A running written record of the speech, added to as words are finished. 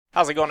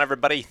How's it going,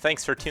 everybody?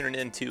 Thanks for tuning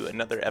in to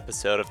another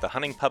episode of the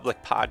Hunting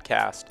Public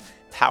Podcast,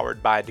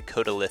 powered by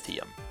Dakota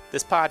Lithium.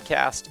 This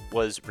podcast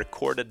was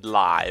recorded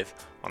live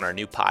on our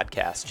new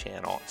podcast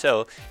channel.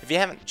 So if you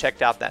haven't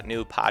checked out that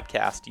new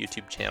podcast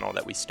YouTube channel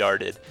that we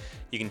started,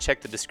 you can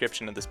check the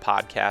description of this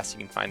podcast. You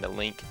can find a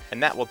link,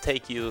 and that will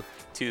take you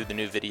to the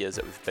new videos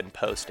that we've been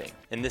posting.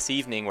 And this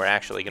evening, we're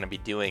actually going to be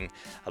doing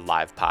a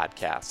live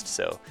podcast.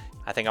 So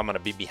I think I'm going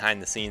to be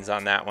behind the scenes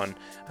on that one.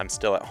 I'm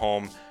still at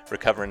home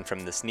recovering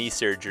from this knee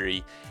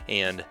surgery,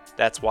 and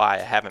that's why I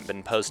haven't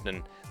been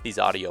posting these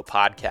audio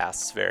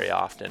podcasts very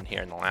often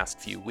here in the last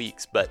few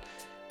weeks. But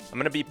I'm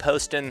going to be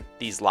posting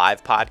these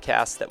live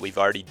podcasts that we've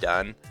already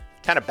done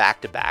kind of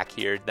back to back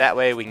here. That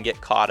way we can get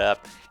caught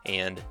up,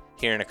 and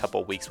here in a couple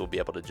of weeks we'll be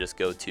able to just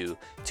go to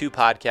 2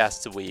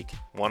 podcasts a week,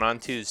 one on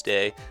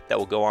Tuesday that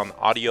will go on the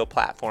audio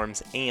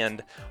platforms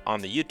and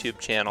on the YouTube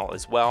channel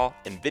as well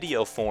in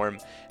video form,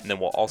 and then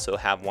we'll also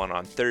have one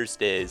on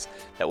Thursdays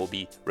that will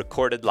be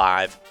recorded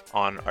live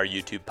on our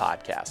YouTube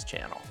podcast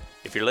channel.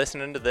 If you're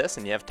listening to this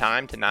and you have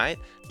time tonight,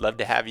 I'd love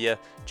to have you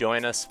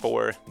join us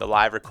for the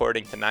live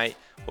recording tonight.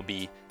 We'll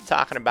be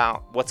talking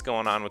about what's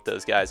going on with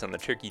those guys on the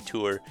turkey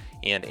tour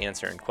and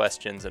answering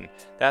questions, and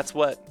that's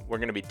what we're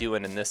going to be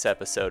doing in this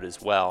episode as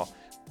well.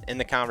 In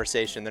the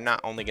conversation, they're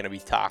not only going to be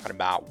talking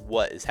about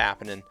what is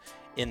happening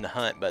in the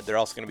hunt, but they're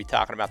also going to be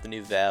talking about the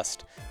new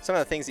vest, some of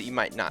the things that you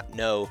might not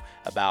know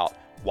about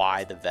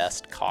why the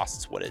vest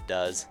costs what it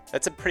does.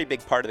 That's a pretty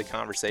big part of the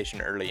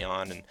conversation early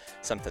on, and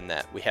something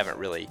that we haven't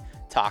really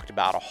talked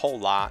about a whole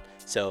lot,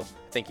 so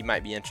I think you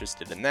might be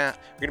interested in that.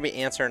 We're going to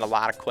be answering a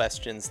lot of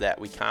questions that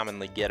we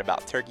commonly get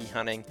about turkey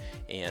hunting,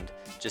 and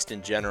just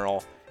in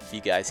general, if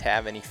you guys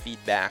have any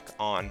feedback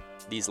on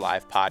these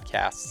live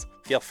podcasts,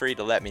 feel free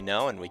to let me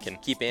know, and we can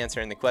keep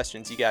answering the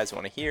questions you guys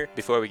want to hear.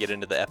 Before we get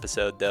into the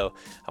episode, though,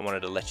 I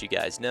wanted to let you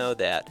guys know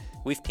that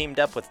we've teamed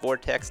up with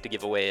Vortex to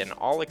give away an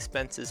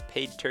all-expenses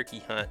paid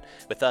turkey hunt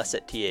with us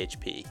at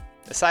THP.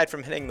 Aside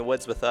from hitting the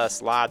woods with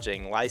us,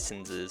 lodging,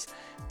 licenses,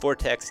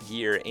 Vortex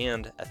gear,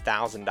 and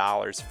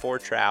 $1,000 for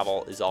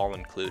travel is all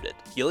included.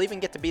 You'll even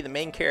get to be the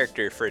main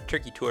character for a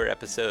turkey tour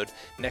episode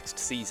next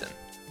season.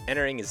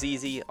 Entering is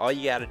easy. All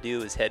you gotta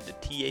do is head to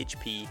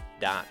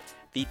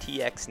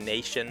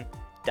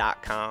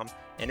thp.vtxnation.com,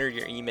 enter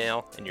your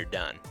email, and you're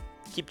done.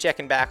 Keep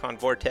checking back on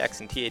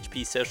Vortex and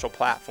THP social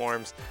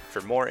platforms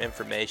for more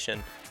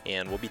information,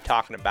 and we'll be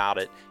talking about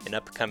it in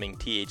upcoming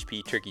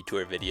THP Turkey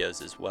Tour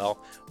videos as well.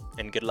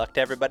 And good luck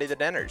to everybody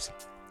that enters.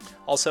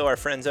 Also, our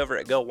friends over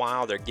at Go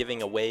Wild are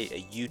giving away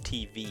a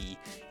UTV,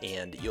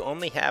 and you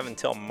only have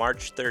until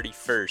March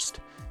 31st.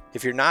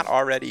 If you're not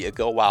already a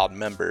Go Wild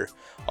member,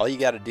 all you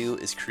got to do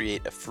is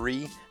create a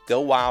free Go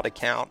Wild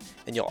account,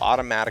 and you'll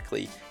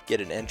automatically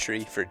get an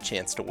entry for a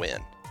chance to win.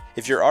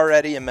 If you're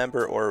already a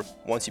member, or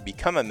once you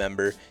become a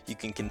member, you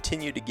can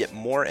continue to get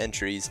more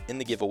entries in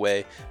the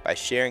giveaway by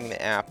sharing the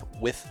app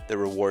with the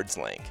rewards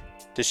link.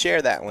 To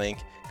share that link,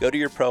 go to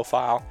your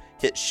profile,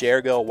 hit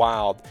Share Go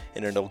Wild,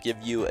 and it'll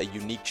give you a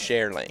unique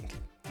share link.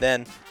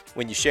 Then,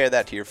 when you share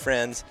that to your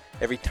friends,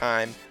 every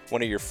time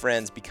one of your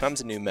friends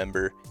becomes a new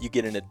member, you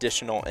get an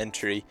additional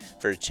entry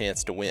for a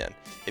chance to win.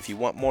 If you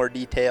want more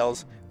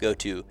details, go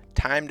to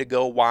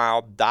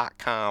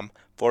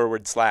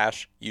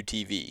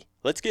timetogowild.com/UTV.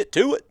 Let's get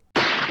to it.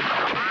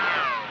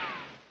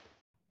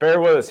 Bear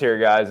with us here,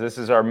 guys. This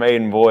is our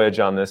maiden voyage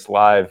on this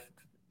live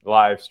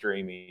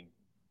streaming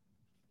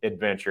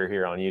adventure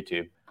here on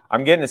YouTube.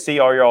 I'm getting to see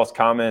all y'all's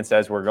comments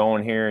as we're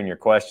going here and your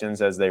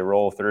questions as they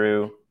roll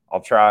through. I'll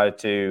try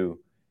to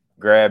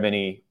grab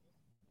any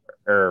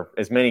or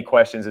as many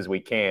questions as we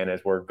can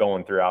as we're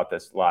going throughout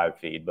this live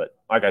feed. But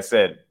like I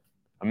said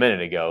a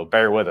minute ago,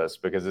 bear with us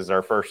because this is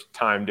our first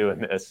time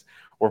doing this.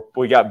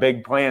 We got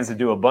big plans to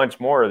do a bunch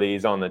more of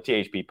these on the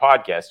THP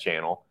podcast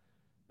channel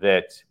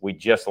that we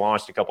just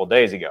launched a couple of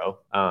days ago.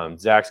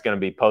 Zach's going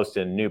to be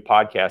posting new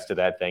podcasts to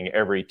that thing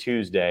every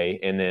Tuesday.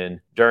 And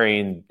then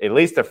during at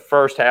least the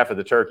first half of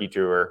the turkey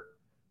tour,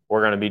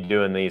 we're going to be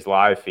doing these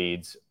live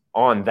feeds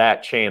on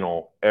that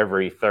channel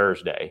every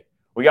Thursday.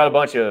 We got a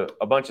bunch of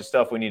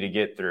stuff we need to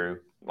get through.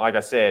 Like I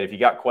said, if you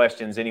got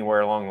questions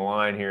anywhere along the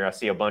line here, I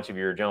see a bunch of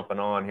you are jumping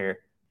on here.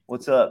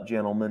 What's up,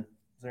 gentlemen?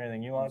 Is there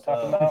anything you want to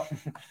talk about?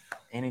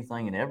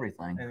 Anything and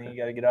everything. Anything you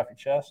got to get off your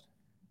chest?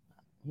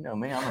 You know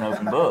me, I'm an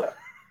open book.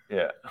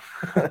 Yeah.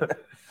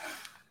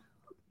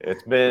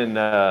 It's been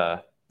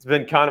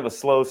kind of a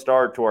slow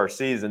start to our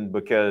season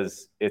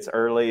because it's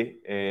early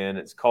and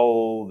it's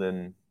cold,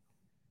 and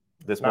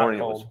this morning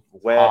it was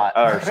wet.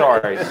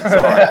 Sorry.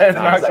 It's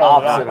not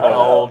cold.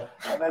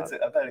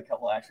 I've had a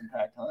couple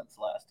action-packed hunts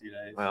the last 2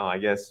 days. Well, I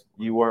guess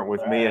you weren't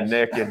with me and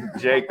Nick and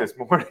Jake this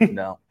morning.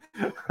 No.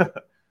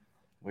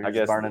 We're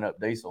just burning up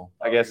diesel.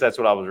 I guess that's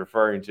what I was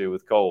referring to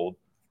with cold.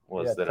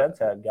 Ted's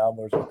had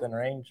gobblers within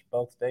range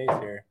both days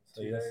here.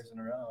 So 2 days in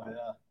a row,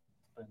 yeah.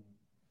 It's been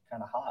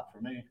kind of hot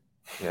for me.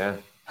 Yeah.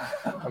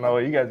 I don't know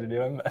what you guys are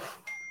doing, but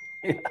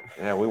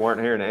yeah, we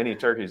weren't hearing any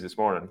turkeys this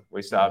morning.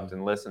 We stopped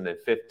and listened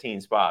at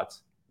 15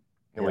 spots,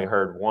 and we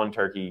heard one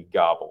turkey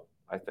gobble.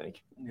 I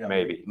think. Yeah,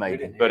 Maybe. we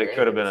didn't But hear it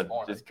could have been anything this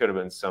morning. just could have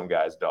been some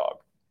guy's dog.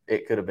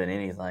 It could have been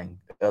anything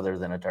other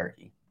than a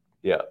turkey.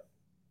 Yeah.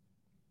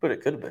 But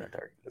it could have been a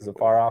turkey. It's a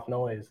far off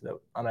noise that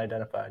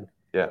unidentified.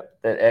 Yeah.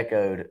 That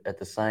echoed at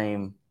the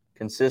same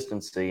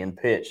consistency and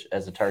pitch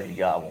as a turkey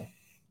gobble.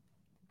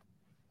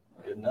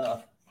 Good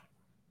enough.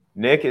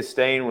 Nick is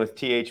staying with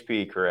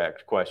THP,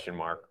 correct? Question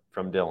mark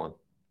from Dylan.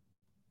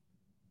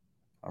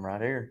 I'm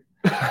right here.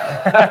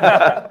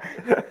 I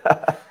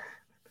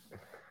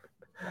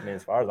mean,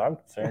 as far as I'm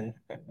concerned,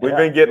 We've yeah.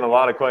 been getting a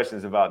lot of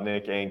questions about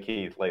Nick and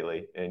Keith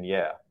lately. And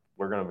yeah,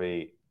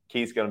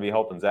 Keith's going to be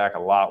helping Zach a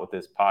lot with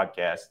this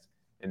podcast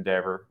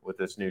endeavor with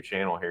this new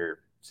channel here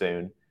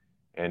soon.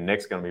 And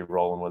Nick's going to be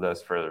rolling with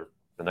us for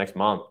the next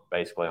month,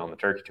 basically, on the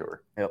turkey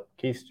tour. Yep.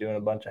 Keith's doing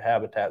a bunch of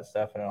habitat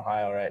stuff in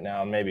Ohio right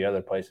now, and maybe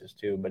other places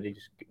too, but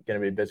he's going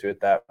to be busy with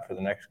that for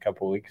the next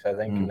couple of weeks, I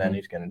think. And then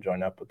he's going to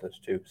join up with us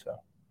too. So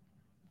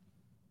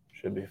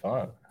should be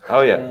fun.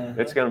 Oh, yeah.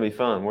 It's going to be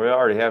fun. We're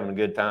already having a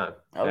good time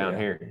down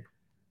here,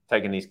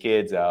 taking these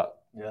kids out.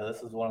 Yeah,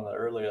 this is one of the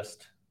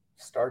earliest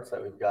starts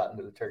that we've gotten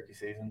to the turkey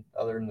season,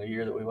 other than the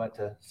year that we went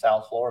to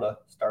South Florida.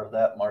 Started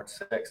that March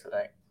 6th, I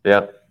think.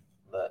 Yeah.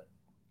 But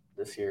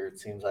this year it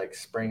seems like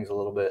spring's a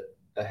little bit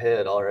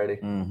ahead already.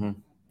 Mm-hmm.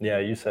 Yeah,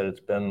 you said it's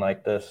been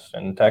like this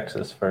in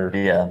Texas for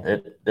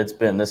It's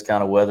been this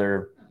kind of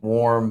weather,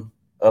 warm,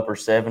 upper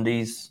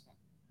 70s,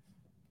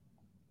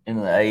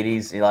 into the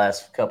 80s the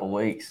last couple of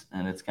weeks,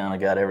 and it's kind of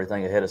got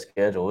everything ahead of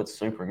schedule. It's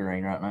super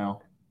green right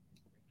now.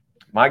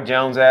 Mike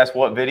Jones asked,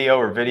 what video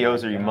or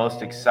videos are you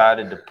most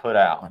excited to put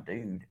out? My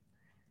dude.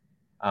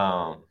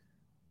 I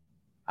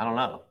don't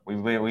know.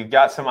 We've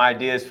got some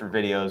ideas for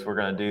videos we're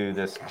going to do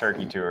this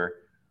turkey tour.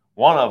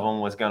 One of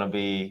them was going to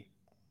be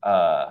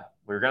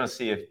we were going to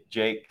see if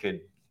Jake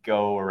could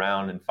go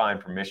around and find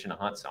permission to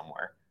hunt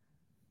somewhere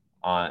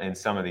in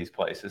some of these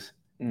places.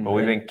 But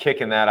we've been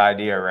kicking that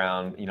idea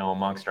around,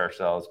 amongst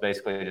ourselves,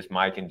 basically just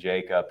Mike and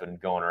Jake up and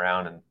going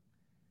around and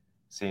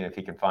seeing if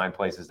he can find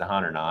places to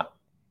hunt or not.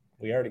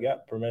 we already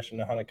got permission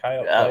to hunt a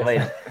coyote.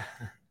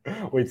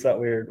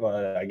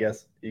 Well, I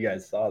guess you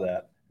guys saw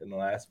that in the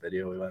last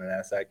video. We went and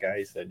asked that guy.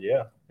 He said,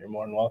 yeah, you're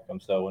more than welcome.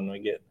 So when we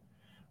get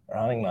our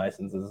hunting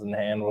licenses in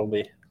hand, we'll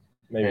be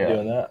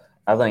doing that.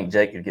 I think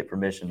Jake could get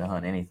permission to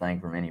hunt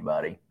anything from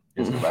anybody,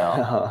 just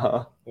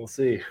about. We'll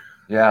see.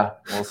 Yeah,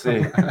 we'll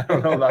see. I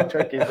don't know about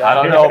turkeys. I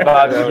don't know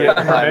about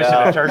getting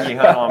permission to turkey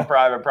hunt on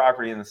private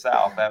property in the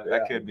South.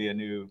 That could be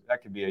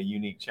a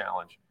unique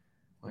challenge.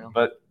 Well,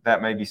 but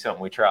that may be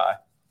something we try.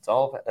 That's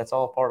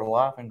all a part of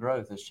life and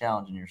growth, is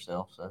challenging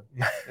yourself. So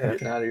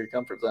Getting out of your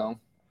comfort zone.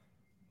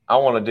 I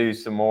want to do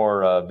some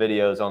more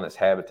videos on this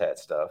habitat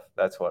stuff.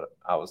 That's what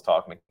I was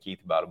talking to Keith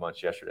about a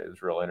bunch yesterday. It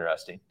was real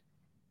interesting.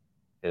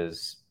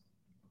 Is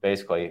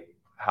basically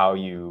how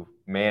you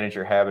manage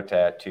your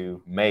habitat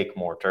to make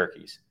more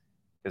turkeys.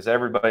 Because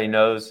everybody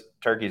knows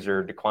turkeys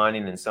are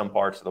declining in some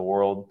parts of the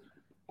world.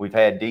 We've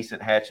had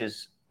decent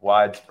hatches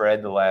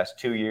widespread the last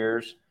 2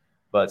 years,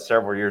 but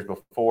several years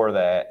before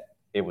that,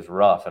 it was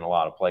rough in a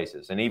lot of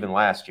places. And even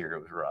last year,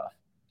 it was rough.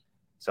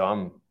 So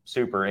I'm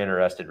super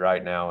interested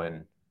right now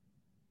in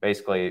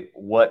basically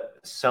what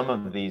some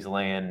of these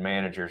land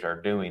managers are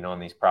doing on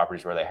these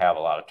properties where they have a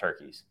lot of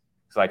turkeys.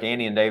 It's like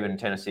Andy and David in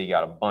Tennessee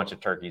got a bunch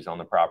of turkeys on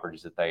the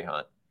properties that they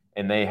hunt.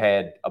 And they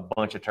had a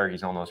bunch of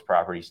turkeys on those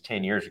properties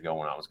 10 years ago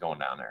when I was going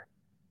down there.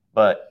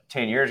 But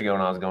 10 years ago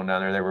when I was going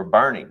down there, they were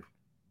burning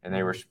and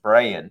they were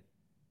spraying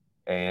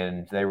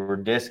and they were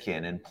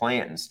disking and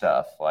planting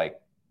stuff. Like,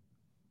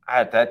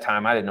 at that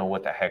time, I didn't know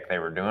what the heck they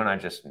were doing. I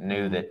just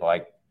knew that,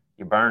 like,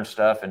 you burn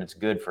stuff and it's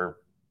good for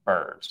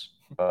birds.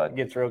 But it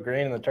gets real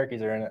green and the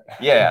turkeys are in it.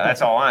 Yeah,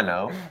 that's all I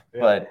know.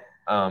 But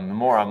the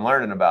more I'm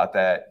learning about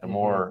that, the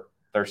more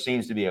there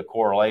seems to be a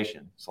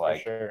correlation. It's like,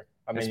 for sure.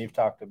 I mean, you've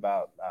talked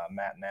about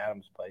Matt and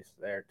Adam's place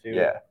there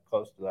too,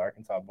 close to the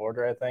Arkansas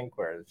border, I think,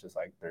 where it's just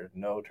like there's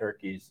no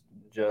turkeys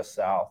just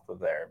south of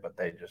there, but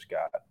they just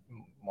got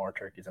more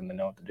turkeys and they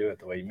know what to do with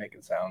the way you make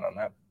it sound on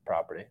that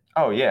property.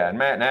 Oh, yeah. And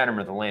Matt and Adam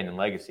are the land and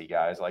legacy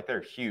guys. Like,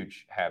 they're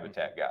huge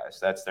habitat guys.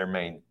 That's their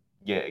main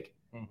gig.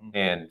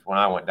 And when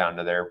I went down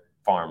to their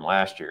farm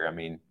last year, I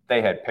mean,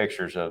 they had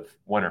pictures of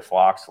winter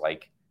flocks,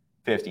 like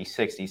 50,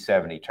 60,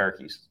 70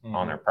 turkeys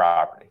on their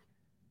property.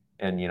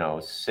 And,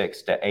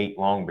 6 to 8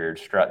 longbeards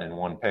strutting in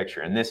one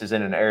picture. And this is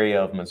in an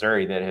area of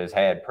Missouri that has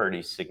had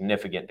pretty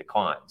significant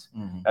declines.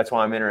 That's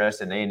why I'm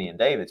interested in Andy and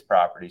David's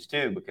properties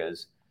too,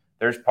 because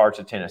there's parts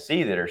of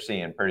Tennessee that are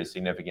seeing pretty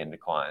significant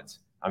declines.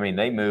 I mean,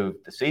 they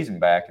moved the season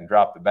back and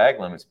dropped the bag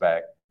limits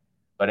back,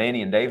 but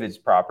Andy and David's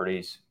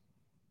properties,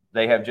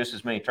 they have just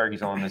as many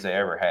turkeys on them as they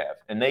ever have.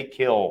 And they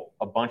kill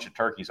a bunch of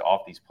turkeys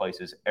off these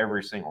places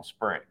every single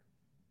spring.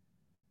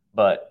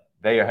 But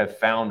they have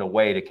found a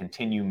way to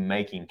continue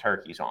making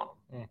turkeys on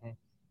them.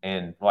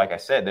 And like I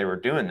said, they were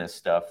doing this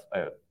stuff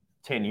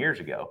 10 years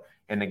ago.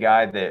 And the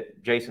guy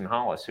that Jason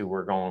Hollis, who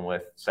we're going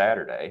with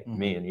Saturday,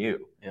 me and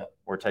you,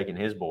 we're taking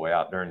his boy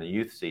out during the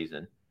youth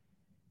season.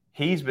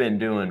 He's been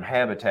doing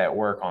habitat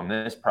work on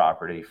this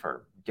property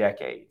for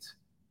decades.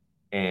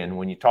 And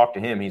when you talk to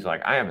him, he's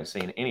like, I haven't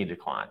seen any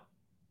decline.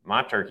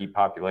 my turkey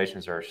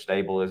populations are as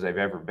stable as they've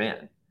ever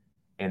been.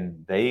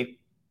 And they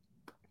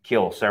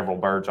kill several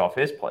birds off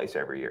his place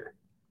every year.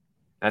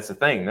 That's the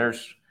thing.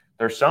 There's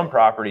some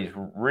properties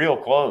real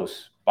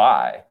close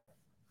by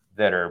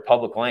that are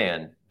public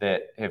land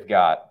that have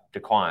got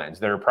declines.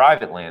 That are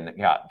private land that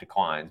got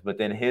declines. But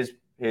then his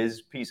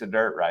piece of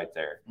dirt right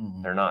there,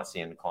 they're not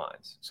seeing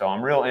declines. So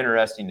I'm real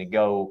interested to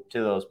go to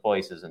those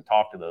places and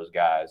talk to those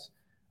guys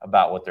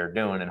about what they're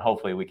doing, and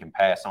hopefully we can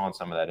pass on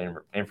some of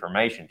that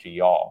information to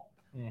y'all.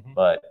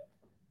 But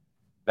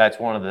that's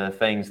one of the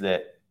things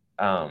that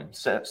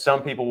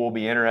some people will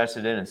be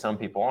interested in and some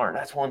people aren't.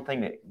 That's one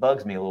thing that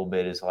bugs me a little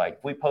bit is like,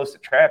 if we post a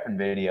trapping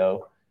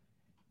video,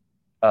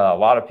 a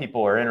lot of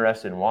people are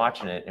interested in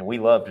watching it, and we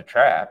love to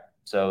trap,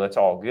 so that's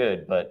all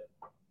good. But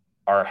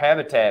our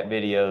habitat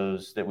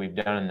videos that we've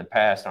done in the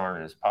past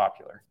aren't as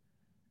popular.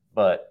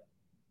 But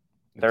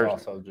it's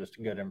also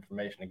just good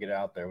information to get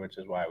out there, which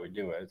is why we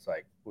do it. It's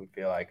like we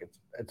feel like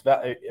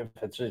if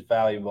it's just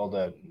valuable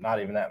to not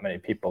even that many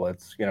people,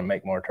 it's going to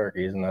make more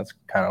turkeys, and that's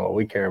kind of what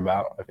we care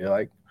about. I feel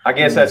like. I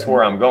guess that's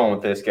where I'm going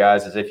with this,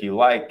 guys. Is if you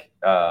like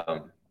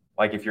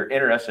if you're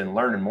interested in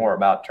learning more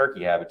about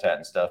turkey habitat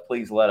and stuff,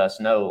 please let us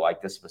know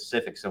like the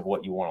specifics of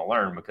what you want to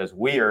learn, because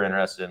we are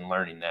interested in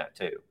learning that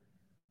too.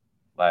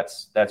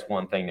 That's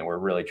one thing that we're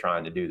really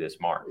trying to do this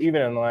March.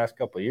 Even in the last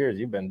couple of years,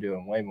 you've been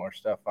doing way more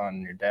stuff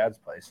on your dad's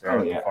place there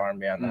at the farm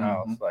beyond the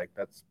house. Like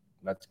that's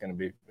going to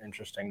be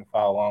interesting to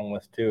follow along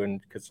with too,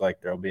 and because like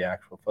there'll be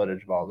actual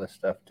footage of all this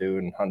stuff too,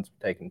 and hunts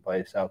taking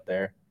place out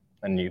there.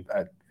 And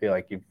I feel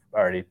like you've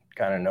already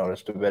kind of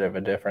noticed a bit of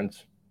a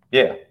difference.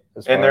 Yeah,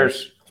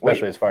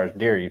 especially as far as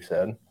deer, you've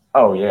said.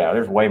 Oh yeah,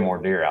 there's way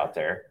more deer out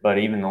there. But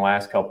even the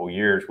last couple of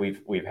years,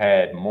 we've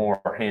had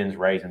more hens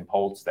raising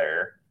poults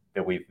there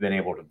that we've been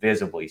able to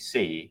visibly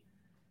see.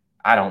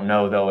 I don't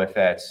know though if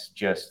that's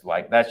just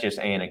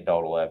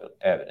anecdotal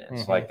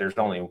evidence. Like there's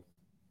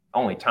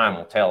only time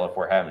will tell if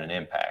we're having an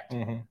impact.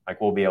 Like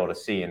we'll be able to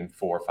see in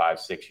 4, 5,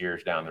 6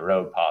 years down the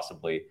road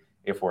possibly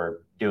if we're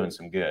doing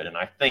some good. And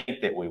I think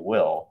that we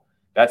will.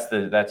 That's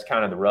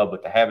kind of the rub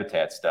with the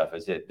habitat stuff,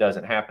 is it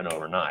doesn't happen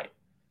overnight.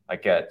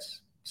 Like that's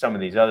some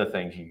of these other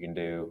things you can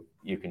do.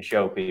 You can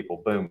show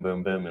people boom,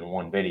 boom, boom in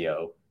one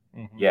video.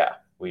 Yeah,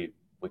 we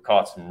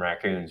caught some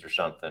raccoons or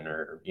something,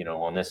 or,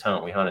 on this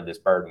hunt, we hunted this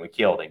bird and we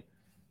killed him.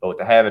 But with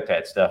the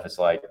habitat stuff, it's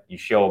like you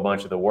show a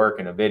bunch of the work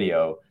in a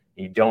video,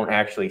 you don't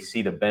actually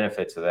see the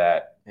benefits of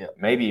that,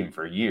 maybe even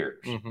for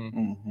years.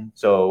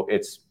 So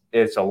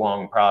it's a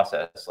long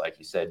process. Like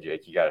you said,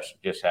 Jake, you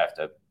just have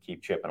to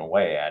keep chipping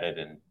away at it.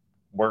 And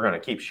we're going to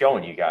keep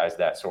showing you guys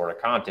that sort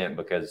of content,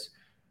 because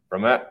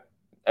from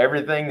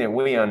everything that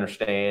we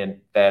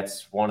understand,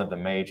 that's one of the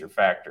major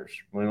factors.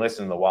 When we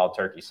listen to the wild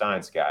turkey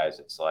science guys,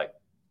 it's like,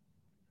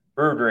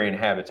 brood-rearing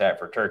habitat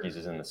for turkeys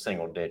is in the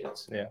single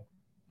digits. Yeah,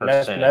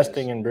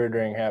 nesting and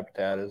brood-rearing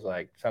habitat is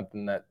like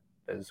something that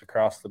is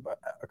across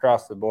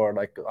the board.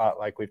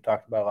 Like we've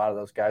talked about, a lot of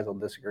those guys will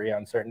disagree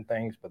on certain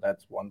things, but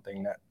that's one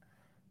thing that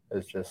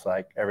is just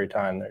like every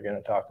time they're going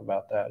to talk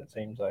about that, it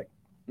seems like.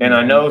 And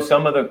I know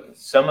some of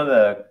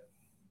the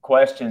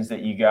questions that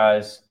you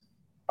guys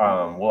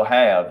will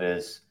have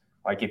is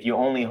like, if you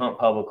only hunt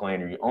public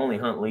land or you only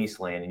hunt leased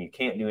land and you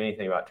can't do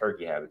anything about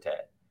turkey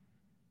habitat.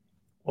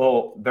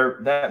 Well,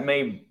 that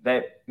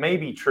may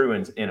be true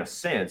in a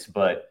sense,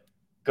 but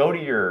go to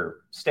your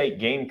state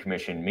game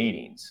commission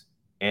meetings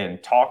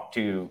and talk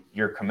to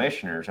your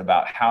commissioners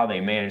about how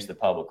they manage the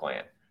public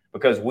land.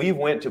 Because we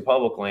went to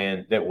public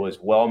land that was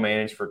well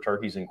managed for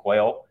turkeys and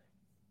quail,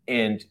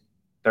 and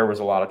there was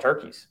a lot of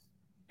turkeys.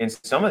 And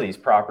some of these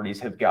properties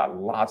have got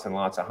lots and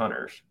lots of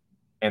hunters,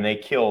 and they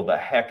kill the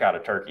heck out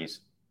of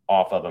turkeys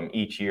off of them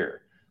each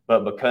year.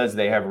 But because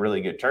they have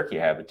really good turkey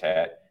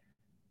habitat,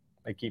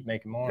 they keep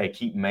making more. They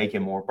keep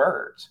making more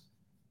birds.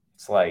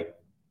 It's like,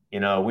 we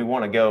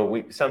want to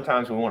go.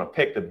 Sometimes we want to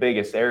pick the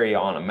biggest area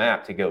on a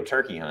map to go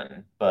turkey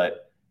hunting,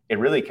 but it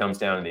really comes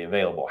down to the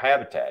available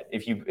habitat.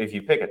 If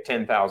you pick a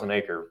 10,000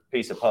 acre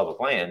piece of public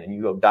land and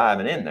you go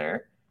diving in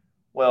there,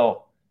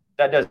 well,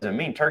 that doesn't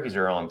mean turkeys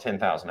are on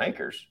 10,000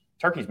 acres.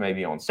 Turkeys may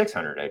be on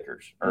 600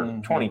 acres or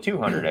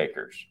 2,200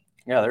 acres.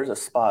 Yeah, there's a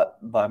spot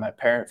by my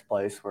parents'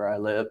 place where I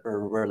live,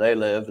 or where they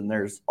live, and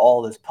there's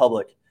all this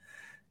public.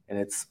 And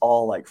it's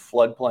all like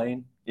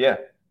floodplain. Yeah.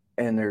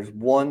 And there's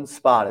one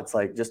spot, it's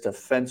like just a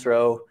fence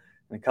row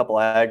and a couple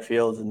of ag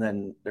fields. And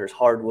then there's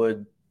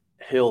hardwood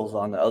hills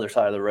on the other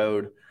side of the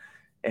road.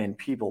 And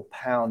people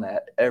pound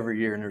that every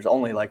year. And there's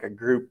only like a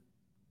group,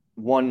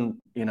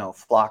 one,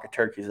 flock of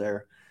turkeys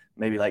there,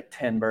 maybe like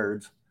 10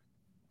 birds.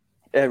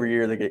 Every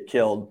year they get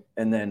killed.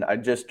 And then I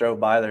just drove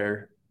by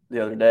there the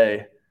other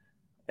day,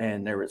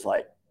 and there was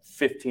like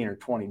 15 or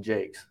 20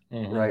 jakes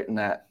right in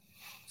that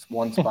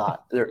one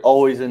spot. They're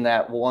always in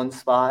that one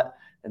spot,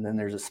 and then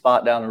there's a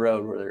spot down the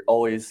road where they're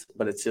always,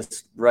 but it's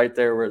just right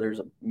there where there's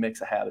a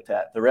mix of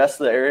habitat. The rest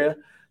of the area,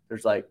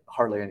 there's like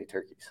hardly any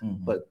turkeys,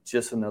 but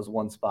just in those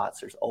one spots,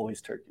 there's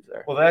always turkeys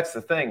there. Well, that's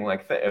the thing.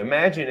 Like,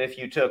 imagine if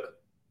you took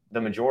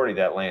the majority of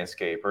that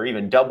landscape, or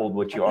even doubled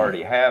what you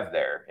already have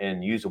there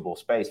in usable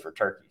space for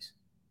turkeys.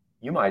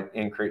 you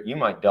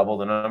might double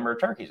the number of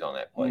turkeys on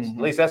that place. At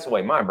least that's the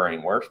way my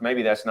brain works.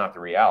 Maybe that's not the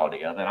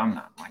reality of it. I'm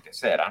not, like I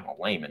said, I'm a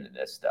layman in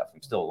this stuff.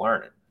 I'm still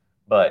learning.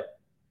 But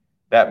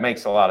that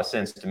makes a lot of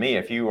sense to me.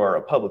 If you are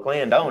a public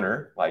land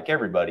owner, like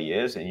everybody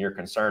is, and you're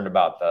concerned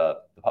about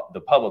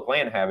the public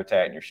land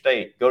habitat in your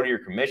state, go to your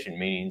commission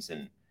meetings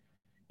and,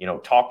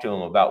 talk to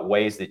them about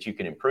ways that you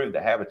can improve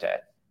the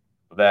habitat.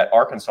 That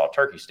Arkansas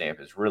turkey stamp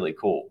is really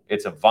cool.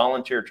 It's a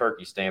volunteer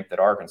turkey stamp that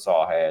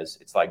Arkansas has.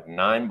 It's like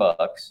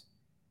 $9.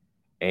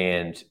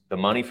 And the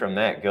money from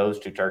that goes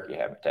to turkey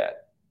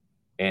habitat.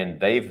 And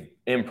they've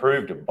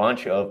improved a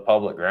bunch of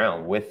public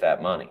ground with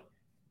that money.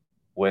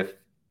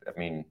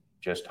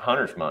 Just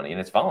hunter's money, and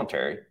it's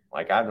voluntary.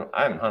 Like I haven't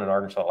hunted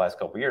Arkansas the last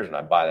couple of years, and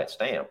I buy that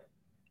stamp.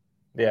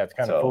 Yeah, it's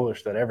kind of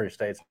foolish that every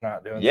state's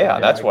not doing. Yeah,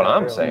 that's like what that,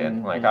 I'm really.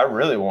 saying. Like I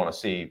really want to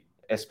see,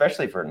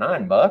 especially for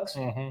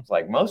 $9. It's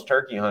like most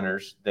turkey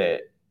hunters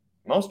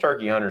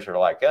are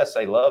like us.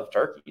 They love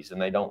turkeys, and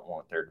they don't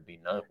want there to be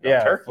no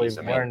turkeys. If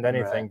we've learned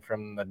anything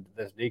from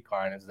this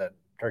decline is that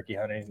turkey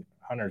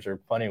hunters are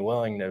plenty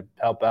willing to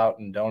help out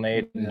and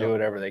donate and do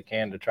whatever they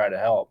can to try to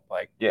help.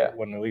 Like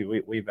when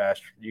we've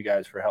asked you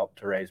guys for help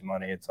to raise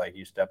money, it's like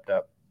you stepped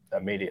up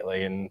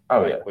immediately, and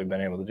we've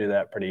been able to do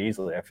that pretty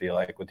easily. I feel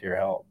like with your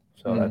help,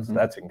 so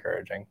that's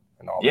encouraging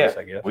and all this.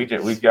 I guess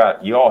we've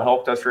got you all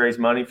helped us raise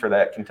money for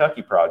that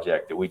Kentucky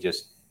project that we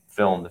just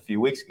filmed a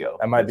few weeks ago.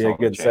 That might be a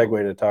good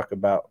segue to talk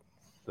about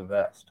the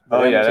vest.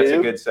 Oh yeah, that's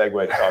a good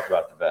segue to talk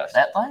about the vest.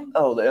 That thing?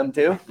 Oh, the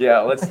M2? Yeah,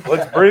 let's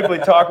briefly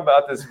talk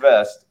about this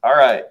vest. All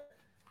right.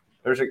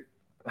 There's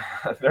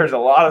a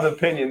lot of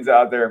opinions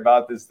out there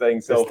about this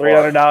thing so far.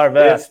 $300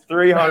 vest. It's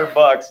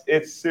 $300.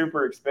 It's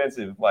super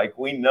expensive. Like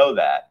we know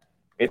that.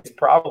 It's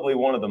probably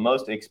one of the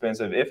most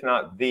expensive, if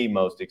not the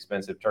most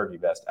expensive turkey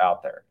vest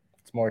out there.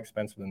 It's more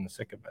expensive than the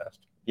Sika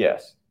vest.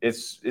 Yes,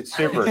 it's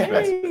super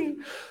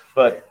expensive.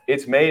 But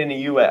it's made in the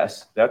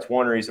U.S. That's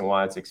one reason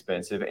why it's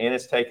expensive. And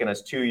it's taken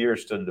us 2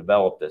 years to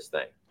develop this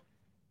thing.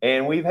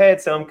 And we've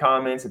had some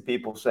comments of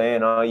people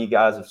saying, oh, you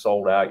guys have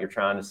sold out. You're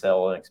trying to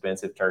sell an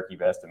expensive turkey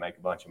vest to make a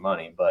bunch of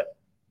money. But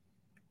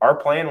our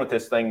plan with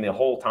this thing the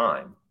whole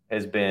time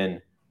has been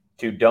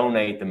to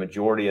donate the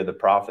majority of the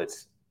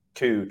profits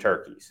to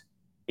turkeys,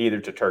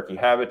 either to turkey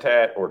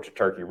habitat or to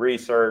turkey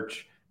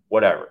research,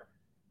 whatever.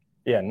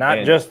 Yeah,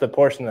 not just the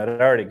portion that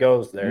already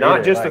goes there.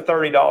 Not just the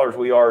 $30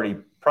 we already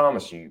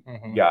promised you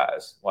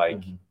guys.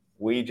 Like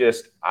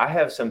I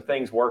have some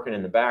things working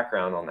in the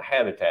background on the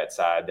habitat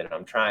side that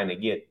I'm trying to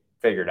get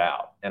figured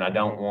out. And I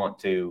don't want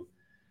to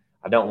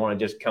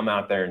just come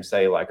out there and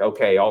say like,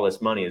 okay, all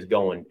this money is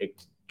going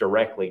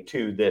directly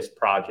to this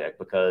project,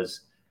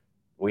 because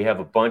we have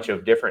a bunch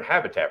of different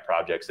habitat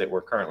projects that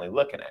we're currently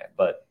looking at.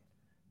 But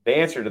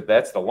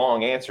that's the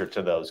long answer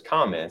to those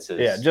comments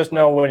is just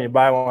know when you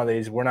buy one of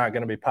these, we're not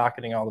going to be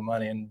pocketing all the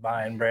money and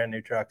buying brand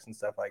new trucks and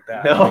stuff like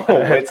that. No,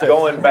 it's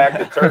going back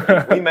to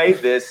turkey.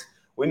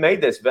 We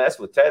made this vest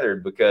with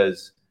tethered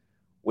because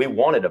we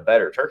wanted a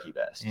better turkey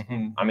vest.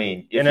 I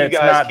mean, it's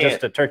not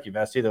just a turkey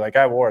vest either. Like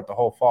I wore it the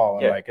whole fall,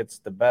 and like it's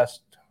the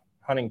best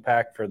hunting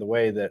pack for the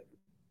way that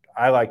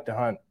I like to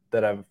hunt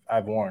that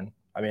I've worn.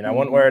 I mean, I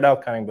wouldn't wear it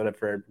elk hunting, but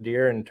for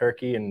deer and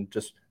turkey, and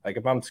just like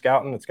if I'm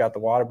scouting, it's got the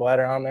water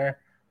bladder on there.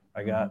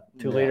 I got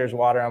 2 liters of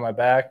water on my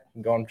back,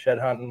 going shed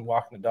hunting,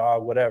 walking the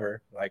dog,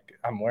 whatever. Like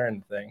I'm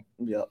wearing the thing.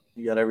 Yeah,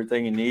 you got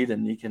everything you need,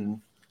 and you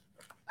can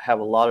have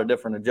a lot of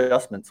different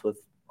adjustments with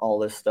all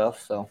this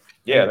stuff. So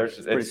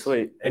it's pretty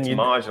sweet. It's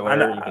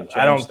modular. You can change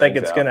I don't think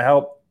it's out. going to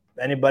help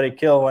anybody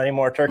kill any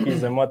more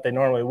turkeys than what they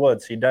normally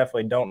would. So you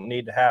definitely don't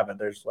need to have it.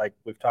 There's, like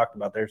we've talked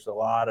about, there's a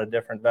lot of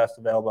different vests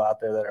available out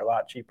there that are a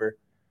lot cheaper.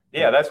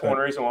 Yeah, that's one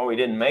reason why we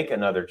didn't make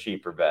another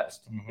cheaper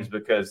vest is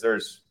because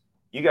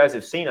you guys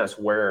have seen us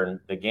wearing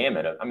the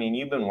gamut. I mean,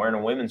 you've been wearing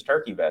a women's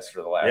turkey vest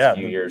for the last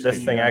few years.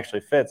 This thing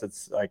actually fits.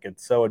 It's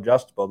so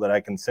adjustable that I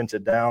can cinch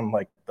it down.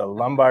 Like the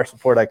lumbar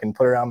support, I can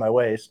put around my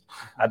waist.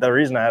 The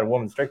reason I had a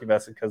women's turkey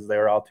vest is because they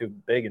were all too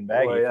big and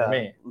baggy for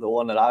me. The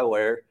one that I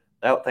wear,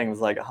 that thing was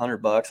like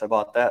 $100. I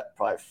bought that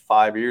probably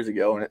 5 years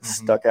ago, and it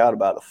stuck out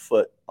about a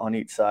foot on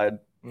each side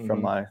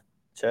from my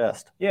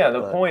chest. Yeah,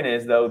 the point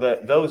is though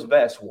that those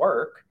vests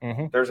work.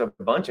 There's a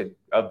bunch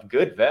of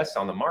good vests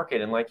on the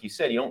market, and like you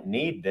said, you don't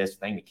need this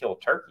thing to kill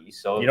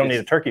turkeys. So you don't need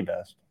a turkey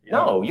vest. You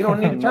don't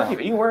need a turkey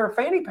vest. You can wear a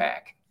fanny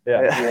pack.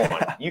 Yeah, if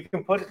you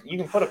want. You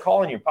can put a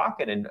call in your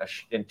pocket and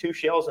 2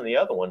 shells in the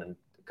other one and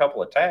a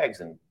couple of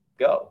tags and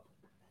go.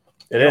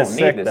 You don't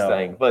need this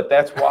thing, but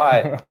that's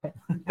why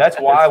we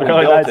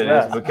built it,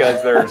 is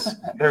because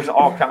there's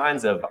all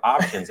kinds of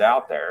options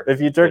out there. If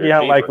you turkey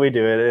hunt like we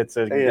do,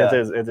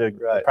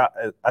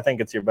 I think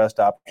it's your best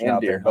option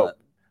out there. But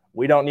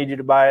we don't need you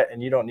to buy it,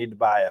 and you don't need to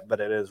buy it, but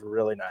it is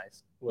really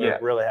nice. We're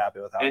really happy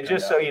with how. And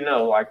just so you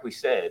know, like we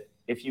said,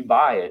 if you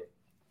buy it,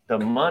 the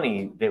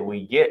money that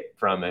we get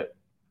from it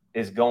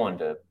is going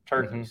to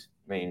turkeys.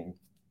 I mean,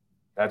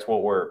 that's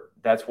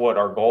what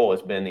our goal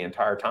has been the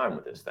entire time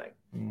with this thing.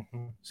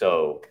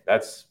 So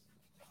that's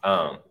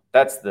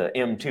the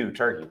M2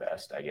 turkey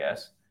vest, I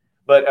guess.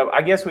 But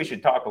I guess we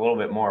should talk a little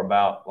bit more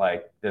about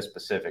like the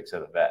specifics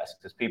of the vest,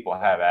 because people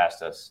have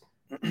asked us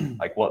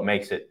like what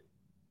makes it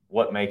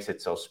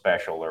so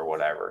special or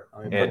whatever.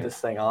 Let me put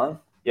this thing on.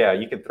 Yeah,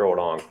 you can throw it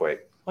on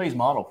quick. Please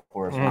model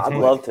for us. I'd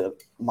love to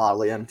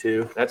model him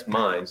too. That's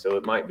mine, so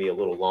it might be a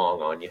little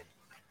long on you.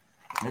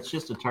 It's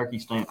just a turkey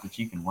stamp that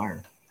you can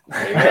wear.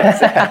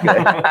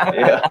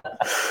 Yeah,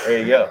 there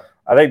you go.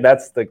 I think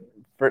that's the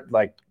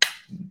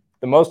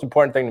most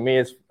important thing to me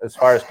is as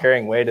far as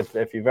carrying weight.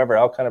 If you've ever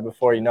elk hunted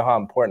before, you know how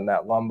important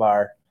that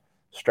lumbar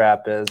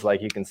strap is.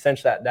 Like you can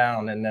cinch that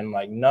down, and then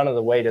like none of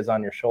the weight is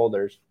on your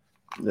shoulders,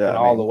 and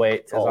all the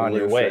weight is on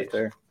your waist.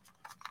 Right,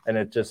 and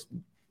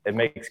it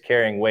makes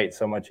carrying weight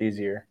so much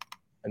easier.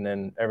 And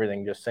then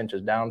everything just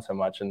cinches down so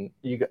much. And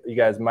you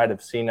guys might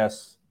have seen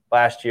us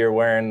last year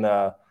wearing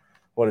the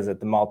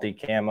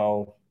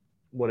multi-camo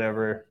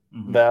whatever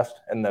vest.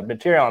 And the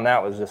material on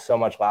that was just so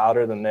much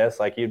louder than this.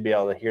 Like you'd be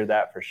able to hear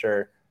that for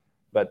sure.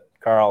 But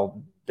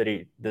Carl,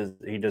 he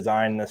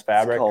design this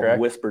fabric? It's called correct?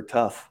 Whisper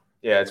Tough.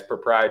 Yeah, it's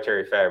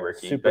proprietary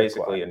fabric. He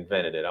basically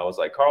invented it. I was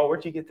like, Carl,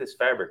 where'd you get this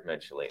fabric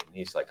eventually? And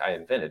he's like, I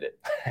invented it.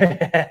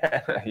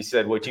 He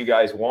said what you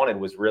guys wanted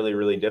was really,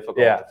 really difficult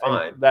to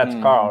find. That's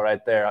Carl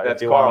right there.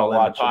 That's Carl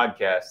on the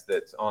podcast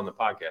that's on the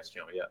podcast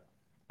channel, yeah.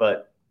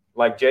 But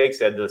like Jake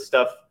said,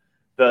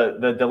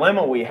 the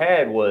dilemma we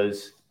had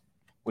was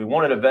we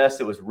wanted a vest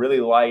that was really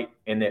light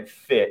and that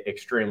fit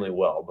extremely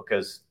well,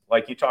 because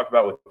like you talked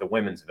about with the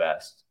women's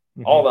vest,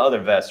 all the other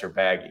vests are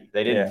baggy.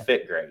 They didn't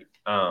fit great.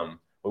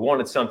 We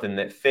wanted something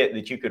that fit,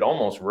 that you could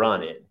almost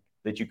run in,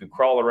 that you could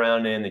crawl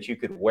around in, that you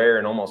could wear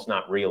and almost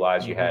not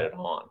realize you had it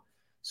on.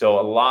 So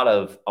a lot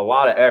of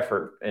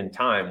effort and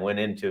time went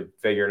into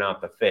figuring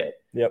out the fit.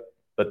 Yep.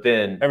 But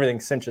then everything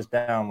cinches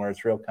down where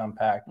it's real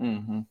compact.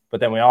 But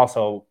then we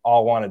also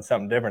all wanted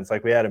something different. It's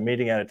like we had a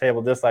meeting at a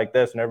table just like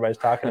this, and everybody's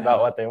talking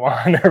about what they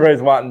want.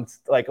 Everybody's wanting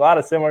like a lot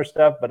of similar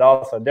stuff, but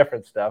also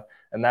different stuff.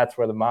 And that's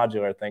where the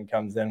modular thing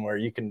comes in, where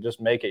you can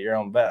just make it your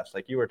own vest.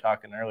 Like you were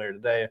talking earlier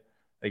today.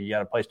 Like you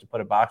got a place to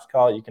put a box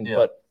call, you can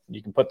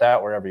put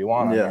that wherever you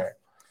want on there.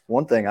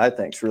 One thing I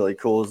think is really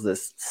cool is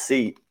this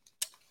seat,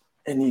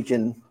 and you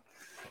can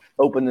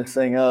open this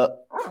thing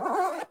up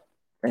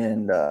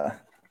and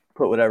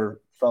put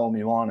whatever foam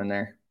you want in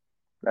there.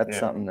 That's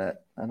something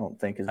that I don't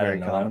think is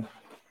very common.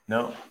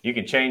 No, you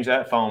can change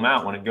that foam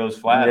out when it goes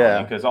flat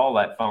on you, because all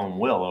that foam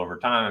will over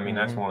time. I mean,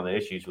 that's one of the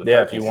issues with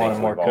if you wanted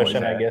more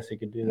cushion, I guess you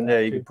could do that. Yeah,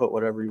 you can put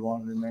whatever you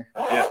wanted in there.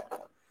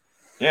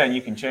 Yeah, and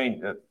you can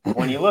change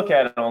when you look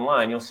at it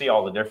online, you'll see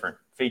all the different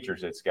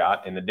features it's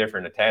got and the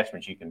different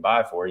attachments you can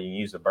buy for it. You can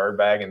use a bird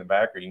bag in the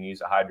back, or you can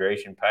use a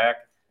hydration pack.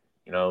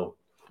 You know,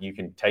 you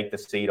can take the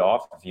seat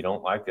off if you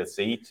don't like the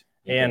seat.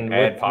 You can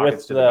add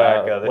pockets to the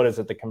back of it. What is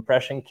it, the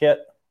compression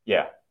kit?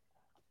 Yeah.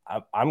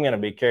 I'm going to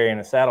be carrying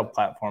a saddle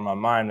platform on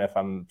mine if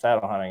I'm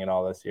saddle hunting it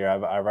all this year.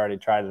 I've already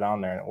tried it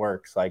on there and it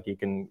works. Like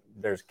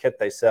there's a kit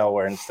they sell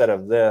where instead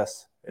of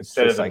this, it's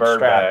just like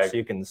straps. So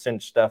you can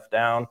cinch stuff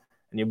down,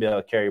 and you'll be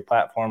able to carry your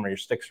platform or your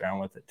sticks around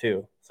with it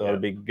too. So it'll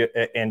be good,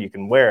 and you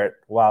can wear it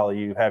while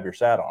you have your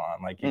saddle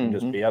on. Like you can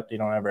just be up. You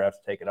don't ever have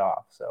to take it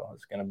off. So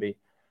it's going to be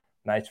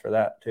nice for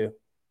that too.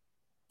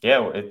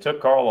 Yeah, it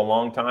took Carl a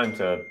long time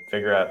to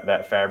figure out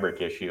that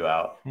fabric issue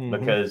out,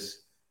 because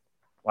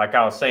like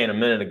I was saying a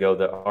minute ago,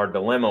 that our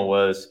dilemma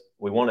was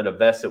we wanted a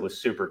vest that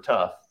was super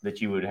tough,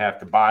 that you would have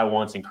to buy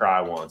once and cry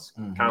once,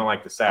 kind of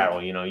like the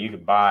saddle. You know, you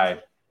could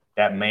buy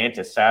that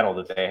Mantis saddle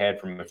that they had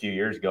from a few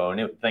years ago, and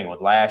the thing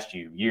would last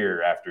you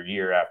year after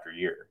year after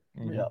year.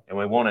 And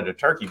we wanted a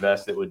turkey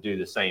vest that would do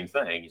the same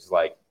thing. It's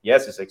like,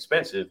 yes, it's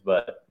expensive,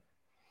 but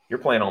you're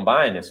planning on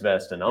buying this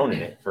vest and owning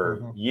it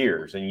for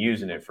years and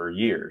using it for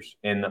years.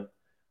 And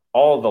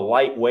all the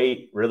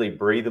lightweight, really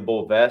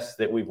breathable vests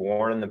that we've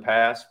worn in the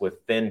past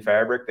with thin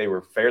fabric, they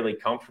were fairly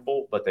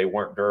comfortable, but they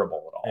weren't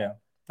durable at all. Yeah.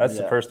 That's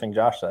the first thing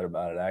Josh said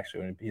about it,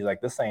 actually. When he's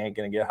like, this thing ain't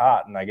going to get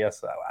hot. And I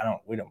guess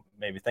we don't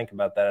maybe think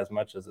about that as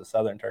much as a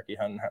southern turkey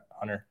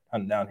hunter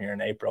hunting down here in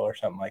April or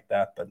something like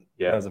that. But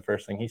that was the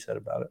first thing he said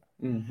about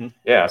it.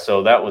 Yeah.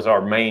 So that was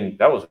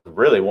that was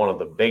really one of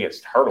the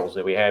biggest hurdles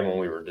that we had when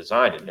we were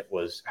designing it,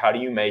 was how do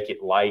you make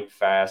it light,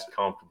 fast,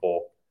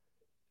 comfortable,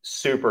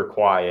 super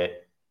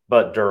quiet,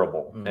 but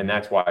durable? And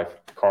that's why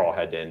Carl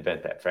had to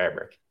invent that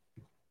fabric,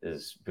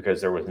 is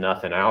because there was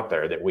nothing out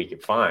there that we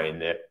could find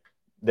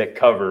that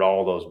covered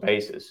all those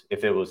bases.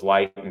 If it was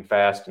light and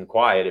fast and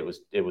quiet,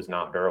 it was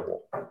not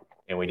durable,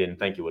 and we didn't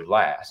think it would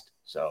last.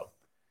 So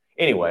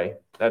anyway,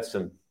 that's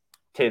some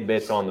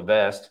tidbits on the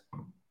vest.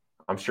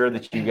 I'm sure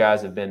that you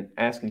guys have been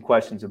asking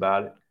questions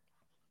about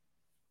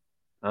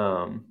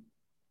it.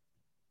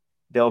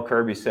 Dale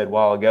Kirby said a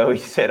while ago, he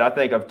said, I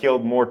think I've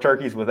killed more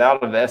turkeys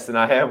without a vest than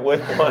I have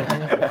with one.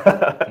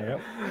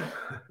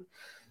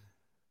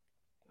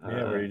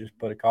 Where you just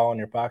put a call in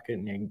your pocket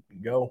and you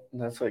go.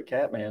 And that's what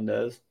Catman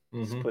does.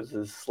 Just puts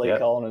his slate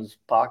call in his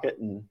pocket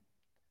and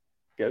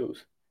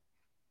goes.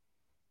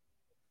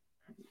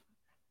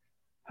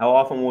 How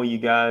often will you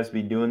guys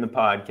be doing the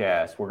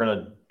podcast?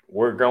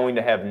 We're going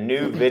to have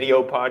new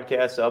video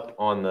podcasts up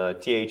on the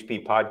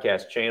THP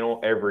podcast channel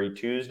every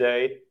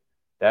Tuesday.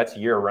 That's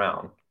year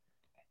round.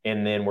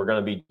 And then we're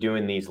going to be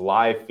doing these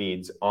live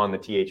feeds on the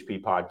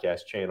THP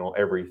podcast channel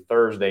every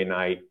Thursday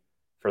night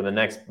for the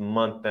next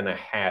month and a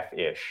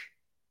half-ish,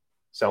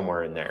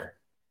 somewhere in there.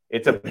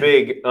 It's a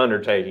big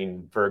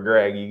undertaking for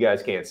Greg. You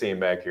guys can't see him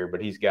back here,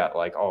 but he's got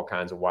like all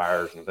kinds of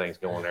wires and things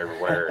going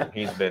everywhere. And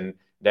he's been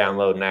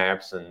downloading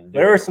apps. And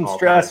there was some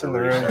stress in the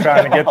room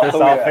trying to get this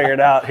all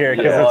figured out here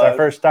because it's our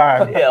first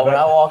time. Yeah, when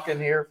I walked in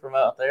here from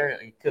out there,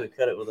 you could have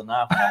cut it with a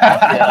knife.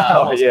 I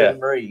almost couldn't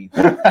breathe.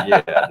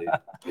 Yeah, dude.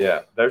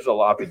 Yeah, there's a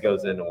lot that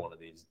goes into one of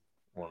these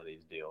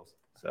deals.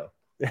 So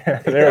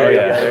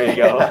there you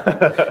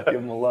go.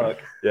 Give him a look.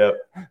 Yep.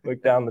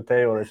 Look down the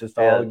table. It's just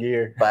all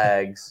gear.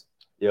 Bags.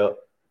 Yep.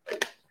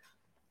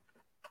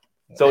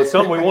 So it's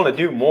something we want to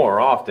do more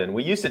often.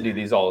 We used to do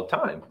these all the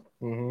time.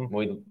 Mm-hmm.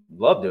 We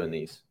love doing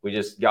these. We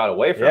just got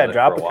away from it. Yeah,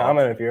 drop for a a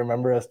comment if you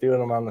remember us doing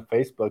them on the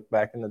Facebook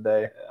back in the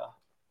day. Yeah.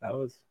 That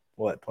was,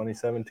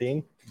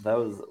 2017? That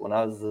was when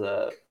I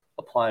was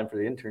applying for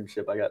the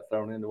internship. I got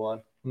thrown into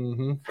one.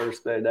 Mm-hmm.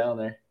 First day down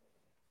there.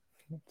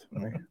 That's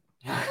funny.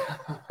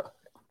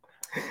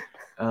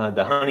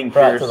 The hunting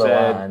pier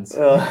said,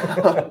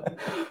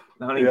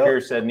 the hunting Yep. pier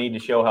said need to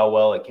show how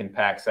well it can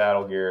pack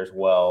saddle gear as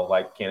well.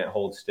 Like, can it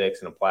hold sticks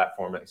and a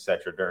platform,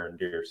 etc. during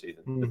deer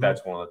season? Mhm. But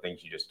that's one of the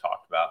things you just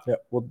talked about. Yeah,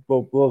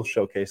 we'll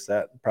showcase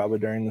that probably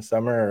during the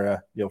summer,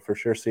 or you'll for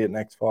sure see it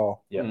next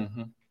fall. Yep.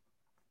 Mm-hmm.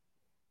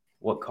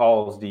 What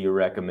calls do you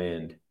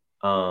recommend?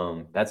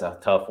 That's a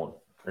tough one.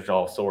 There's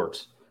all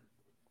sorts.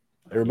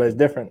 Everybody's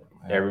different.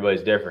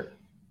 Everybody's different.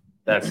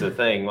 That's the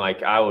thing.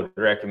 Like, I would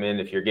recommend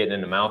if you're getting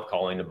into mouth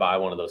calling to buy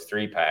one of those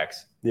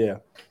 3-packs. Yeah.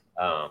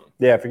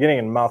 Yeah, if you're getting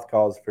in mouth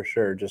calls, for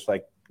sure, just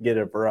like get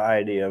a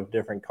variety of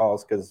different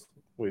calls, because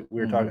we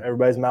were talking,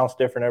 everybody's mouth's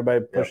different,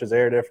 everybody pushes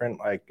air different.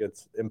 Like,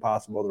 it's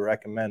impossible to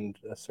recommend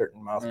a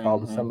certain mouth call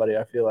to somebody.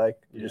 I feel like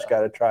you just got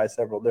to try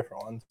several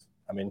different ones.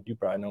 I mean, you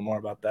probably know more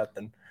about that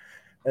than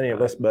any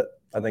of us, but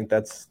I think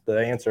that's the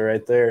answer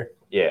right there.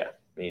 Yeah,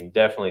 I mean,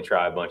 definitely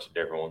try a bunch of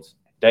different ones.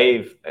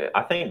 Dave,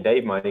 I think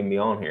Dave might even be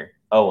on here.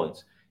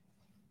 Owens.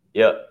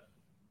 Yep.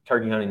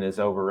 Turkey hunting is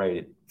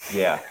overrated.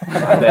 Yeah.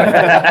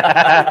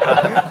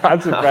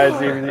 I'm surprised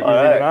he's even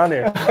on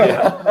here.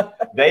 Yeah.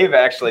 Dave,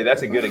 actually,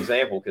 that's a good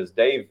example because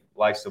Dave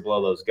likes to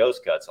blow those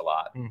ghost cuts a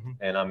lot. Mm-hmm.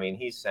 And I mean,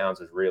 he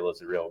sounds as real as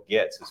the real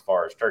gets as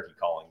far as turkey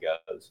calling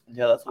goes.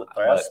 Yeah, that's what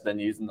Thrash has been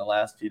using the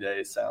last few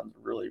days. Sounds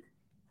really,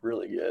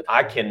 really good.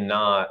 I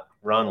cannot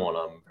run one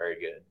of them very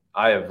good.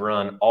 I have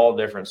run all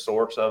different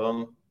sorts of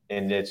them.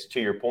 And it's to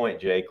your point,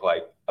 Jake,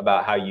 like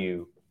about how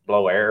you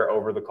blow air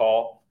over the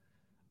call.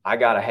 I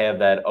got to have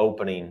that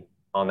opening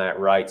on that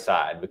right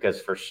side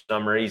because for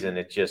some reason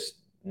it just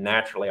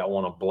naturally I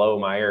want to blow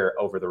my air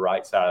over the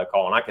right side of the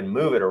call, and I can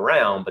move it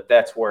around, but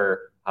that's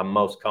where I'm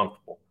most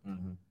comfortable.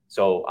 Mm-hmm.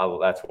 So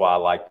that's why I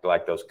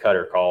like those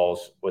cutter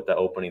calls with the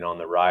opening on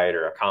the right,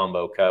 or a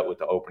combo cut with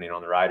the opening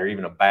on the right, or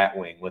even a bat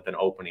wing with an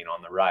opening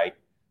on the right.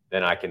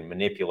 Then I can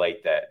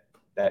manipulate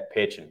that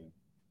pitch and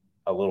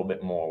a little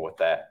bit more with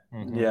that.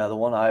 Mm-hmm. Yeah, the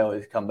one I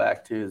always come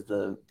back to is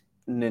the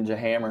Ninja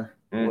Hammer,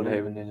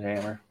 Woodhaven Ninja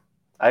Hammer.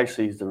 I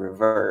actually use the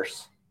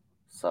reverse.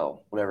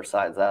 So whatever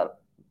side's out,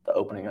 the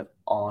opening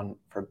on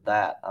for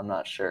that, I'm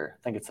not sure.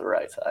 I think it's the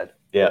right side.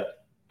 Yeah,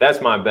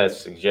 that's my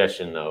best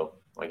suggestion, though.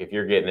 Like if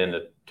you're getting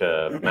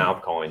into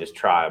mouth calling, just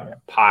try a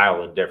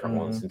pile of different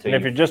ones. And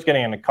if you're just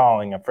getting into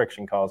calling, a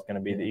friction call is going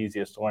to be the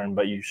easiest to learn,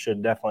 but you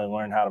should definitely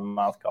learn how to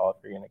mouth call if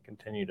you're going to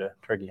continue to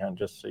turkey hunt,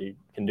 just so you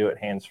can do it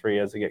hands-free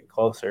as they get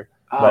closer.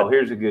 Oh,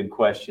 here's a good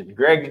question.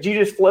 Greg, did you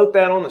just float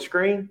that on the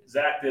screen?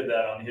 Zach did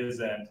that on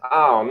his end.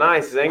 Oh,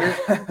 nice,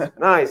 Zinger.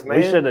 Nice, man.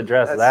 We should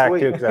address That's Zach,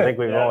 sweet. too, because I think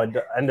we've only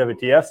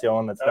NWTF's the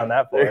one that's done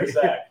that for us.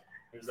 Zach.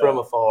 From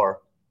afar.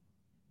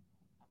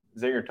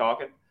 Zinger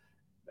talking?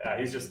 Yeah,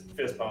 he's just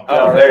fist bumping.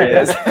 Oh, there he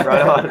is.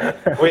 Right on.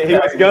 He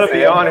was going to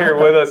be on here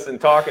with us and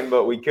talking,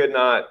 but we could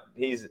not.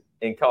 He's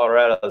in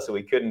Colorado, so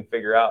we couldn't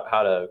figure out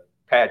how to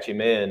patch him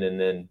in and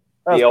then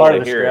That was be able part to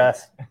of the hear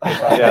stress.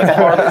 Yeah, it's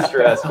part of the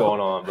stress going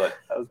on. But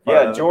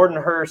yeah,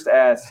 Jordan Hurst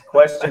asked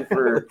question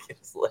for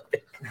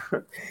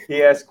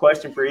he asked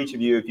question for each of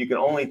you. If you can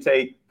only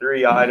take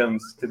 3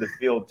 items to the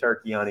field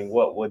turkey hunting,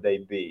 what would they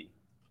be?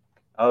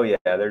 Oh yeah,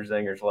 there's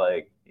Zinger's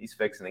leg. He's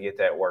fixing to get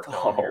that worked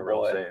on here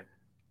real soon.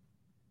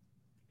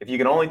 If you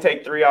can only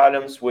take 3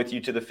 items with you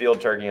to the field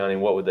turkey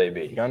hunting, what would they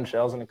be? Gun,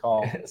 shells, and a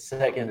call.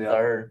 Second,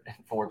 third,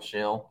 and fourth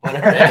shell.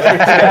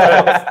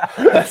 That's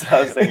what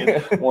I was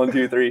thinking. 1,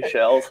 2, 3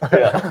 shells.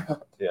 Yeah.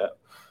 Yeah.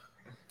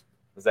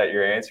 Is that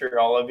your answer,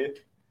 all of you?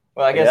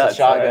 Well, I guess a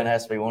shotgun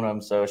has to be one of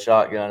them. So a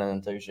shotgun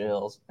and then 2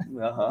 shells.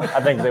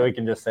 I think that we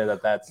can just say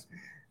that that's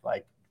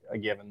like a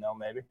given, though,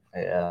 maybe.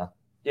 Yeah.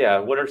 Yeah.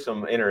 What are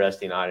some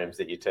interesting items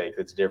that you take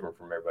that's different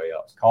from everybody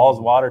else? Calls,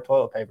 water,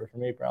 toilet paper for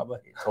me, probably.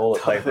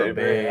 Toilet paper,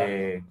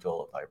 big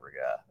toilet paper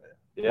guy.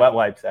 Yeah. Wet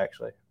wipes,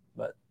 actually.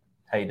 But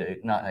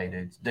not hey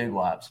dudes, dude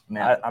wipes.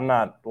 I'm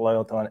not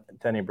loyal to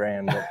any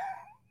brand. But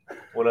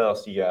What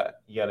else you got?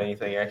 You got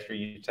anything extra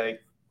you take?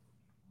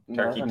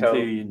 Turkey Nothing tote?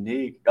 too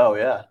unique. Oh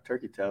yeah,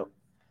 turkey tote.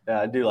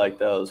 Yeah, I do like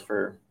those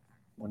for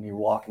when you're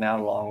walking out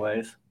a long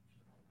ways.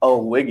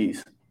 Oh,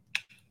 Wiggies.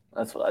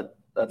 That's a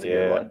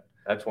good one.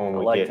 That's one I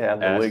we like get to have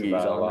the asked Wiggies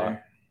about a on lot.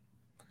 there.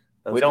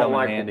 Those We don't come in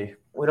like handy.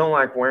 We don't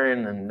like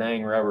wearing them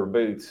dang rubber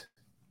boots.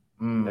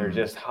 They're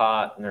just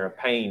hot and they're a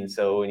pain.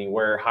 So when you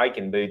wear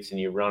hiking boots and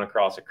you run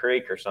across a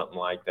creek or something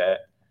like that,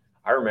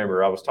 I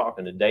remember I was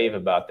talking to Dave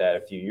about that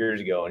a few years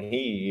ago, and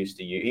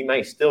he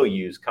may still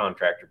use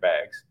contractor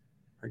bags.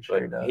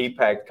 Sure But he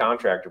packed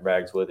contractor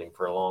bags with him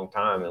for a long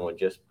time and would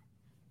just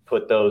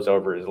put those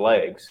over his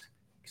legs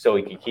so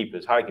he could keep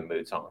his hiking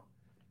boots on.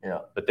 Yeah.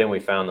 But then we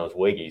found those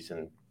Wiggies,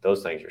 and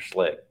those things are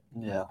slick.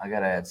 Yeah. I got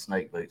to add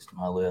snake boots to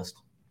my list.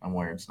 I'm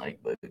wearing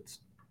snake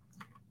boots.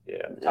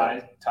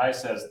 Yeah. Ty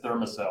says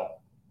Thermacell.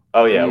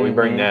 Oh, yeah. We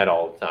bring that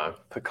all the time.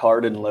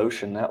 Picard and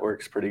lotion, that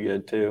works pretty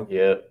good too.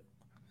 Yep.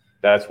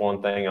 That's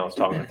one thing I was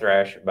talking to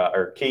Thrash about,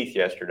 or Keith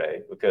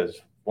yesterday,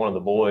 because one of the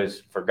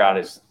boys forgot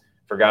his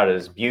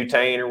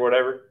butane or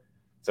whatever.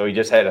 So he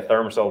just had a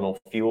Thermacell, no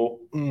fuel.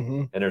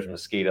 Mm-hmm. And there's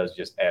mosquitoes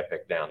just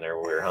epic down there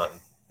where we were hunting.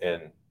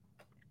 And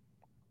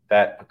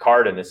that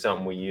Picardin is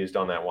something we used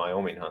on that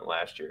Wyoming hunt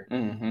last year.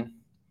 Mm-hmm.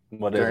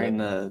 What is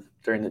it?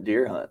 During the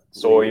deer hunt.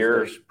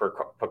 Sawyer's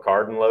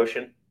Picardin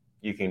lotion.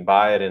 You can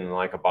buy it in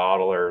like a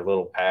bottle or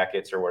little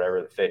packets or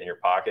whatever that fit in your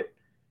pocket,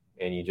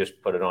 and you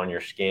just put it on your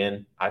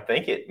skin. I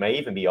think it may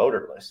even be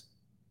odorless.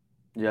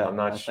 Yeah,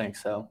 I think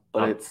so.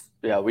 But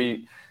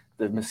the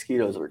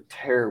mosquitoes were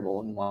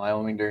terrible in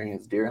Wyoming during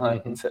his deer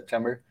hunt in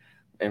September,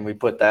 and we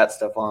put that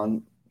stuff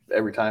on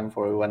every time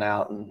before we went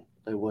out, and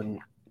they wouldn't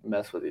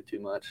mess with you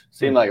too much.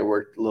 Seemed like it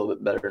worked a little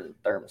bit better than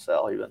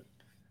Thermacell even.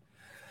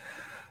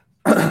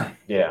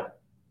 Yeah,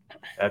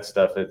 that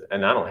stuff is,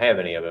 and I don't have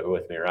any of it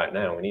with me right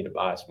now. We need to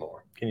buy some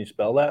more. Can you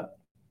spell that?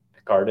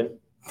 Picardin?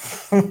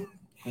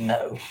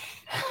 No,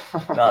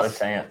 not a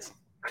chance.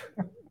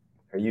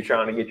 Are you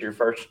trying to get your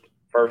first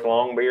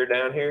long beer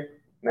down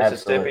here,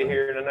 Mississippi, Absolutely.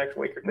 here in the next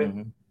week or two?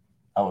 Mm-hmm.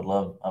 I would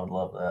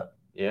love that.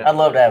 Yeah, I'd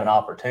love to have an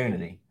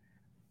opportunity,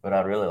 but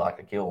I'd really like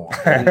to kill one.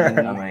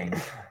 I mean,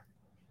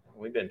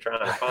 we've been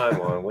trying to find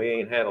one. We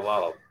ain't had a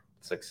lot of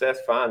success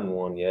finding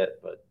one yet,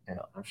 but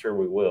I'm sure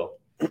we will.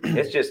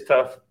 It's just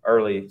tough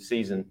early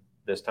season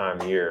this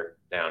time of year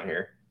down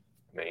here.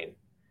 I mean,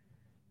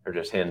 they're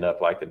just henned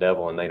up like the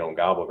devil, and they don't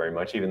gobble very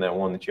much. Even that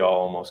one that y'all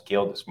almost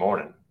killed this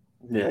morning.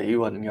 Yeah, he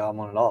wasn't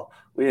gobbling at all.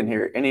 We didn't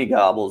hear any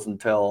gobbles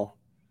until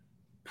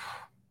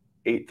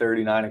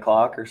 8:30, 9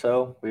 o'clock or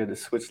so. We had to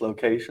switch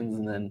locations,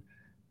 and then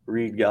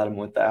Reed got him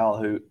with the owl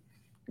hoot.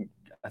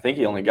 I think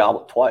he only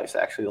gobbled twice,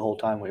 actually, the whole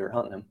time we were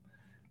hunting him.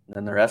 And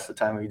then the rest of the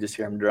time, we could just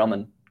hear him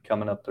drumming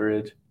coming up the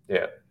ridge.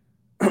 Yeah.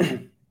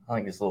 I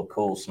think this little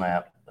cool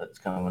snap that's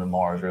coming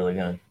tomorrow is really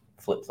going to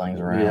flip things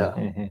around. Yeah.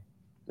 Mm-hmm.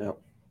 Yep.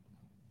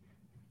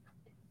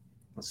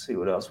 Let's see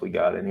what else we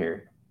got in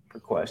here for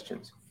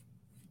questions.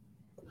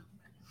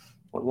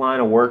 What line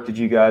of work did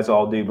you guys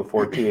all do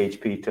before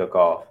THP took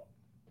off?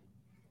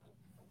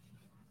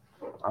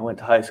 I went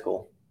to high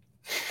school.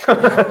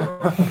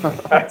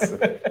 That's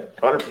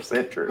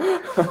 100% true.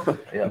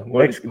 Yeah.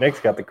 Nick's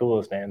got the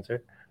coolest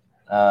answer.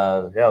 I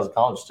was a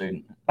college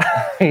student.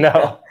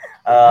 No.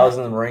 I was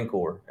in the Marine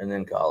Corps and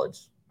then college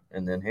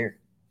and then here.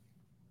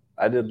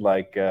 I did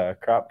like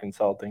crop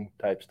consulting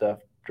type stuff.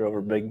 Drove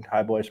a big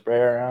high boy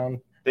sprayer around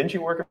Didn't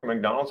you work at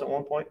McDonald's at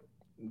one point?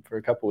 for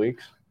a couple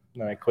weeks.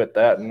 Then I quit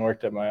that and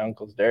worked at my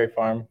uncle's dairy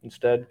farm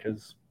instead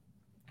because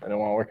I didn't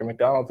want to work at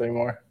McDonald's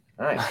anymore.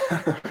 Nice.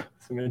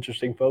 Some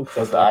interesting folks.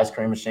 Was the ice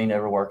cream machine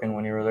ever working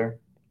when you were there?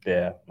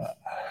 Yeah.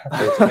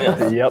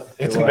 Yep.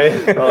 It's it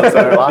amazing. was.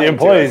 The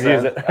employees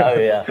use it. Oh,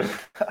 yeah.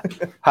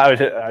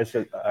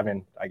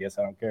 I guess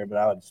I don't care, but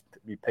I would just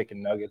be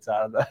picking nuggets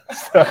out of the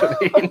stuff and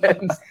eating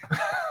it.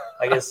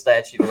 I guess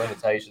statute of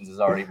limitations is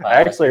already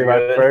passed. Actually, my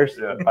Good.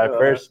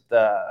 first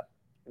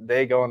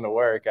day going to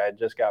work, I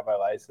just got my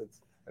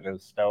license and it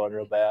was snowing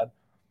real bad.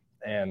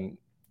 And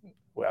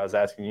I was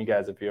asking you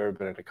guys if you ever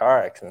been in a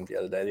car accident the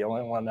other day. The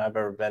only one I've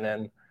ever been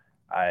in,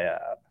 I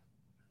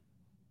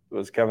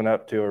was coming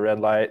up to a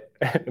red light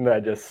and I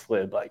just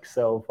slid like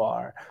so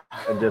far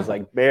and just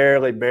like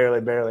barely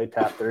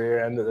tapped the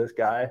rear end of this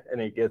guy.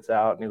 And he gets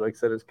out and he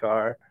looks at his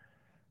car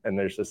and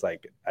there's just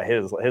like I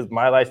hit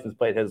my license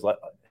plate,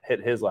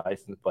 hit his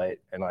license plate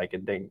and like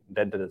it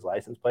dented his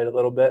license plate a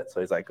little bit. So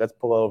he's like, let's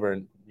pull over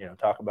and,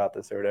 talk about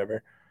this or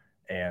whatever.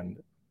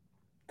 And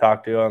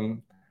talk to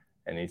him.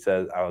 And he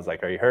says, I was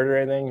like, are you hurt or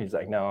anything? He's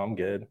like, no, I'm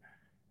good.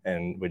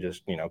 And we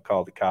just,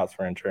 called the cops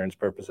for insurance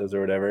purposes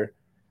or whatever.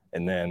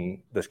 And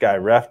then this guy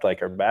reffed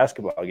like our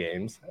basketball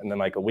games. And then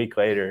like a week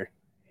later,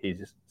 he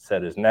just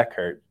said his neck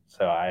hurt.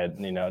 So I had,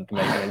 to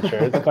make an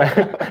insurance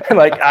claim.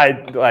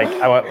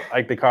 I went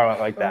like the car went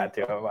like that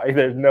to him. Like,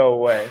 there's no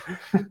way.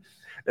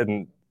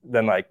 And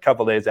then like a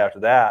couple days after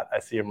that, I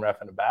see him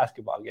reffing a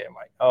basketball game.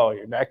 Like, oh,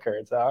 your neck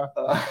hurts, huh?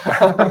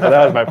 So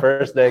that was my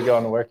first day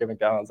going to work at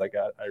McDonald's. I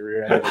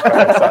rear-ended the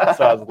car,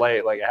 so I was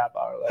late, like a half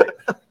hour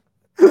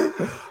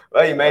late.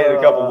 Well, you made it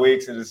a couple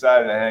weeks and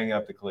decided to hang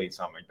up the cleats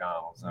on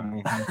McDonald's.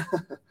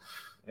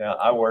 Yeah,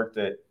 I worked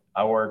at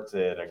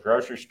a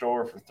grocery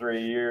store for 3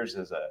 years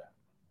as a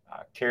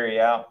carry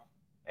out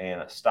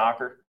and a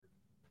stocker,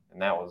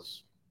 and that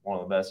was one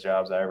of the best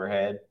jobs I ever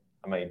had.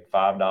 I made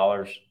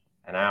 $5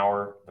 an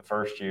hour the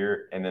first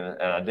year, and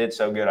I did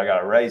so good I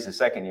got a raise the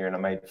second year, and I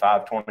made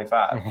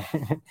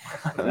 $5.25.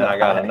 And then I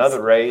got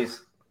another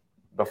raise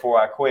before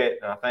I quit,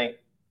 and I think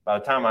by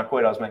the time I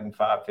quit, I was making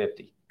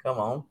 $5.50. Come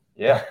on.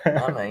 Yeah,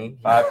 I mean,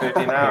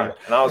 $5.50 an hour,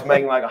 and I was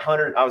making like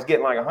 $100. I was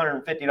getting like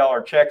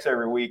 $150 checks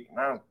every week.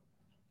 And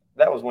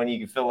that was when you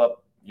could fill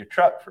up your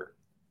truck for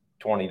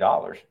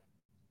 $20.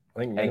 I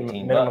think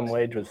minimum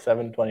wage was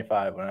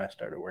 $7.25 when I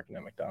started working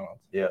at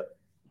McDonald's. Yeah,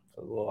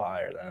 so a little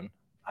higher then.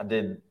 I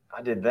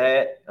did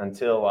that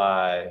until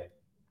I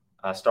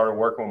started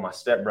working with my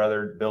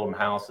stepbrother, built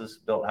houses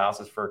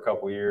for a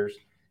couple of years,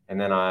 and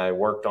then I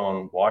worked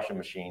on washing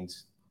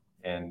machines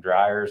and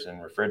dryers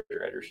and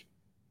refrigerators.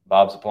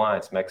 Bob's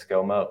Appliance,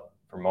 Mexico Mo,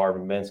 for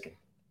Marvin Binskin.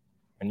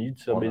 And you'd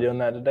still be doing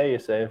that today, you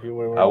say, if you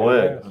were working? I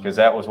would, because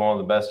that was one of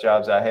the best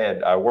jobs I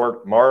had.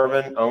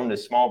 Marvin owned a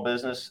small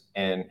business,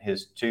 and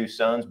his two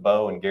sons,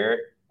 Bo and Garrett,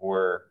 they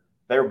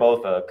were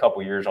both a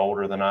couple years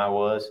older than I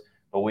was,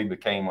 but we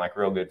became like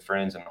real good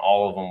friends, and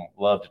all of them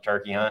loved to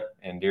turkey hunt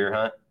and deer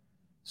hunt.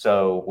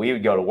 So we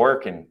would go to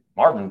work, and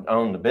Marvin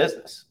owned the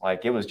business.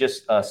 Like, it was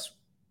just us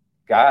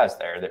guys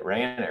there that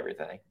ran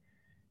everything.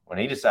 When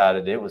he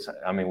decided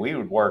we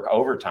would work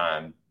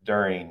overtime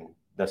during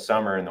the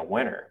summer and the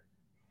winter,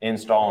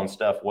 installing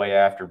stuff way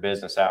after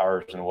business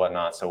hours and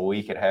whatnot, so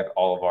we could have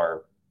all of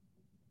our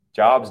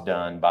jobs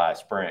done by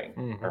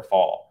spring or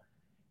fall.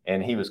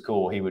 And he was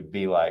cool. He would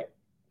be like,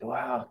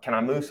 wow, can I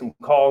move some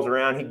calls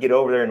around? He'd get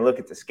over there and look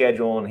at the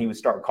schedule, and he would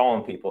start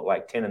calling people at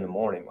like 10 in the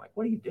morning. Like,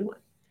 what are you doing?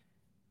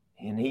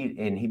 And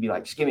he'd be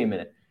like, just give me a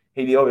minute.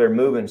 He'd be over there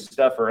moving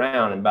stuff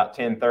around, and about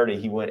 10:30,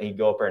 he'd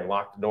go up there and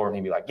lock the door, and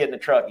he'd be like, get in the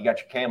truck. You got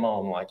your camo?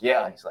 I'm like,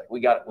 yeah. He's like, we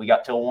got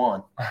till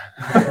 1.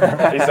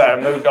 He said, I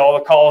moved all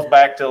the calls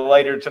back till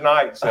later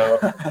tonight, so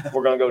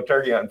we're going to go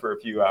turkey hunting for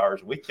a few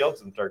hours. We killed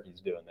some turkeys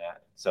doing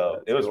that.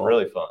 So it was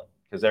really fun,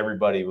 because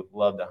everybody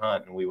loved to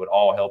hunt, and we would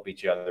all help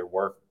each other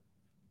work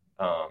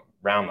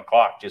round the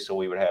clock just so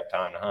we would have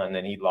time to hunt. And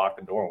then he'd lock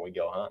the door and we'd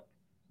go hunt.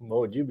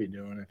 What would you be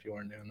doing if you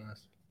weren't doing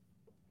this?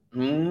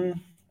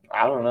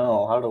 I don't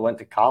know. I would have went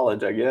to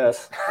college, I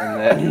guess, and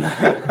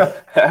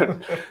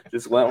then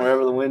just went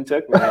wherever the wind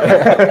took me.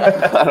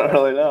 I don't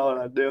really know what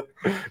I'd do.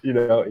 You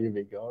know what you'd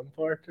be going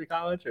for to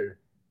college, or?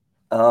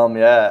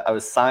 Yeah, I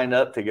was signed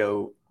up to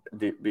go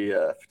be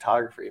a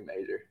photography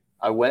major.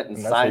 I went and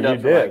signed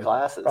up for my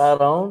classes.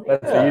 Right on.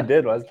 That's what you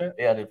did, wasn't it?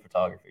 Yeah, I did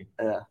photography.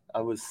 Yeah,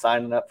 I was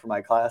signing up for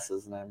my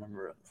classes, and I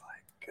remember I was like,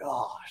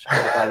 gosh, I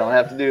hope I don't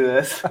have to do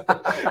this,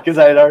 because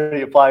I had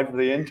already applied for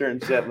the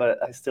internship,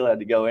 but I still had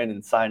to go in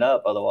and sign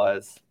up.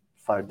 Otherwise,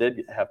 if I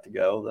did have to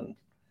go, then,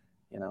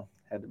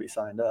 had to be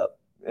signed up.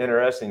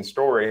 Interesting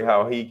story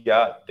how he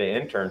got the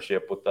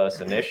internship with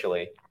us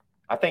initially.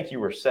 I think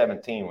you were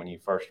 17 when you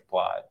first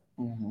applied,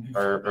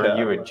 or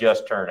you had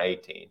just turned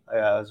 18. Yeah,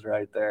 I was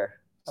right there.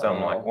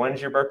 Something like,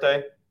 when's your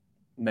birthday?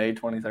 May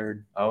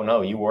 23rd. Oh,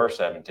 no, you were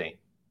 17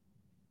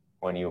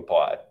 when you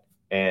applied.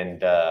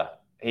 And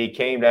he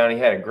came down. He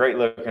had a great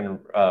looking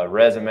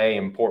resume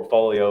and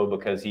portfolio,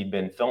 because he'd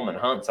been filming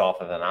hunts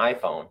off of an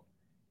iPhone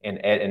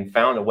and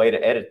found a way to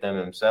edit them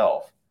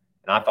himself.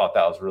 And I thought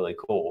that was really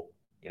cool,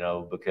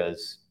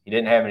 because he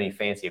didn't have any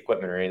fancy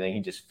equipment or anything. He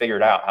just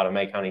figured out how to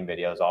make hunting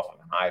videos off of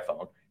an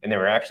iPhone, and they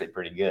were actually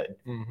pretty good.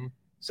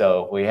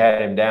 So we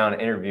had him down,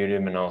 interviewed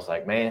him, and I was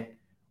like, man,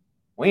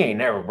 we ain't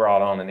never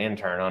brought on an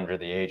intern under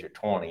the age of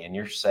 20, and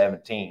you're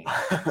 17.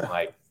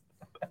 Like,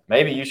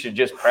 maybe you should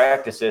just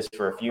practice this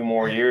for a few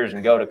more years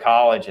and go to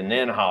college and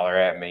then holler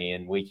at me,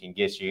 and we can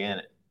get you in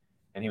it.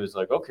 And he was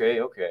like, okay.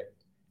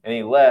 And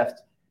he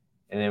left,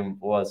 and then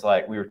was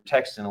like, we were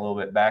texting a little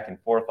bit back and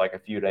forth like a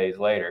few days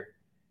later.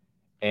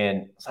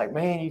 And it's like,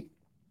 man,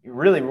 you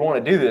really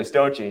want to do this,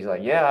 don't you? He's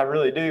like, yeah, I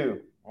really do.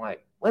 I'm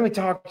like, let me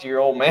talk to your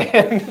old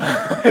man.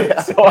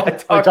 So I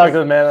talked to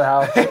the man of the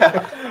house.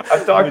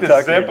 I talked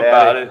to Zip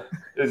about it,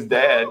 his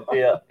dad.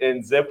 Yeah.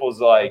 And Zip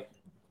was like,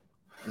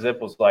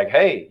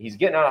 hey, he's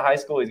getting out of high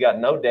school. He's got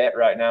no debt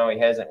right now. He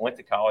hasn't went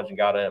to college and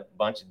got a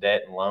bunch of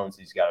debt and loans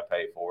he's got to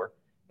pay for.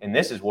 And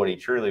this is what he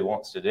truly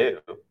wants to do.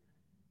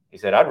 He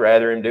said, I'd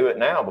rather him do it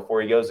now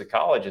before he goes to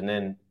college. And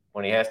then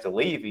when he has to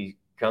leave, he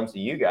comes to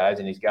you guys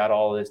and he's got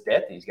all this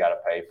debt that he's got to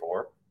pay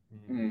for.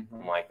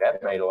 I'm like,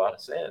 that made a lot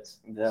of sense.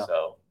 Yeah.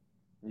 So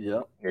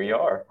yep, here you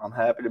are. I'm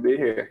happy to be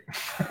here.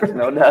 There's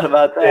no doubt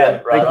about that.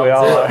 Yeah, right. I think we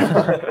all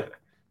are.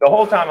 The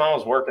whole time I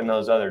was working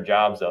those other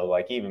jobs, though,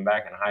 like even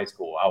back in high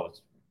school, I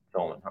was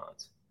filming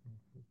hunts.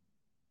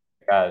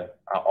 I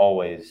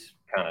always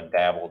kind of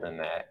dabbled in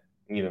that,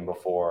 even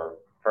before.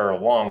 For a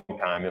long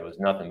time, it was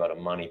nothing but a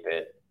money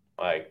pit.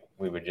 Like,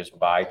 we would just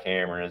buy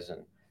cameras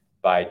and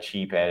buy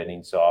cheap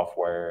editing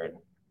software, and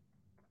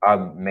I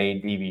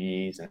made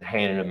DVDs and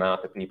handed them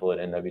out to people at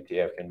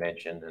NWTF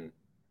convention, and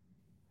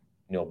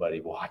nobody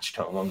watched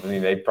them. I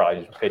mean, they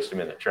probably just pitched them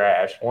in the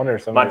trash.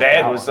 My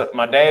dad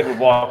would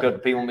walk up to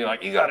people and be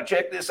like, "You got to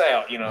check this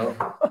out.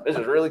 This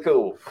is really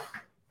cool."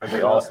 It'd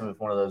be awesome if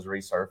one of those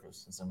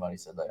resurfaced and somebody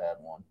said they had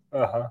one.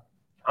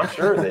 I'm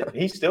sure that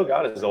he's still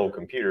got his old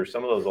computer.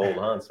 Some of those old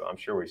hunts, I'm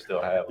sure we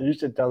still have them. You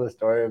should tell the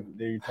story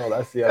that you told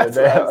us the other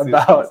day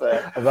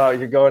about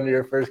you going to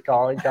your first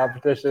calling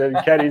competition and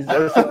Kenny's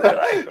just like,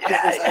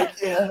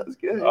 yeah, it was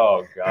good.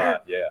 Oh, God,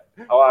 yeah.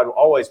 Oh, I'd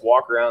always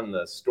walk around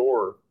the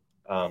store,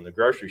 the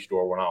grocery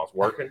store when I was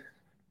working.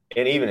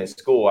 And even at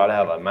school, I'd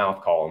have a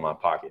mouth call in my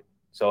pocket.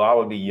 So I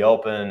would be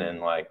yelping and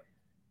like,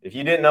 if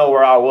you didn't know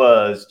where I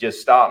was, just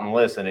stop and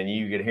listen, and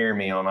you could hear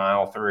me on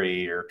aisle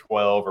 3 or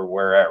 12 or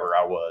wherever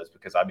I was,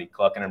 because I'd be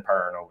clucking and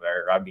purring over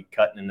there. I'd be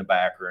cutting in the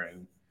back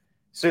room.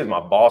 As soon as my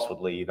boss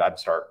would leave, I'd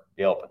start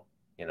yelping,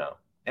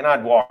 And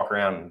I'd walk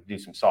around and do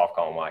some soft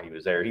calling while he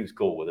was there. He was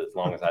cool with it as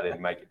long as I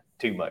didn't make it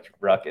too much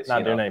ruckus.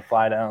 Not doing any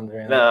fly downs or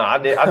anything. No, I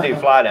do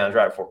fly downs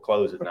right before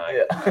close at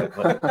night. Yeah.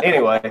 But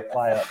anyway,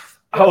 Fly up.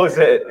 I was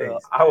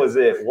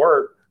at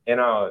work, and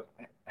I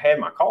had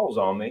my calls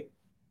on me.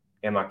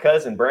 And my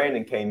cousin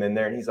Brandon came in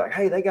there, and he's like,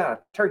 hey, they got a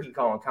turkey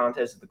calling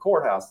contest at the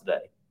courthouse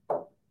today.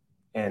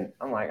 And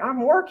I'm like,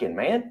 I'm working,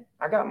 man.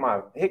 I got my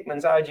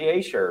Hickman's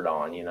IGA shirt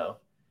on,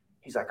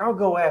 He's like, I'll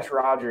go ask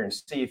Roger and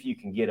see if you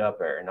can get up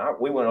there. And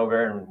we went over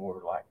there, and we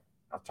were like,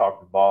 I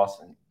talked to the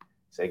boss and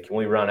said, can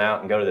we run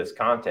out and go to this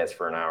contest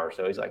for an hour or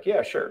so? He's like,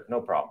 yeah, sure,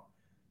 no problem.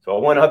 So I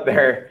went up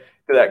there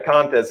to that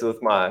contest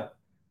with my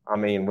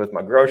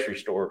grocery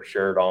store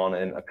shirt on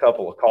and a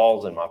couple of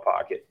calls in my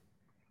pocket.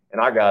 And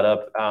I got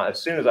up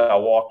as soon as I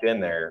walked in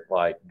there,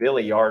 like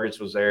Billy Yargis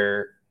was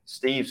there,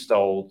 Steve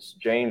Stoltz,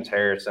 James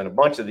Harrison, a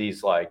bunch of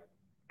these like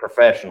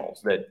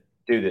professionals that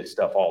do this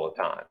stuff all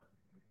the time.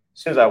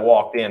 As soon as I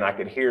walked in, I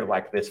could hear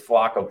like this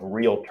flock of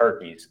real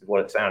turkeys,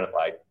 what it sounded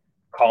like,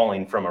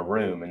 calling from a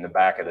room in the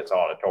back of this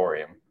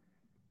auditorium.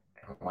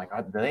 And I'm like,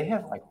 do they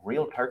have like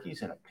real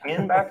turkeys in a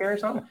pen back there or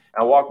something? And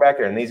I walk back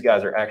there, and these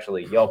guys are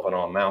actually yelping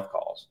on mouth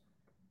calls.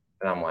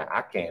 And I'm like,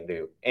 I can't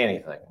do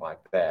anything like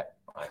that.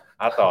 Like,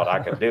 I thought I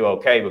could do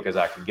okay because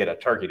I could get a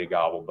turkey to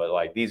gobble, but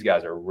like these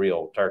guys are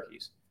real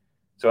turkeys.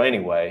 So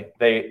anyway,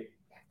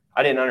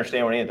 I didn't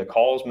understand what any of the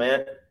calls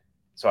meant.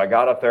 So I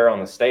got up there on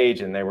the stage,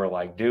 and they were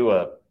like, do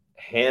a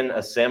hen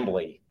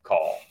assembly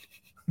call.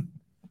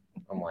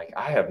 I'm like,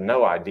 I have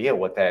no idea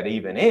what that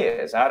even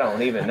is. I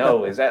don't even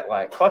know. Is that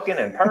like clucking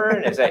and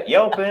purring? Is that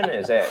yelping?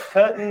 Is that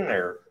cutting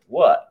or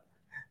what?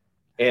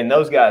 And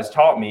those guys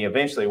taught me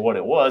eventually what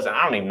it was. And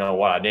I don't even know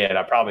what I did.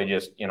 I probably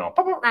just, and,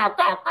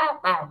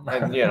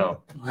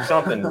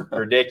 something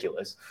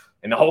ridiculous.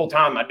 And the whole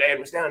time my dad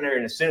was down there.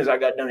 And as soon as I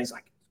got done, he's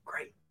like,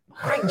 great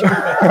job.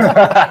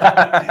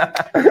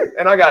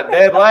 And I got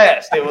dead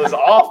last. It was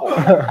awful.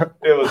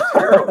 It was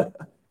terrible.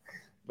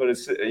 But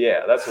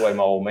that's the way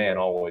my old man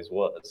always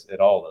was at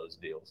all those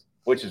deals,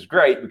 which is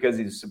great because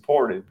he's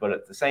supportive. But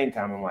at the same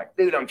time, I'm like,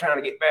 dude, I'm trying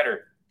to get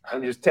better.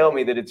 And just tell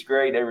me that it's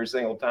great every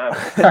single time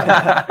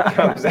it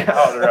comes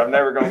out, or I'm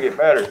never going to get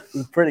better. It's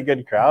a pretty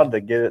good crowd to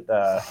get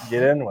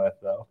in with,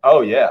 though.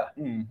 Oh yeah,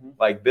 mm-hmm.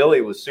 Like Billy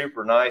was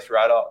super nice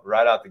right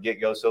out the get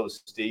go. So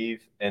was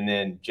Steve, and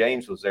then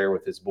James was there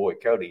with his boy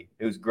Cody,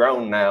 who's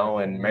grown now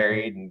and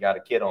married and got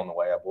a kid on the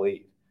way, I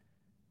believe.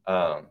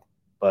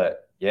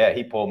 But yeah,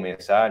 he pulled me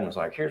aside and was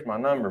like, "Here's my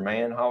number,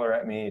 man. Holler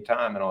at me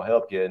anytime, and I'll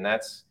help you." And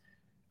it's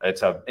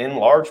in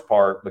large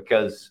part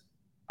because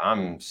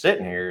I'm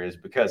sitting here is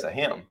because of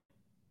him,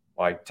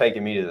 like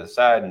taking me to the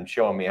side and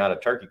showing me how to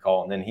turkey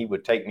call. And then he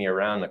would take me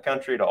around the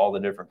country to all the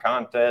different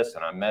contests.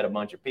 And I met a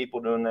bunch of people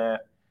doing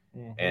that.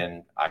 Mm-hmm.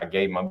 And I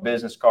gave my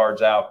business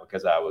cards out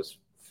because I was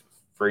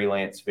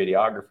freelance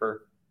videographer.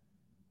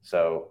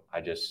 So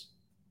that's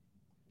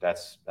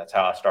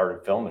how I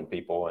started filming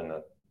people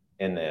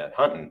in the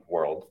hunting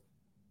world,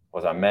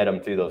 was I met them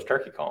through those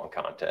turkey calling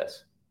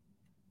contests.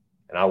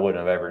 And I wouldn't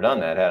have ever done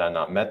that had I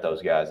not met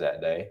those guys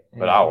that day.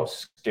 But I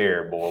was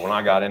scared, boy. When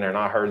I got in there and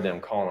I heard them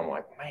calling, I'm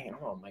like, man, I'm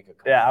gonna make a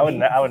yeah. I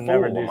would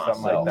never do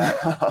something like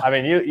that. I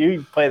mean,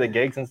 you play the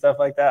gigs and stuff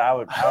like that.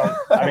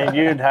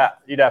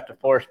 You'd have to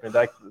force me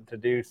to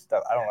do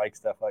stuff. I don't like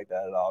stuff like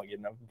that at all.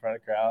 Getting up in front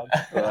of crowds.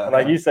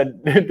 Like you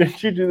said,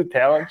 did you do the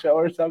talent show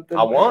or something?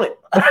 I won it.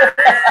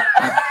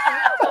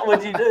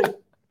 What'd you do?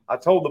 I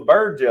told the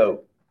bird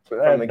joke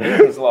from the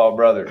Giesenslaw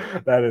brothers.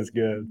 That is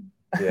good.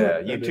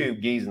 Yeah,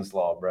 YouTube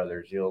Giesenslaw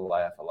brothers, you'll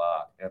laugh a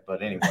lot.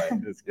 But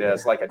anyway,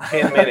 it's like a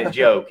 10-minute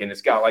joke, and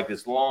it's got like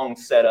this long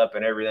setup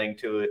and everything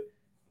to it.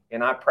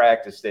 And I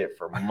practiced it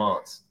for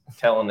months,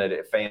 telling it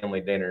at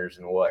family dinners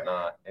and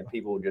whatnot. And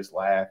people would just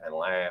laugh. And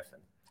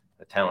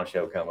the talent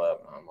show come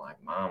up, and I'm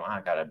like, Mom, I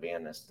got to be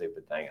in this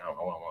stupid thing. I don't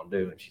know what I'm going to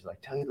do. And she's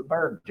like, tell you the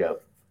bird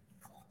joke.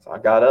 So I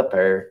got up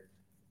there.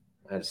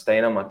 I had to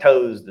stand on my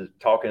toes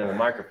talking to the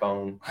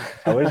microphone.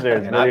 I wish there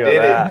was video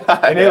of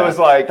that. And it was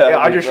like,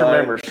 I just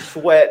remember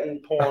sweating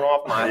pouring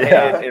off my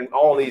head and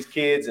all these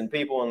kids and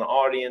people in the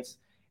audience.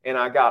 And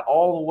I got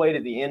all the way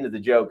to the end of the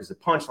joke because the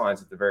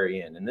punchline's at the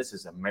very end. And this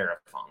is a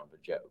marathon of a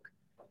joke.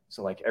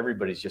 So like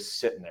everybody's just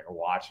sitting there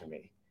watching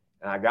me.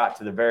 And I got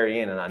to the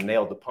very end and I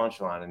nailed the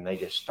punchline and they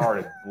just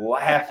started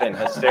laughing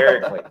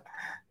hysterically.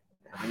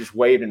 I just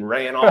waved and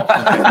ran off.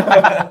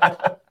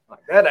 Like,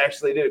 that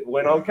actually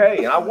went okay.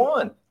 And I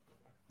won.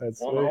 That's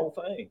won the whole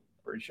thing.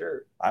 Pretty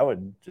sure. I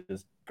would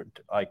just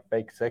like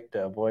fake sick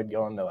to avoid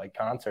going to like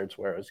concerts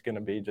where it was going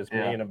to be just me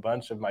and a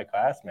bunch of my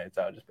classmates.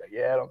 I would just be like,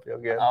 yeah, I don't feel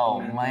good. Oh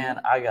man,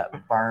 I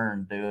got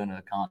burned doing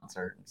a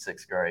concert in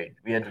 6th grade.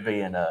 We had to be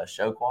in a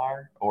show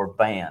choir or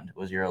band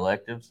was your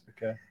electives.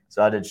 Okay.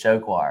 So I did show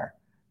choir.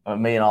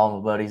 Me and all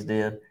my buddies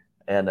did.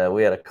 And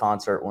we had a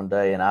concert one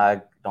day, and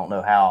I don't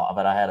know how,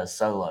 but I had a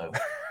solo.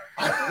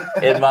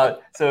 So it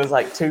was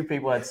like 2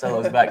 people had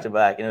solos back to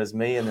back, and it was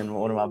me and then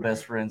one of my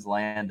best friends,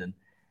 Landon.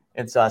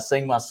 And so I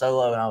sing my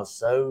solo, and I was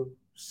so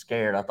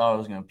scared. I thought I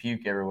was going to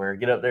puke everywhere.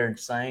 Get up there and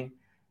sing,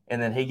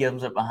 and then he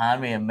comes up behind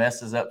me and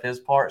messes up his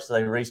part, so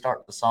they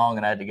restart the song,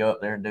 and I had to go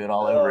up there and do it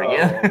all over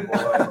again.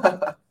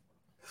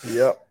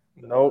 Yep.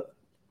 Nope.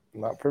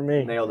 Not for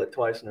me. Nailed it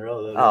twice in a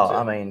row, though. Oh,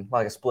 I mean,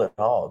 like a split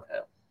hog. Yeah.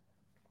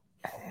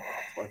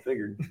 That's what I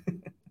figured.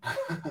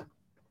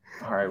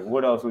 All right,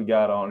 what else we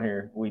got on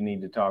here we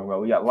need to talk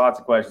about? We got lots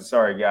of questions.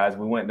 Sorry, guys.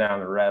 We went down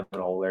the rabbit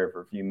hole there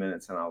for a few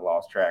minutes, and I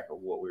lost track of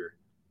what we were.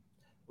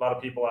 A lot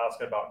of people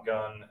asking about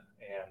gun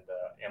and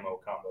ammo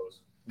combos.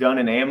 Gun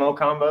and ammo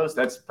combos?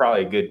 That's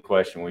probably a good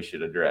question we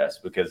should address,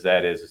 because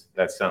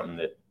that's something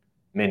that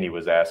Mindy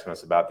was asking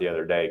us about the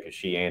other day, because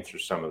she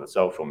answers some of the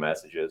social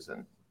messages.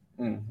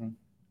 And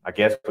I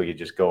guess we could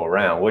just go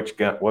around.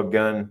 What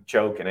gun,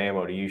 choke, and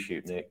ammo do you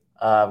shoot, Nick?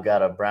 I've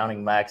got a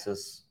Browning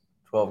Maxus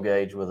 12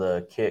 gauge with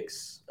a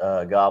Kicks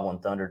Goblin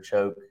Thunder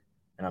choke,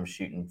 and I'm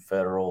shooting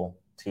Federal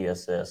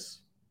TSS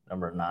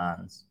number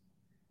 9s.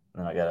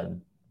 And then I got a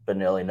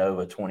Benelli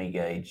Nova 20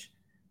 gauge,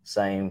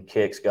 same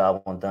Kicks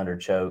Goblin Thunder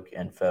choke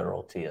and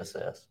Federal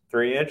TSS.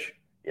 3-inch?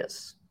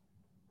 Yes.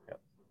 Yep.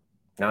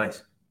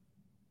 Nice.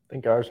 I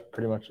think ours are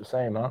pretty much the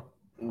same, huh?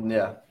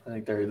 Yeah, I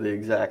think they're the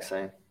exact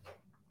same,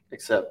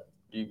 except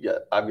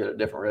I've got a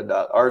different red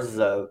dot. Ours is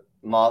a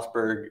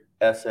Mossberg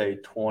SA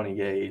 20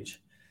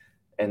 gauge,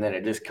 and then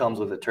it just comes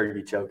with a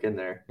turkey choke in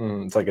there.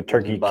 It's like a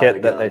turkey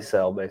kit that they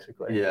sell,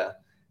 basically. Yeah,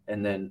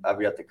 and then I've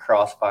got the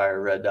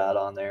Crossfire red dot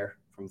on there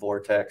from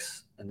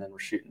Vortex, and then we're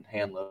shooting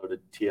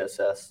hand-loaded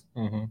TSS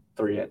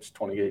 3-inch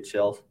 20 gauge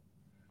shells.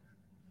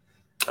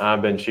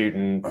 I've been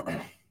shooting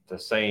the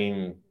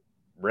same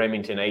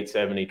Remington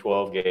 870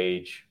 12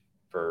 gauge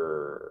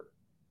for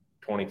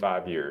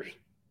 25 years.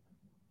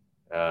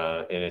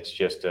 And it's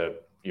just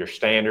your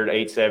standard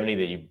 870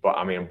 that you bought.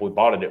 I mean, we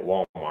bought it at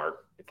Walmart.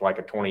 It's like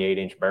a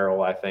 28-inch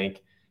barrel, I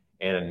think.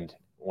 And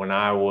when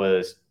I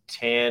was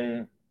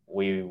 10,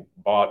 we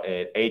bought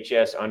an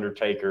HS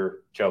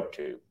Undertaker choke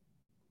tube.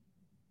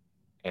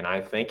 And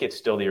I think it's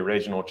still the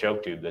original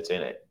choke tube that's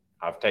in it.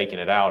 I've taken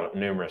it out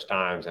numerous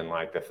times, and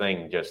like the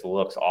thing just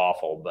looks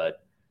awful,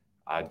 but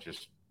I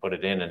just put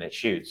it in and it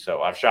shoots.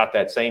 So I've shot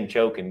that same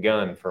choke and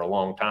gun for a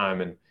long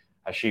time, and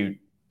I shoot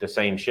the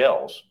same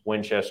shells,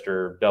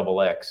 Winchester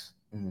XX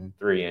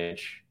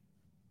 3-inch,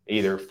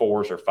 either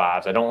 4s or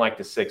 5s. I don't like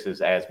the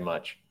 6s as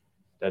much.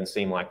 Doesn't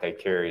seem like they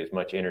carry as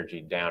much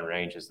energy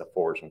downrange as the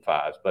 4s and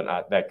 5s,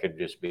 but that could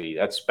just be,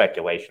 that's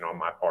speculation on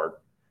my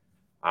part.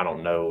 I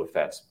don't know if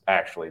that's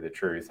actually the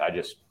truth. I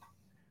just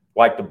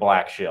like the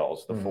black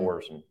shells, the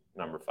 4s and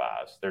number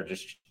 5s. They're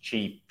just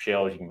cheap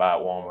shells you can buy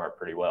at Walmart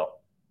pretty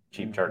well.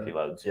 Cheap turkey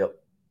loads. Yep.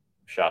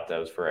 Shot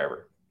those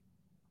forever.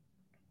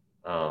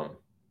 Does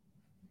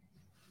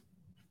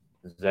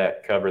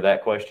that cover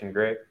that question,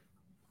 Greg?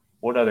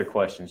 What other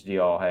questions do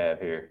y'all have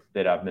here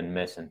that I've been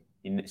missing?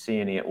 You see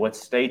any? What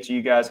states are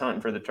you guys hunting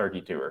for the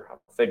turkey tour? I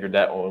figured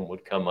that one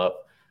would come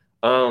up.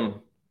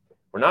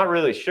 We're not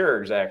really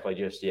sure exactly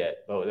just yet,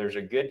 but there's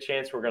a good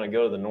chance we're going to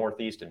go to the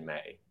Northeast in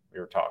May. We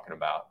were talking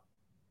about.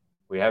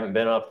 We haven't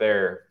been up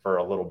there for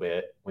a little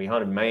bit. We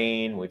hunted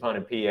Maine. We've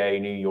hunted PA,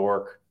 New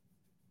York,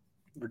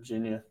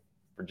 Virginia.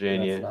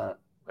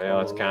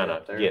 Well, it's kind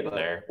of getting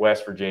there.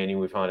 West Virginia,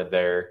 we've hunted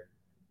there.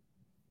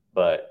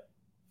 But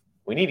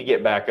we need to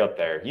get back up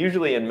there.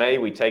 Usually in May,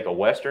 we take a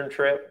western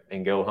trip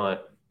and go hunt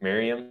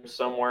Merriam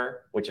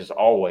somewhere, which is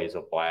always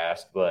a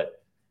blast.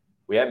 But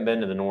we haven't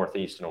been to the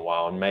Northeast in a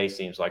while, and May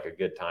seems like a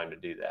good time to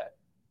do that.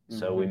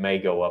 So we may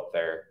go up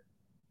there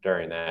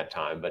during that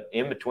time. But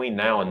in between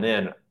now and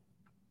then,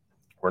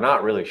 we're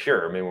not really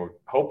sure. I mean, we're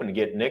hoping to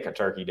get Nick a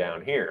turkey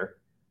down here.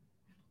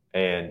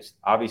 And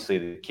obviously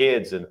the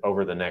kids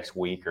over the next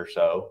week or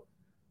so.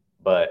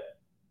 But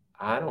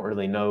I don't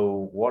really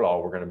know what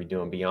all we're going to be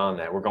doing beyond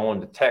that. We're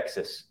going to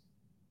Texas.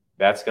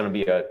 That's going to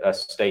be a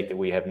state that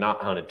we have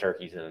not hunted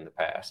turkeys in the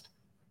past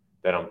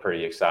that I'm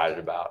pretty excited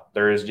about.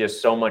 There is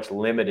just so much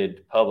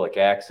limited public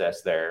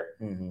access there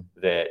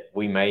that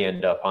we may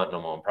end up hunting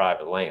them on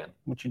private land.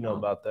 What you know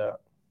about that?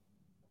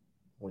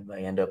 We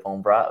may end up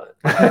on private.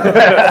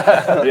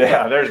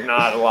 Yeah, there's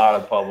not a lot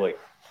of public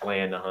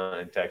land to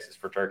hunt in Texas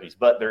for turkeys,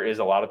 but there is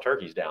a lot of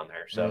turkeys down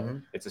there.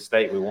 So it's a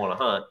state we want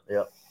to hunt.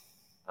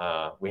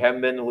 Yep. We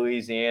haven't been to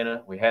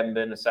Louisiana. We haven't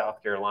been to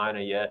South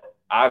Carolina yet.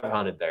 I've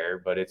hunted there,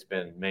 but it's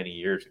been many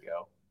years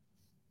ago.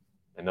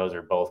 And those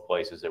are both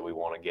places that we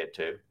want to get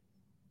to.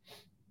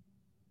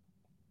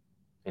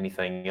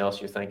 Anything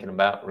else you're thinking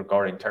about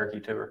regarding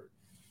turkey tour?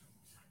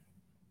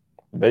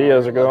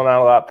 Videos are going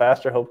on a lot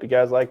faster. Hope you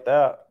guys like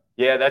that.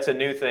 Yeah, that's a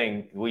new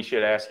thing we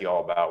should ask you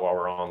all about while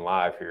we're on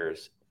live here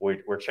is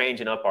we're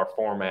changing up our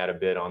format a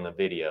bit on the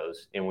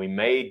videos, and we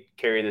may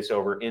carry this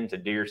over into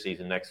deer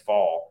season next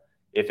fall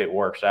if it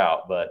works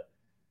out. But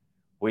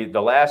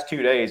the last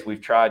 2 days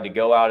we've tried to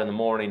go out in the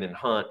morning and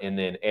hunt and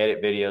then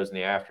edit videos in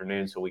the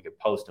afternoon so we could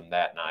post them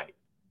that night.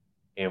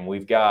 And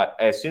we've got,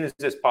 as soon as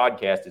this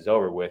podcast is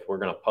over with, we're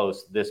going to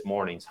post this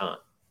morning's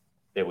hunt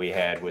that we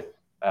had with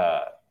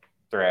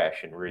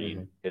Thrash and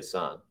Reed, his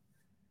son.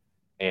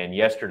 And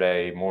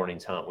yesterday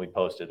morning's hunt we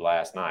posted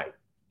last night.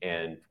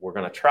 And we're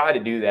going to try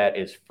to do that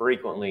as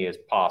frequently as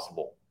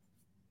possible.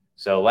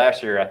 So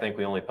last year, I think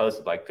we only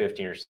posted like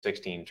 15 or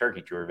 16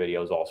 turkey tour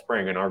videos all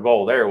spring. And our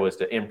goal there was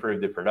to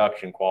improve the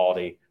production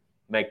quality,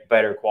 make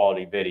better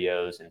quality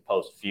videos, and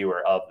post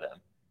fewer of them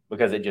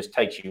because it just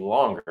takes you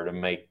longer to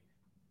make,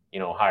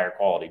 higher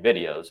quality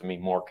videos. I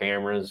mean, more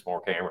cameras,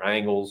 more camera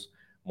angles,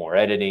 more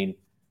editing.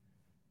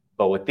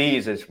 But with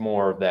these, it's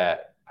more of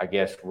that, I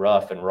guess,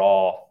 rough and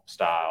raw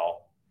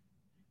style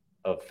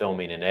of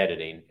filming and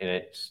editing. And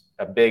it's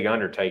a big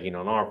undertaking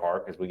on our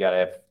part because we got to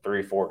have 3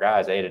 or 4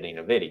 guys editing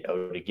a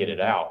video to get it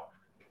out.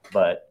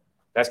 But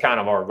that's kind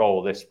of our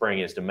goal this spring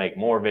is to make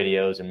more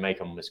videos and make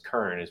them as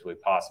current as we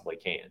possibly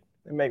can.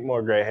 And make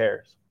more gray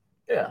hairs.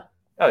 Yeah.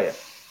 Oh, yeah.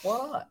 Why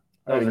not?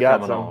 Those We are got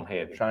coming some on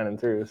heavy. shining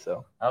through,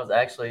 so. I was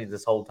actually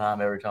this whole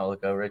time, every time I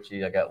look over at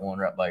you, I got one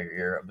right by your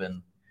ear. I've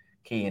been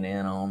keying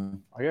in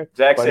on.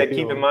 Zach said,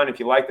 keep in mind, if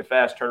you like the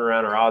fast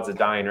turnaround, our odds of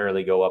dying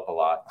early go up a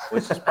lot,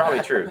 which is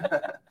probably true.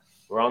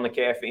 We're on the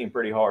caffeine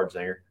pretty hard,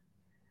 Zinger.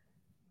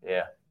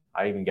 Yeah,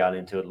 I even got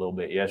into it a little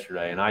bit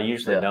yesterday, and I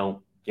usually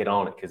don't get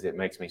on it because it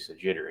makes me so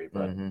jittery.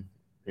 But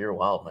You're a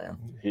wild man.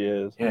 He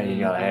is. Yeah, you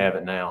got to have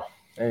it now.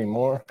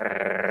 Anymore?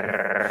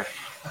 I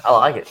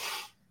like it.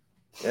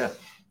 Yeah.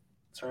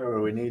 That's right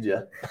where we need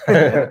you.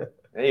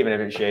 Even if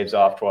it shaves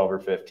off 12 or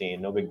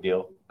 15, no big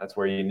deal. That's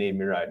where you need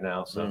me right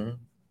now. So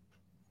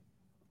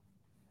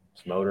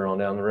just motor on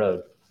down the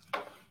road.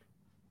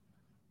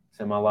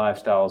 So my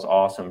lifestyle is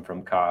awesome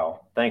from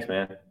Kyle. Thanks,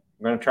 man.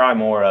 We're going to try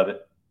more of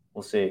it.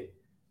 We'll see.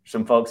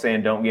 Some folks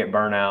saying don't get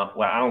burnt out.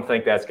 Well, I don't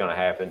think that's going to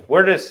happen.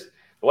 The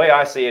way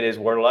I see it is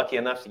we're lucky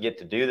enough to get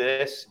to do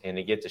this and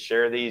to get to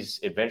share these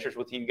adventures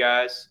with you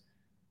guys.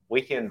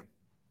 We can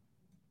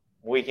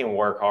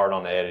work hard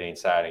on the editing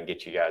side and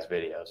get you guys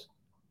videos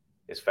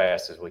as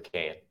fast as we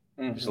can,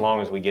 as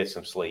long as we get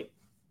some sleep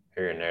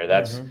here and there.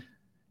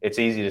 It's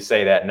easy to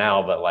say that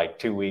now, but like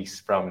 2 weeks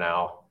from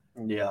now.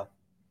 Yeah.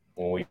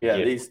 When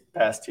these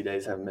past 2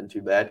 days haven't been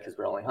too bad because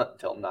we're only hunting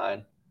till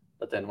 9.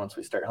 But then once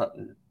we start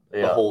hunting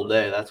the whole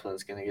day, that's when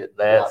it's going to get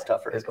a lot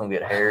tougher. It's going to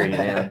get hairy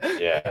then.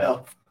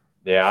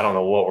 Yeah, I don't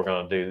know what we're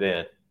going to do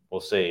then.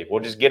 We'll see.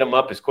 We'll just get them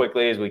up as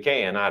quickly as we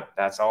can.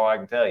 That's all I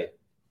can tell you.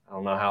 I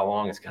don't know how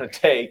long it's going to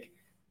take.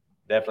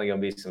 Definitely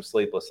going to be some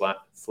sleepless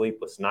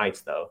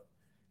nights, though.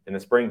 In the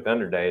spring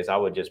thunder days, I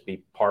would just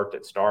be parked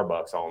at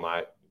Starbucks all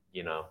night,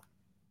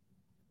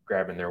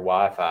 grabbing their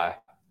Wi-Fi.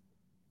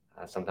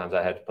 Sometimes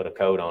I had to put a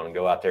coat on and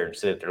go out there and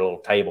sit at their little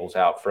tables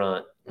out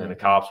front. And the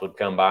cops would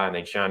come by and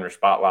they'd shine their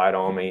spotlight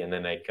on me. And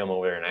then they'd come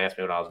over there and ask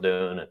me what I was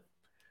doing. And I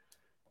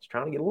was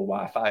trying to get a little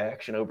Wi-Fi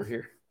action over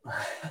here.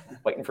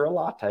 Waiting for a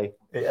latte.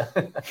 Yeah.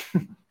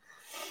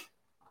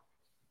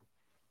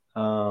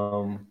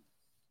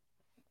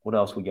 What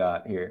else we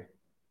got here?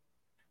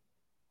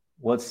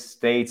 What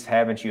states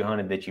haven't you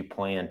hunted that you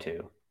plan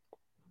to?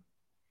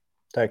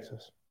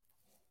 Texas.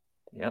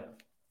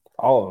 Yep.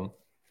 All of them.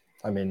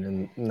 I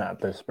mean, not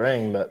this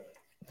spring, but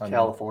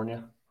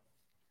California.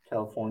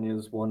 California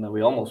is one that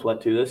we almost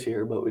went to this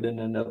year, but we didn't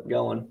end up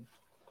going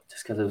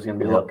just because it was going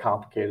to be a little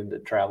complicated to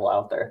travel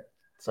out there.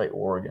 It's like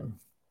Oregon.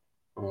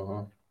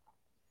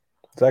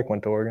 Zach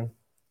went to Oregon.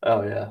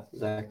 Oh, yeah.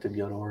 Zach did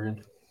go to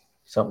Oregon.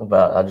 Something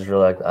about it. I just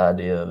really like the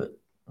idea of it.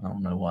 I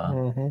don't know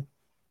why.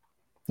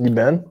 You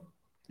been?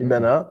 You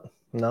been up?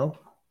 No?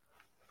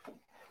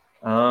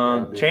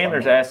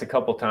 Chandler's asked a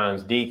couple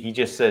times. He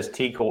just says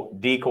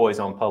decoys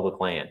on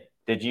public land.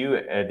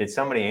 Did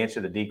somebody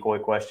answer the decoy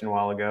question a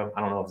while ago? I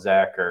don't know if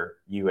Zach or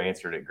you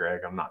answered it,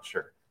 Greg. I'm not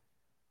sure.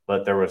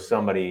 But there was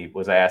somebody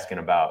was asking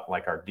about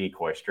like our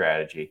decoy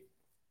strategy.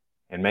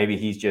 And maybe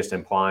he's just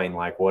implying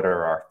like what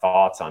are our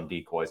thoughts on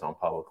decoys on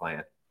public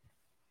land.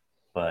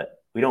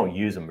 But we don't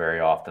use them very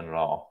often at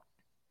all.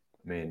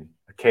 I mean,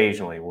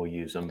 occasionally we'll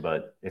use them,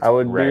 but it's I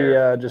would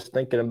rare. be just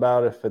thinking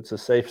about if it's a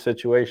safe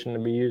situation to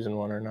be using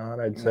one or not,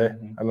 I'd say.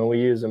 I mean, we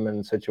use them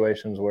in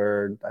situations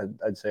where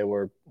I'd say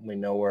we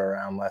know we're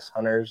around less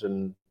hunters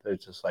and they're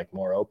just like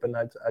more open,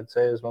 I'd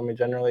say is when we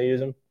generally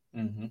use them.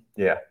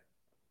 Yeah.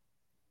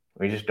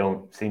 We just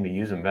don't seem to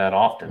use them that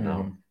often,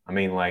 though. I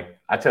mean, like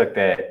I took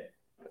that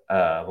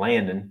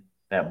Landon,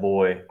 that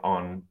boy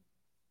on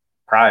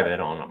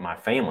private on my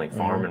family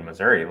farm in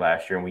Missouri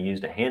last year, and we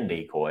used a hen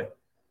decoy.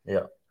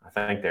 Yeah. I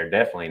think they're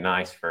definitely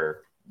nice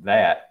for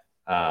that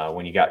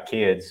when you got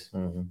kids,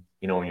 when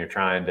you're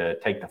trying to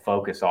take the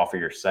focus off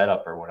of your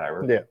setup or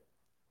whatever. Yeah.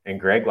 And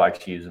Greg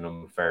likes using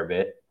them a fair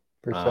bit.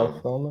 For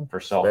self-filming? For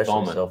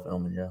self-filming.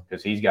 Self-filming, yeah.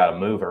 Because he's got to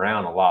move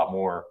around a lot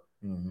more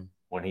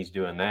when he's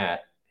doing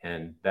that.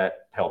 and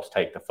that helps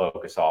take the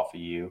focus off of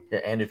you. Yeah,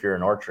 and if you're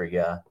an archery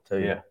guy too.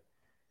 Yeah.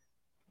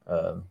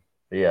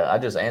 But yeah, I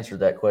just answered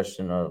that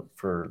question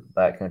for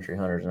backcountry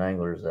hunters and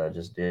anglers that I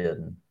just did.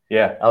 And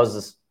Yeah. I was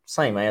the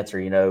same answer,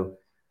 you know,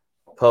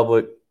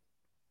 public,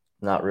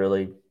 not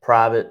really.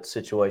 Private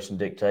situation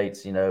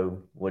dictates, you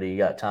know, what do you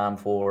got time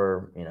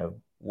for? You know,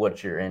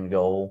 what's your end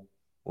goal?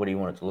 What do you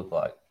want it to look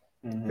like?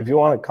 If you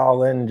want to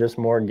call in just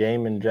more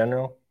game in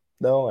general,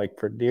 though, like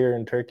for deer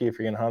and turkey, if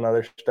you're going to hunt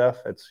other stuff,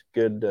 it's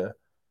good to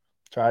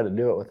try to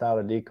do it without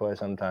a decoy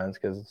sometimes,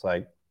 because it's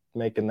like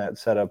making that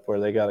setup where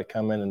they got to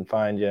come in and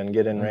find you and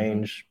get in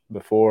range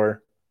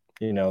before,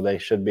 you know, they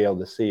should be able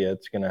to see it.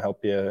 It's going to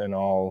help you in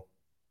all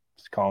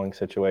calling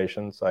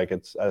situations. Like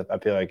I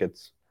feel like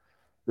it's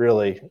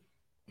really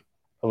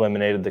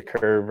eliminated the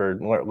curve or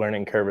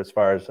learning curve as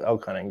far as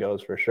elk hunting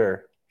goes for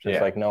sure.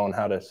 Just like knowing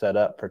how to set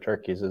up for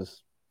turkeys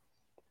is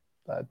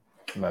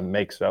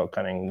makes elk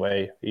hunting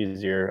way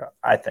easier,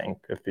 I think,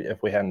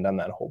 if we hadn't done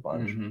that whole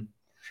bunch.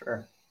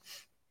 Sure.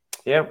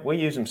 Yeah, we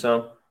use them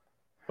some,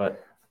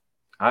 but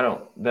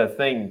the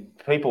thing,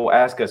 people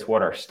ask us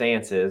what our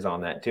stance is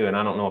on that too. And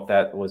I don't know if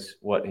that was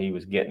what he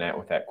was getting at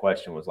with that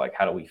question, was like,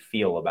 how do we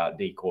feel about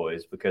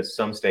decoys? Because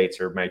some states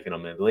are making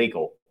them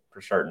illegal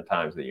for certain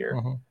times of the year.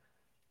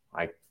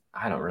 Like,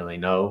 I don't really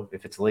know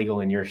if it's legal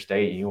in your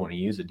state and you want to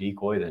use a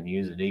decoy, then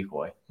use a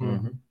decoy.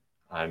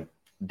 I'm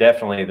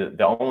definitely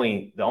the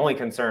only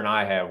concern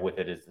I have with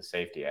it is the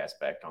safety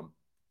aspect on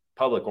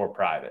public or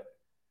private.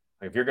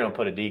 Like, if you're going to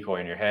put a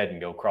decoy in your head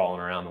and go crawling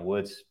around the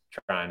woods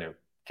trying to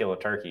kill a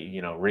turkey,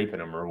 you know, reaping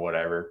them or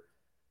whatever,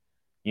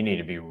 you need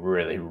to be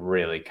really,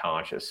 really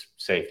conscious,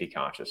 safety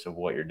conscious of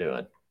what you're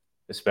doing,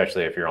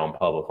 especially if you're on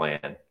public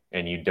land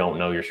and you don't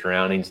know your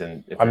surroundings.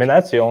 And I mean,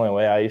 that's the only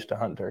way I used to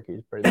hunt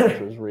turkeys, pretty much,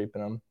 was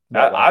reaping them.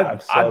 I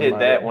did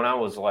that when I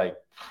was like,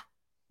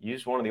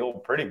 used one of the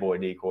old Pretty Boy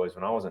decoys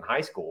when I was in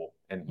high school,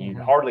 and you'd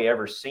hardly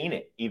ever seen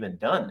it even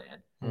done then.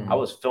 I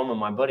was filming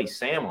my buddy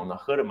Sam on the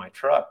hood of my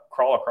truck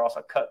crawl across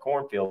a cut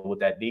cornfield with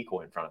that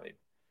decoy in front of him.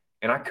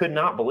 And I could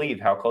not believe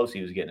how close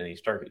he was getting to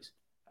these turkeys.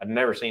 I'd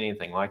never seen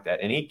anything like that.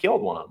 And he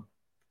killed one of them.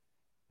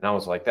 And I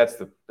was like, that's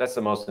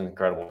the most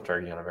incredible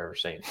turkey I've ever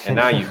seen. And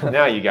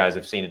now you guys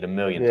have seen it a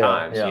million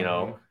times, you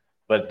know.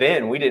 But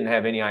then we didn't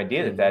have any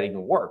idea that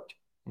even worked.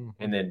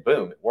 And then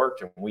boom, it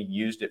worked. And we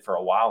used it for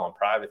a while on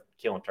private,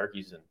 killing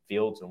turkeys in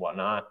fields and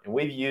whatnot. And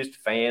we've used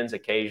fans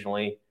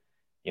occasionally,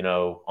 you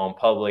know, on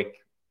public,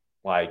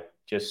 like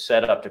just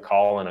set up to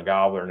call in a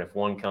gobbler. And if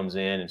one comes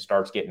in and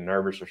starts getting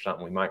nervous or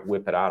something, we might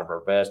whip it out of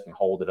our vest and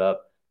hold it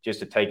up just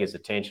to take his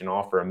attention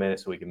off for a minute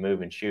so we can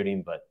move and shoot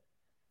him. But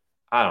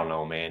I don't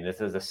know, man.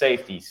 This is the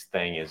safety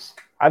thing.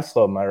 I've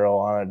slowed my roll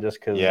on it just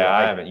because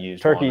I haven't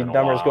used turkey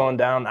numbers going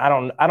down. I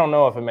don't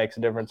know if it makes a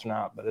difference or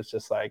not, but it's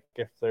just like,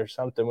 if there's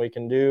something we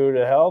can do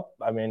to help,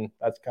 I mean,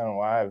 that's kind of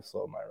why I've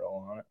slowed my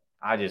roll on it.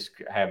 I just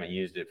haven't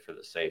used it for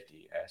the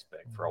safety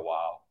aspect for a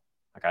while.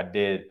 Like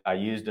I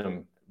used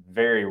them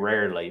very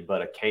rarely,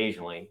 but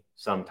occasionally,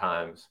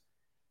 sometimes,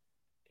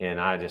 and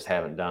I just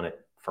haven't done it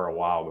for a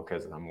while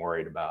because I'm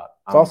worried about.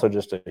 It's also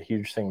just a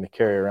huge thing to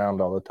carry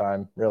around all the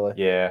time, really.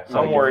 Yeah,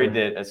 so I'm worried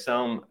that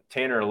some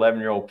 10 or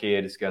 11-year-old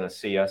kid is going to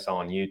see us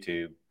on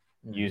YouTube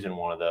using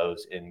one of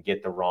those and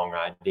get the wrong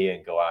idea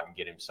and go out and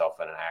get himself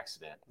in an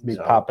accident. Be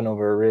popping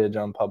over a ridge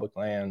on public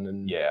land,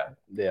 and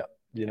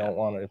you don't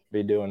want to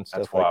be doing stuff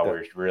like that. That's why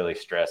we really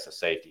stress the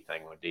safety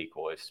thing with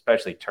decoys,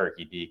 especially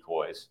turkey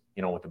decoys.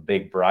 You know, with a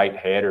big bright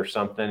head or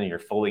something, and you're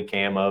fully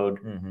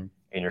camoed, and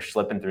you're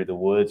slipping through the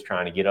woods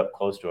trying to get up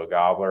close to a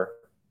gobbler,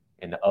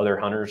 and the other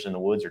hunters in the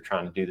woods are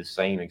trying to do the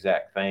same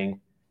exact thing.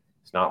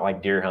 It's not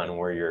like deer hunting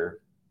where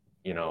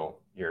you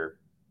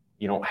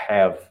don't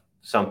have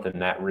something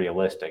that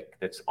realistic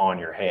that's on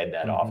your head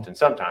that often.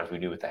 Sometimes we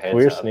do with the heads.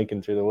 We were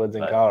sneaking through the woods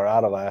in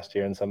Colorado last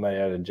year, and somebody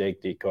had a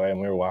Jake decoy,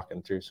 and we were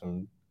walking through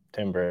some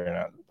timber, and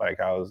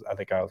I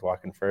think I was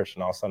walking first,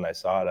 and all of a sudden I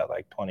saw it at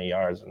like 20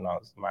 yards, and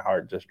my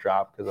heart just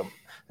dropped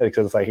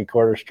because it's like a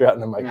quarter strut,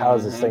 and I'm like, how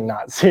does this thing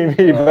not see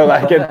me? But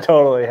like, it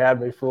totally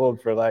had me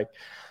fooled for like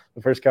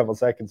the first couple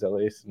seconds at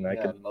least. And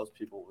most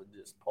people would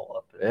just pull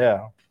up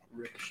and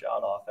rip a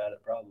shot off at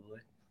it probably.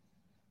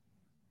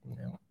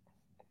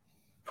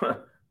 Yeah.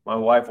 My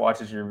wife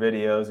watches your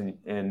videos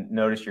and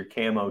noticed your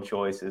camo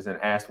choices and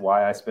asked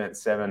why I spent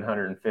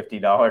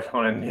 $750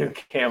 on a new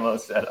camo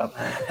setup.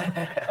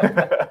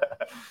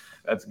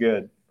 That's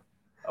good.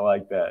 I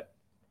like that.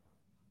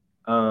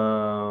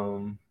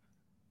 How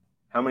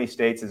many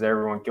states has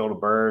everyone killed a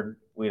bird?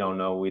 We don't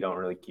know. We don't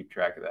really keep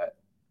track of that.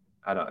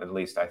 At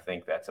least I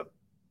think that's a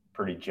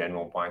pretty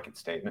general blanket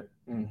statement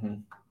as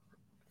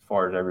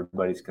far as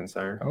everybody's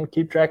concerned. I don't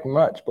keep track of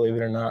much, believe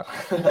it or not.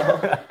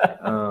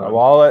 My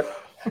wallet.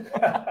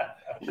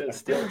 You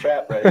steel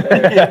trap right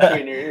there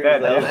between your ears.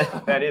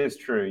 That is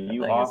true.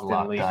 You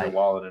often leave your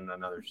wallet in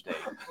another state.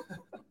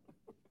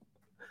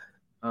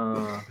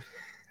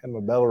 Had my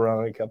bell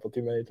rung a couple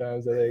too many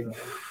times, I think.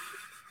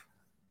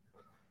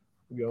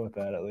 We'll go with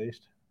that at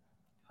least.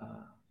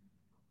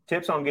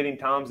 Tips on getting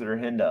toms that are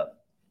henned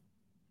up.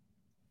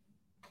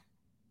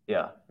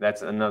 Yeah,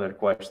 that's another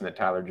question that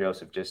Tyler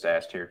Joseph just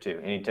asked here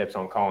too. Any tips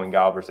on calling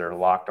gobblers that are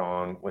locked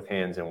on with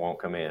hens and won't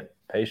come in?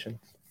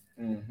 Patience.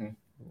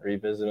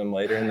 Revisit them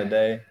later in the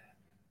day.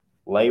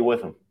 Lay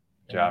with them,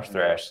 Josh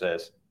Thrash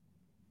says.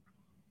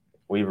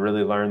 We've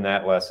really learned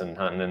that lesson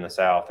hunting in the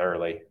South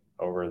early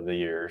over the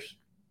years.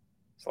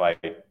 It's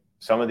like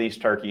some of these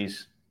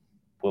turkeys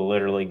will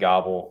literally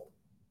gobble,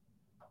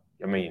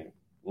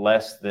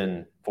 less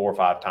than 4 or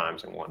 5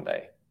 times in one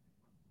day.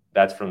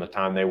 That's from the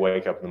time they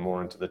wake up in the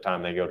morning to the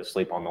time they go to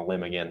sleep on the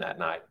limb again that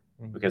night,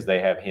 because they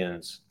have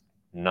hens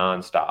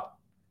nonstop.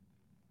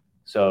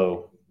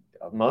 So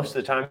most of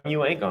the time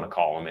you ain't going to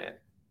call them in.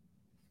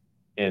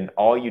 And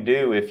all you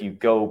do if you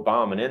go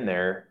bombing in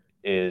there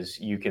is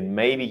you can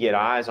maybe get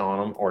eyes on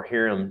them or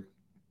hear them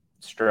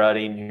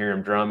strutting, hear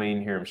them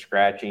drumming, hear them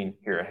scratching,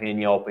 hear a hen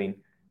yelping,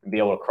 and be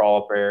able to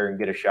crawl up there and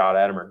get a shot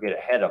at them or get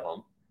ahead of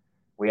them.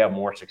 We have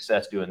more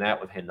success doing that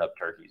with henned up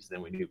turkeys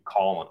than we do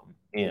calling them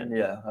in.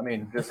 Yeah,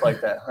 just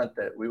like that hunt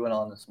that we went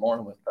on this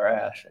morning with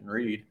Thrash and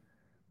Reed,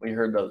 we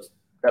heard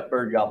that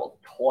bird gobbled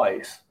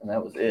twice, and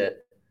that was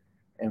it.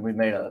 And we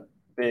made a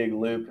big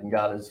loop and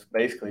got as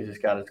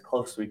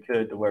close as we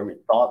could to where we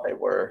thought they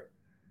were.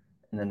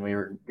 And then we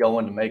were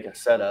going to make a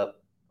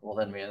setup. Well,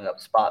 then we ended up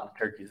spotting the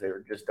turkeys. They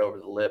were just over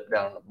the lip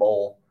down in the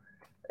bowl,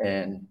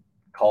 and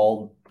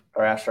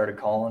Thrash started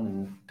calling,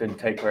 and didn't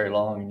take very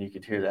long, and you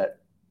could hear that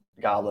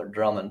gobbler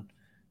drumming,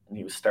 and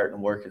he was starting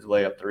to work his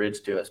way up the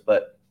ridge to us.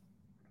 But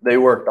they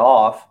worked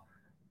off,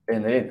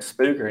 and they didn't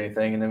spook or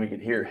anything, and then we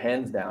could hear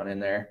hens down in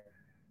there.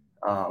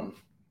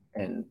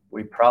 And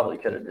we probably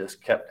could have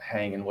just kept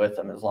hanging with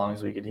them as long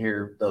as we could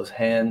hear those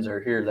hens or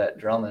hear that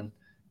drumming.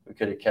 We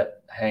could have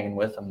kept hanging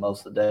with them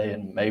most of the day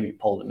and maybe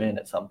pulled them in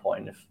at some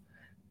point if,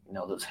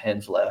 those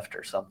hens left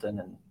or something,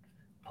 and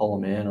pull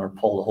them in or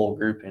pull the whole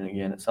group in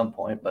again at some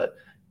point. But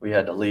we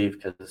had to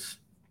leave because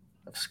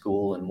of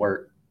school and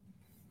work.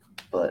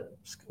 But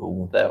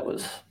that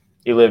was.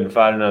 You live to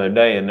fight another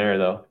day in there,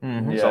 though.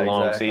 It's Yeah, a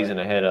long exactly. season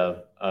ahead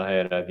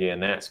of you in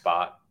that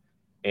spot.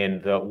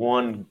 And the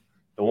one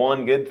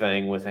good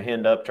thing with a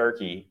henned up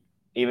turkey,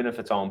 even if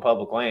it's on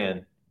public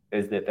land,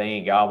 is that they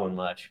ain't gobbling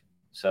much.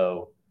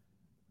 So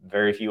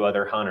very few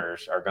other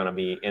hunters are going to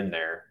be in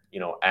there,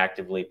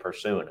 actively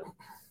pursuing him.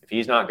 If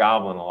he's not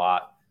gobbling a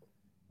lot,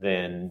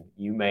 then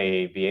you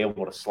may be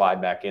able to slide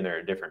back in there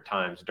at different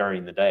times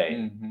during the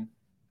day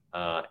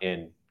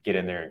and get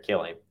in there and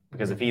kill him.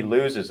 Because if he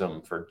loses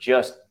them for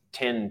just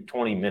 10,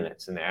 20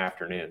 minutes in the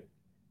afternoon,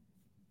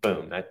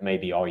 boom, that may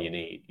be all you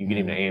need. You get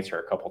him to answer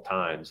a couple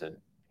times and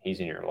he's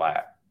in your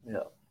lap. Yeah.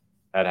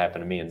 That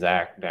happened to me and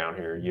Zach down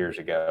here years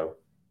ago.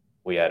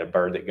 We had a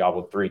bird that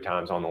gobbled 3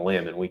 times on the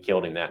limb, and we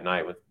killed him that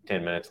night with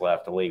 10 minutes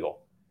left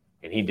illegal.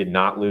 And he did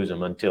not lose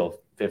him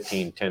until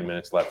 10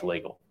 minutes left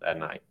legal that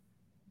night.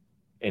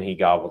 And he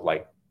gobbled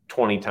like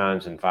 20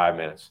 times in 5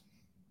 minutes.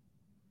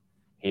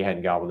 He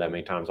hadn't gobbled that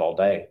many times all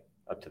day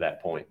up to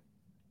that point.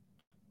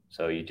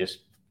 So you just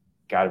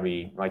got to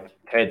be, like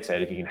Ted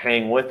said, if you can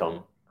hang with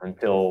them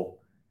until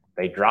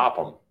they drop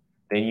them,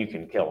 then you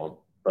can kill them.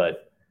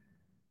 But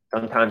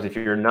sometimes if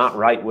you're not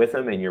right with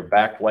them and you're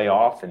backed way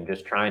off and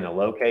just trying to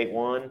locate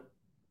one,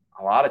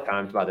 a lot of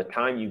times by the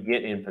time you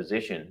get in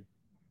position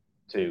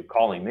to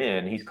call him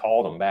in, he's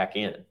called them back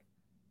in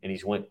and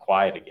he's went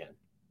quiet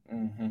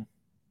again.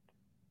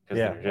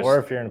 Yeah, or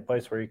if you're in a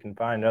place where you can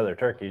find other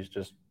turkeys,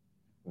 just,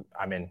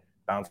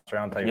 bounce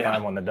around until you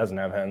find one that doesn't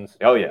have hens.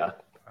 Oh, yeah,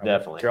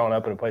 definitely. Growing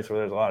up in a place where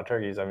there's a lot of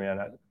turkeys, I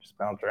just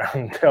bounce around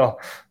until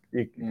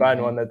you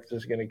find one that's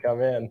just going to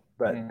come in.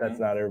 But that's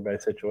not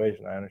everybody's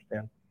situation, I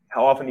understand.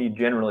 How often do you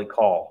generally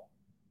call?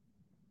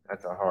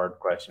 That's a hard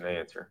question to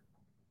answer.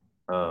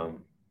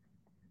 Kind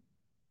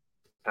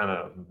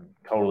of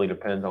totally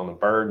depends on the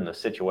bird and the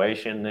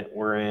situation that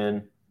we're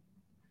in.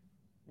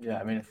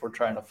 Yeah, if we're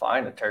trying to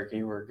find a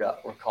turkey, we're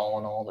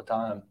calling all the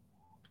time.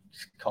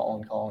 Just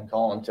calling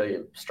until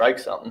you strike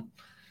something.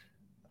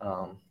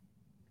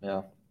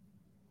 Yeah.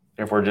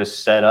 If we're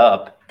just set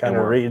up. Kind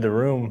of read the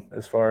room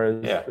as far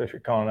as if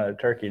you're calling out a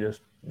turkey,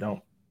 just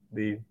don't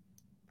be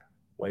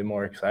way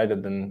more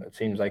excited than it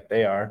seems like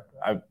they are.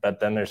 But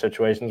then there's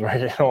situations where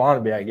you don't want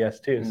to be, I guess,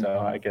 too. So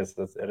I guess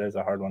it is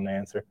a hard one to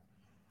answer.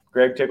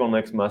 Greg, tickle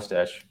Nick's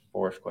mustache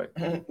for us quick.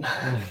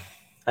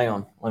 Hang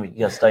on. You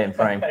got to stay in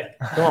frame.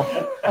 Come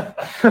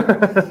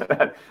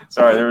on.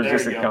 Sorry, there was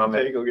just a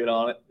comment. Jake will get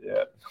on it.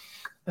 Yeah.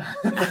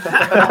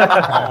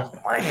 Oh,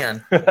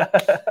 man.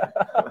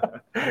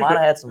 I might have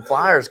had some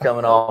flyers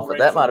coming off, but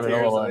that might have been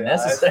a little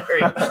unnecessary.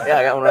 Yeah,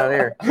 I got one right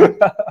here.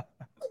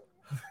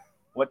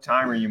 What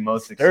time are you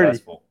most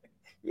successful?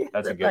 Yeah,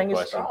 that's a good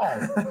question.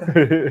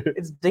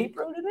 It's deep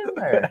rooted in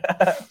there.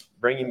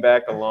 Bringing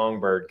back the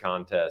longbird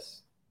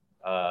contest.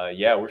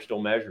 We're still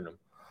measuring them.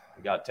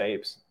 We got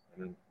tapes.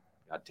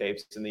 Got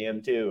tapes in the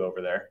M2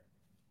 over there.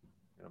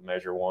 Gonna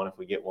measure one if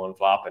we get one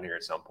flopping here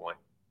at some point.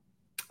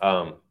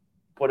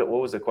 What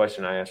was the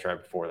question I asked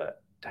right before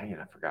that? Dang it,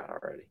 I forgot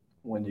already.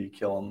 When do you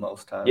kill them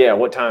most times? Yeah,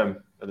 what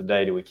time of the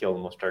day do we kill the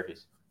most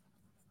turkeys?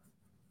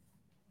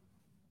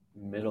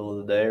 Middle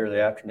of the day or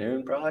the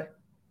afternoon, probably.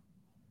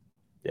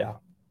 Yeah.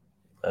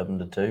 11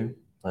 to 2,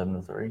 11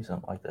 to 3,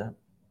 something like that.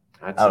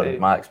 I'd Out say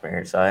of my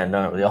experience, I hadn't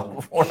done it with y'all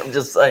before. I'm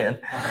just saying.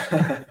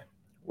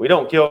 we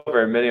don't kill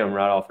very many of them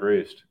right off the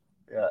roost.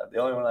 Yeah, the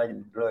only one I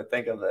can really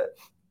think of that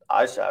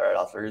I shot right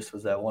off the roost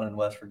was that one in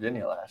West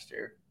Virginia last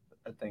year.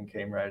 That thing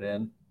came right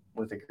in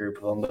with a group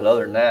of them. But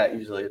other than that,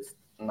 usually it's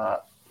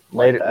not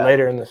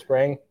later in the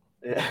spring.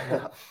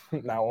 Yeah.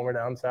 Not when we're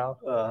down south.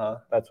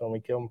 That's when we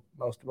kill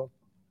most of them.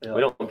 Yeah.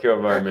 We don't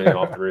kill very many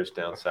off the roost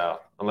down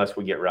south unless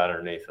we get right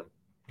underneath them.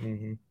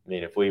 Mm-hmm. I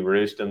mean, if we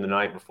roost them the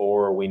night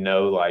before, we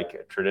know like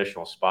a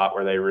traditional spot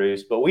where they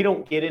roost, but we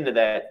don't get into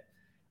that.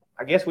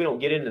 I guess we don't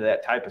get into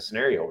that type of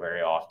scenario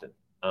very often.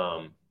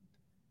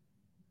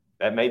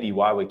 That may be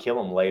why we kill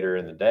them later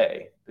in the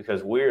day,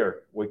 because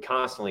we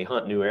constantly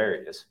hunt new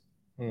areas.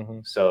 Mm-hmm.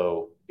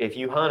 So if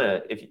you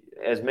hunt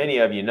as many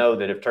of you know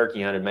that if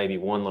turkey hunted maybe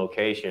one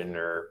location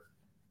or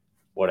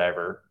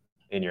whatever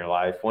in your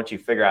life, once you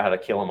figure out how to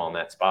kill them on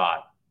that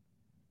spot,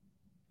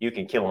 you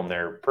can kill them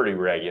there pretty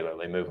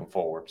regularly moving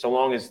forward. So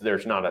long as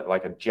there's not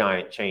a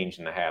giant change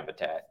in the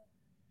habitat,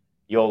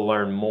 you'll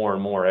learn more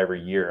and more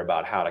every year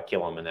about how to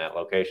kill them in that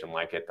location.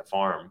 Like at the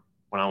farm,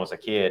 when I was a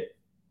kid,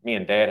 me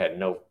and Dad had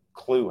no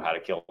clue how to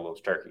kill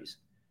those turkeys.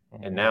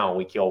 Mm-hmm. And now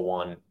we kill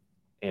one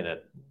in a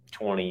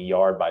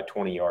 20-yard by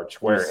 20-yard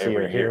square every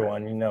year. Hear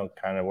one, you know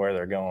kind of where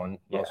they're going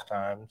most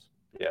times.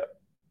 Yeah.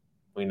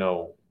 We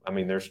know, I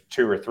mean, there's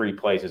 2 or 3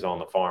 places on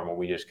the farm where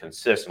we just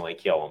consistently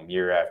kill them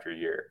year after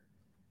year.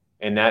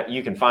 And that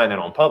you can find that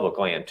on public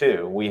land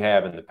too. We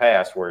have in the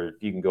past where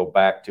you can go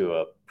back to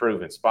a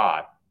proven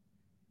spot,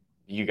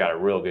 you got a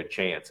real good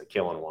chance of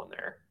killing one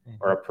there. Mm-hmm.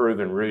 Or a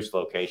proven roost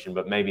location.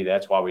 But maybe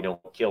that's why we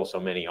don't kill so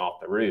many off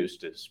the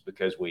roost, is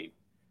because we're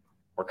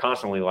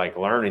constantly like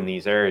learning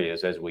these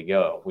areas as we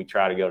go. We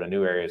try to go to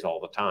new areas all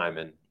the time,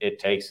 and it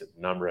takes a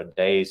number of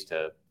days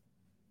to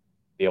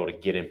be able to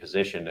get in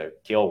position to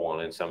kill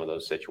one in some of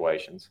those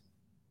situations.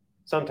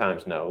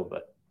 Sometimes no,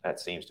 but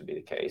that seems to be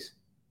the case.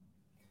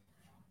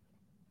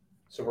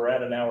 So we're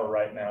at an hour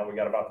right now. We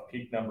got about the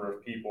peak number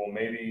of people.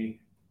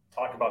 Maybe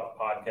talk about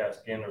the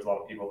podcast again. There's a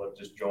lot of people that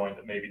just joined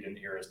that maybe didn't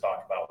hear us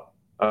talk about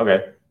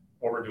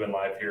what we're doing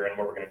live here and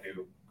what we're going to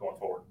do going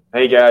forward.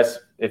 Hey guys,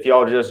 if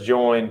y'all just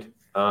joined,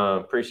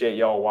 appreciate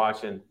y'all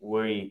watching.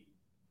 We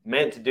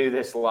meant to do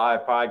this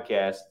live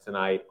podcast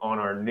tonight on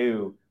our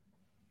new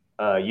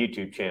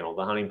YouTube channel,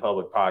 the Hunting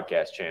Public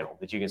Podcast channel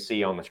that you can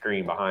see on the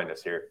screen behind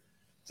us here.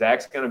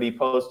 Zach's going to be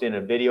posting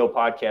a video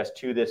podcast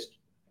to this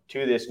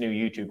new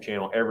YouTube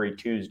channel every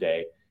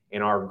Tuesday.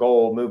 And our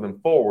goal moving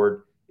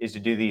forward is to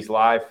do these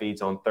live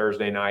feeds on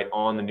Thursday night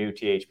on the new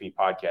THP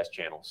podcast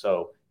channel.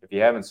 So if you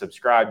haven't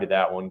subscribed to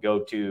that one, go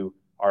to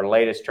our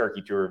latest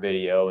turkey tour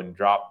video and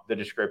drop the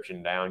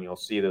description down. You'll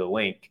see the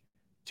link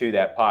to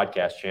that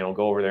podcast channel.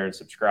 Go over there and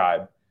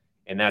subscribe.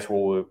 And that's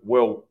where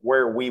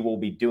we will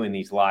be doing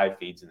these live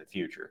feeds in the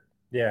future.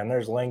 Yeah, and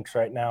there's links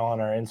right now on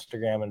our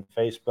Instagram and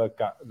Facebook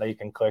that you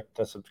can click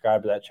to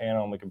subscribe to that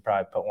channel, and we can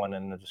probably put one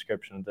in the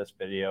description of this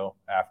video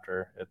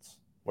after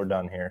we're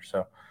done here.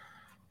 So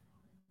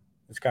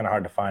it's kind of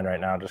hard to find right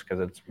now just because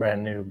it's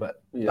brand new,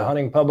 but the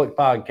Hunting Public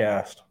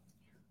Podcast.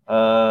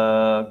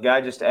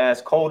 Guy just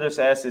asked, Cole just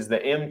asked, is the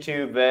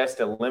M2 vest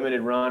a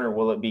limited run, or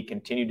will it be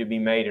continued to be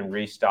made and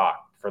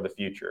restocked for the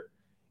future?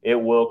 It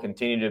will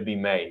continue to be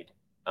made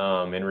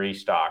and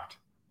restocked.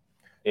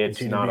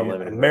 It's not a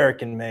limited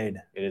American made.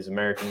 It is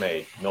American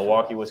made,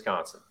 Milwaukee,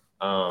 Wisconsin.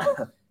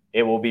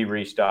 It will be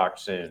restocked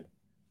soon.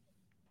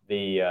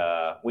 We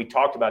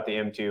talked about the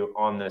M2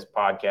 on this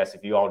podcast.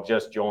 If you all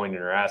just joined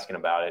and are asking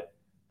about it,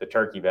 the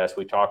turkey vest,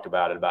 we talked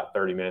about it about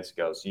 30 minutes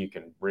ago, so you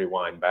can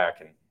rewind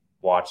back and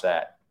watch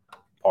that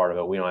part of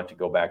it. We don't have to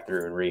go back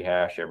through and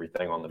rehash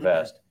everything on the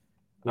vest.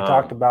 We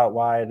talked about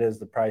why it is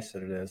the price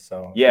that it is.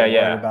 So yeah,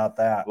 about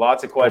that.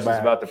 Lots of questions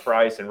about the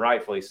price, and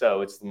rightfully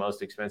so. It's the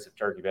most expensive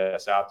turkey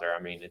vest out there. I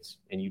mean,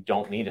 and you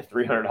don't need a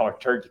 $300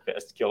 turkey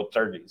vest to kill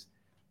turkeys.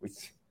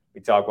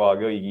 We talked a while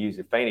ago. You could use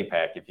a fanny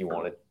pack if you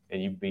wanted,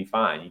 and you'd be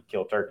fine. You'd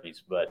kill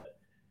turkeys. But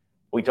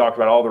we talked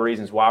about all the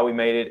reasons why we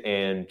made it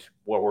and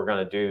what we're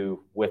going to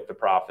do with the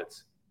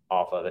profits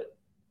off of it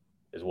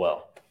as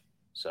well.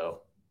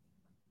 So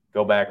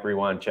go back,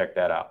 rewind, check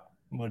that out.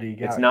 What do you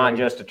got? It's not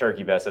just a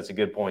turkey vest. That's a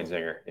good point,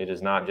 Zinger. It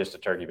is not just a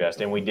turkey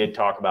vest. And we did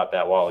talk about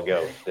that a while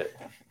ago, that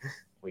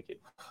we could.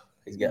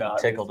 He's got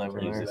tickled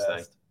over use there. This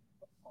thing.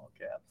 All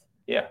caps.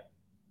 Yeah.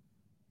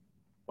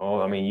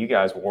 Well, I mean, you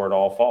guys wore it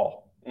all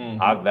fall.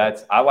 Mm-hmm.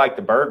 I like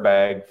the bird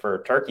bag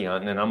for turkey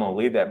hunting, and I'm going to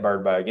leave that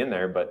bird bag in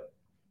there, but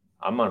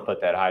I'm going to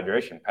put that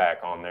hydration pack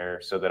on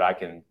there so that I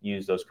can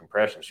use those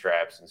compression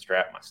straps and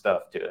strap my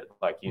stuff to it,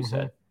 like you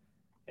said,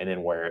 and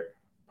then wear it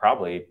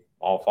probably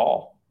all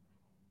fall.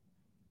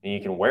 And you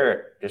can wear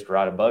it just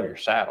right above your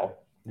saddle.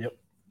 Yep.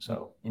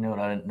 So you know what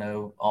I didn't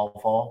know all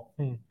fall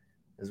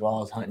is while I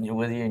was hunting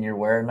with you and you're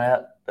wearing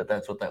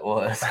that's what that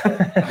was.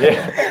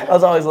 Yeah. I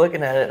was always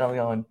looking at it and I'm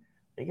going,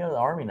 you go to the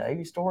Army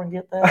Navy store and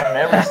get that? I've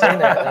never seen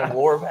that. And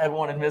Warb had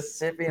one in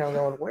Mississippi, and I'm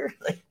going, where are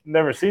they?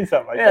 Never seen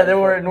something like that. Yeah, they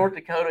were in North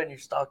Dakota, and you're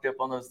stocked up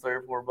on those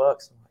 $3 or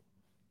 $4.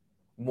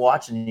 I'm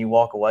watching you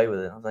walk away with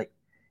it. I was like,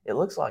 it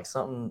looks like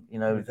something,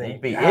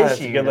 you'd be "God, that's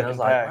a issued. good And I was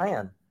looking like, pack."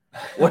 man,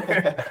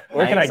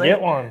 where can I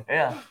get one?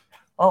 Yeah.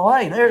 Oh,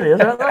 hey, there it is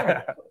right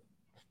there.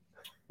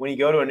 When you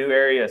go to a new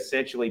area,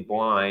 essentially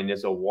blind,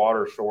 is a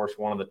water source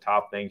one of the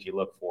top things you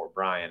look for?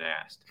 Brian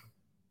asked.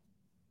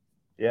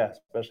 Yeah,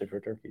 especially for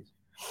turkeys.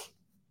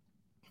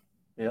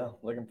 Yeah,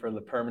 looking for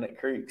the permanent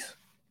creeks.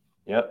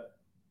 Yep,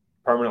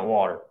 permanent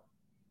water.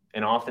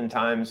 And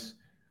oftentimes,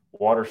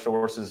 water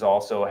sources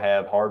also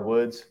have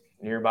hardwoods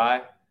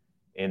nearby,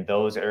 and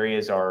those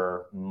areas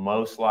are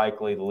most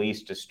likely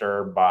least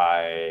disturbed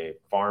by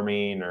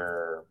farming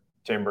or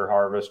timber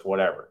harvest,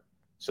 whatever.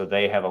 So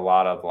they have a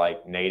lot of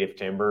like native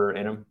timber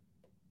in them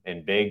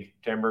and big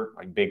timber,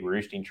 like big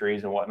roosting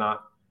trees and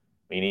whatnot.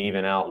 I mean,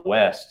 even out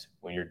west,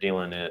 when you're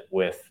dealing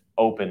with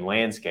open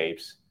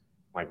landscapes,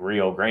 like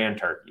Rio Grande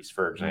turkeys,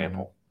 for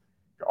example,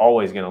 you're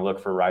always going to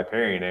look for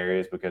riparian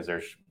areas because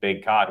there's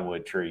big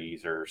cottonwood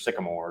trees or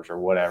sycamores or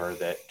whatever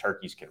that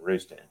turkeys can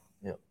roost in.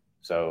 Yep.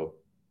 So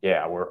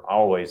yeah, we're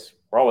always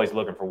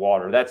looking for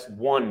water. That's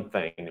one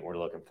thing that we're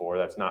looking for.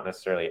 That's not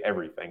necessarily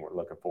everything we're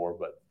looking for,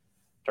 but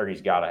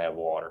turkeys got to have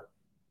water.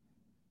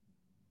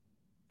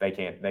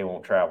 They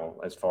won't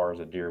travel as far as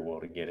a deer will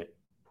to get it.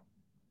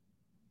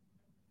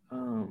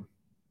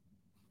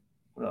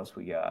 What else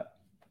we got?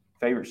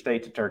 Favorite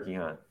state to turkey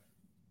hunt?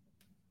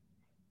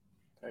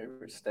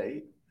 Favorite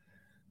state?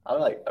 I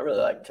really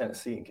like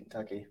Tennessee and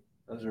Kentucky.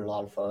 Those are a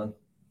lot of fun,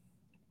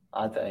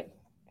 I think.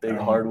 Big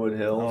hardwood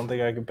hills. I don't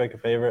think I could pick a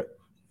favorite.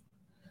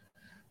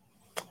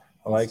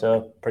 I like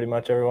pretty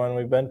much everyone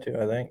we've been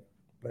to, I think.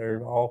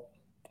 They're all,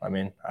 I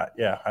don't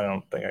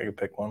think I could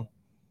pick one.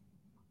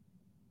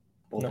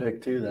 We'll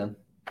pick two then.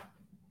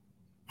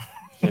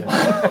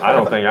 Yeah. I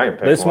don't think I can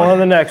pick this one or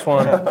the next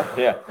one.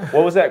 Yeah.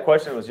 What was that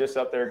question? It was just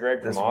up there,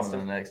 Greg, from This Austin?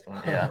 one, the next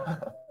one, yeah.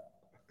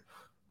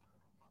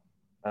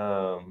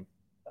 I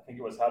think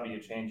it was, how do you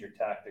change your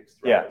tactics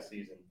throughout the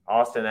season?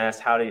 Austin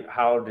asked, how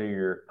do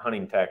your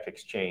hunting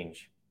tactics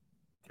change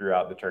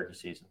throughout the turkey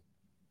season?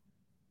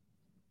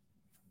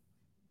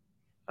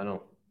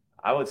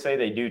 I would say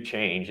they do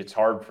change. It's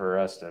hard for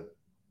us to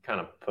kind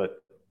of put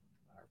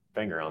our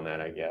finger on that,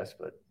 I guess.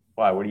 But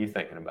why? What are you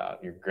thinking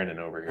about? You're grinning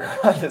over here.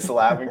 I'm just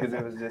laughing because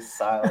it was just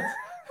silence.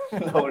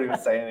 Nobody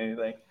was saying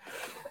anything.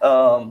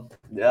 I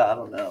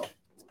don't know.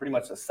 It's pretty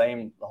much the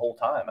same the whole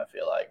time, I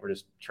feel like. We're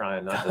just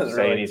trying not to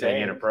say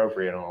anything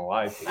inappropriate on a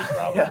live feed,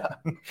 probably.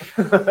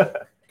 Yeah.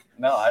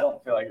 No, I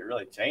don't feel like it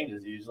really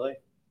changes usually.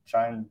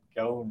 Try and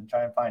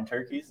find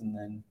turkeys and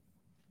then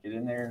get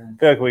in there. And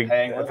I feel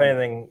like if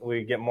anything,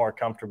 we get more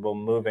comfortable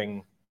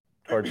moving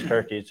towards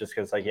turkeys just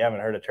because, like, you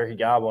haven't heard a turkey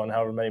gobble in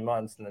however many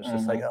months, and it's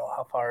just like, oh,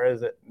 how far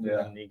is it?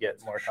 Yeah. And you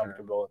get more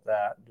comfortable with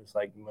that, just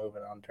like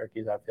moving on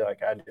turkeys. I feel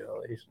like I do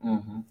at least.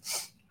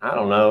 I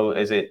don't know.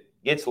 As it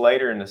gets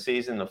later in the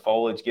season, the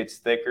foliage gets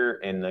thicker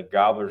and the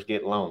gobblers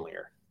get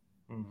lonelier.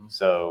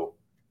 So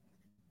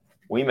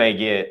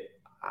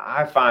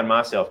I find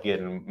myself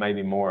getting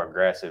maybe more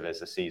aggressive as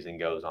the season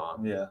goes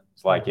on. Yeah.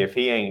 It's like, if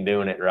he ain't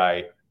doing it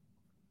right,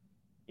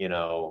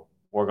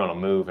 we're going to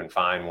move and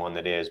find one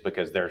that is,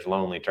 because there's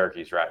lonely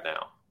turkeys right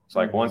now. It's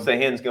like, once the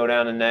hens go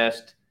down the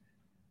nest,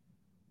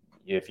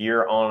 if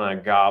you're on a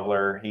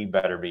gobbler, he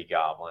better be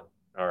gobbling,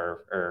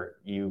 or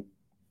he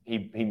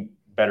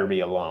better be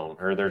alone,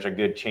 or there's a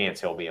good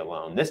chance he'll be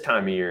alone. This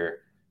time of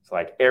year, it's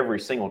like every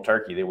single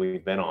turkey that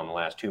we've been on the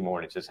last 2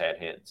 mornings has had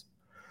hens.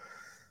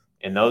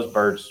 And those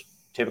birds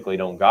typically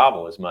don't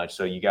gobble as much.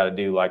 So you got to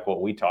do like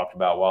what we talked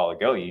about a while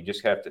ago. You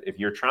just have to, if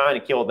you're trying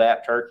to kill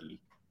that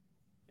turkey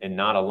and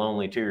not a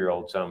lonely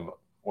 2-year-old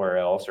somewhere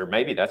else, or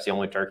maybe that's the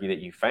only turkey that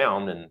you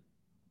found, and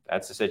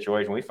that's the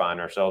situation we find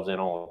ourselves in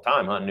all the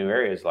time, hunting new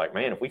areas. Like,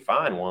 man, if we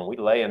find one, we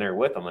lay in there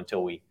with them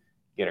until we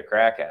get a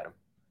crack at them.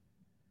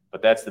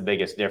 But that's the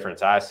biggest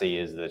difference I see,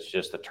 is that it's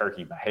just the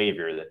turkey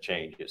behavior that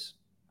changes.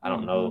 I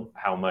don't know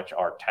how much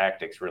our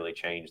tactics really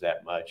change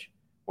that much.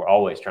 We're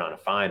always trying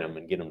to find them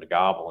and get them to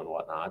gobble and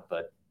whatnot,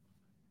 but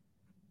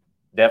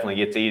definitely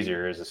gets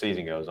easier as the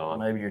season goes on.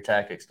 Maybe your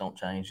tactics don't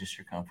change, just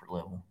your comfort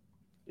level.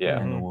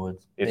 Yeah. In the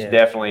woods. It's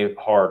definitely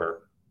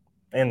harder.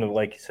 And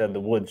like you said, the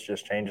woods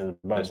just changes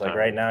a bunch. Like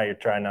right now, you're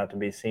trying not to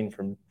be seen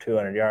from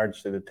 200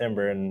 yards through the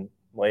timber, and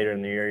later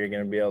in the year, you're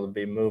going to be able to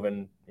be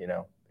moving,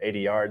 80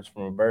 yards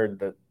from a bird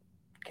that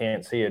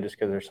can't see you just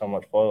because there's so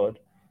much foliage.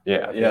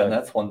 Yeah, and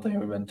that's one thing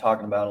we've been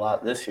talking about a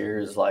lot this year,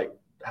 is like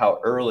how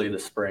early the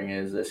spring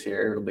is this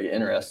year. It'll be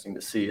interesting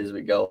to see as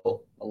we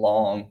go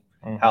along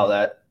how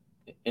that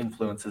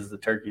influences the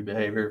turkey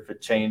behavior, if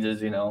it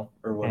changes,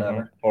 or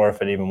whatever. Or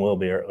if it even will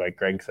be, or like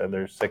Greg said,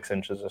 there's 6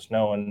 inches of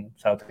snow in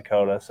South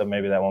Dakota, so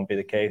maybe that won't be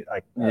the case.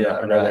 I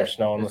know there's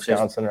snow in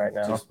Wisconsin right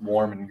now. It's just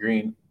warm and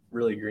green,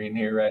 really green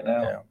here right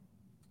now,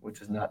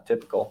 which is not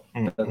typical.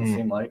 It doesn't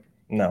seem like.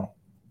 No.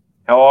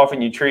 How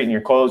often you treating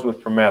your clothes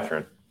with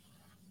permethrin?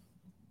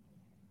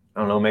 I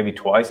don't know, maybe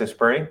twice a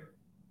spring?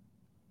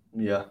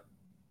 Yeah.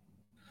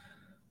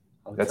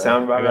 That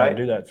sound about right?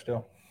 Do that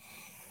still.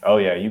 Oh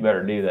yeah, you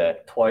better do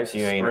that. Twice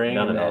you a ain't spring,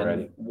 done it and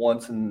already.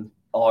 Once in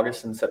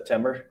August and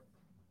September.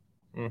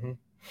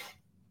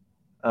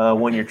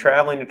 When you're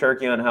traveling to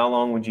turkey hunt, how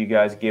long would you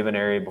guys give an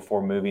area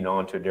before moving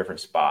on to a different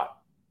spot?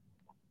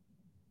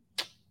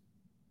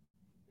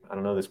 I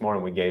don't know. This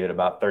morning we gave it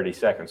about 30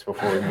 seconds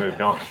before we moved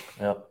on.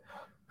 Yep,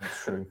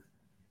 that's true.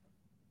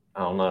 I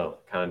don't know.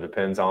 Kind of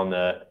depends on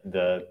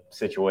the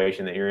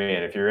situation that you're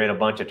in. If you're in a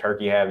bunch of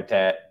turkey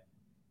habitat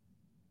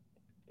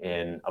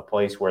in a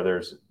place where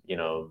there's, you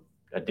know,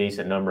 a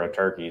decent number of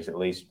turkeys, at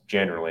least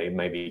generally,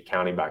 maybe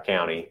county by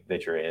county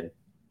that you're in,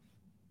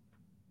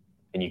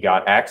 and you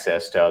got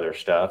access to other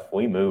stuff,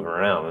 we move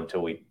around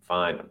until we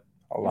find them.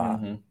 A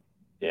lot. Mm-hmm.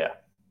 Yeah.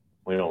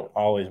 We don't.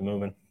 Always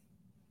moving.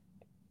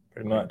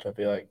 Pretty much, I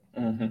feel like.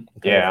 Mm-hmm.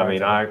 Yeah, I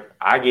mean,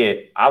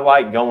 I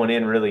like going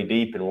in really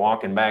deep and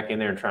walking back in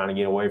there and trying to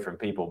get away from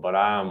people, but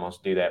I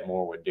almost do that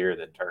more with deer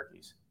than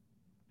turkeys,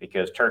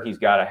 because turkeys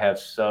got to have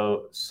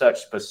such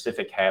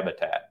specific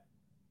habitat.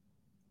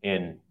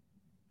 And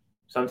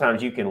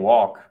sometimes you can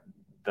walk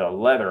the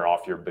leather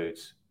off your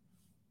boots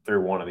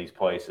through one of these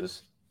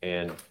places.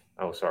 And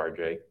oh, sorry,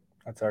 Jake.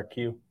 That's our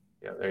cue.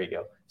 Yeah, there you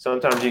go.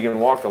 Sometimes you can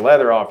walk the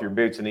leather off your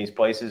boots in these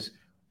places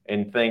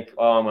and think,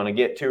 oh, I'm going to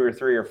get 2 or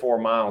 3 or 4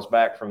 miles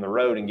back from the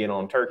road and get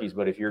on turkeys.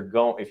 But if you're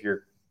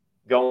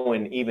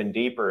going even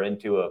deeper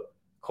into a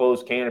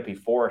closed canopy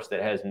forest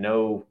that has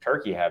no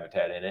turkey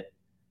habitat in it,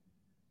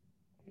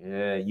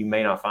 yeah, you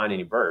may not find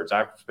any birds.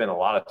 I've spent a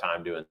lot of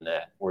time doing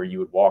that, where you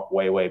would walk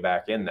way, way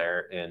back in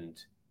there and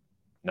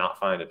not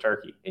find a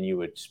turkey, and you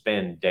would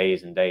spend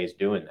days and days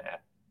doing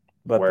that.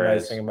 But the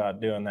nice thing about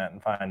doing that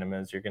and finding them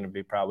is you're going to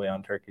be probably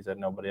on turkeys that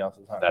nobody else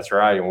is hunting. That's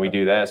right, and we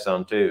do that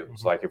some too.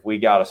 It's like if we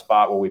got a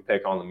spot where we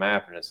pick on the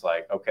map and it's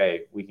like,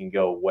 okay, we can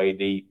go way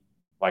deep,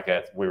 like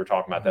we were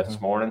talking about that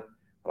this morning.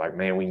 Like,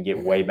 man, we can get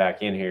way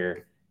back in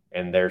here,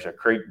 and there's a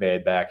creek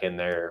bed back in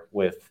there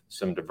with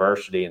some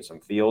diversity and some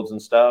fields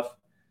and stuff.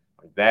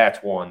 That's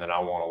one that I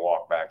want to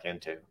walk back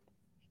into.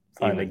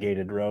 Find a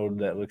gated road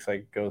that looks like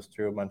it goes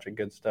through a bunch of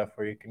good stuff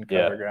where you can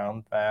cover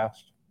ground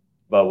fast.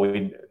 But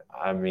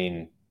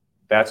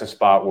that's a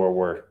spot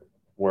where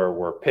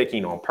we're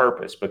picking on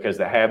purpose, because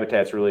the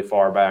habitat's really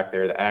far back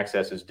there. The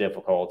access is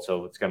difficult,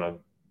 so it's going to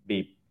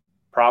be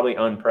probably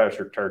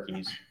unpressured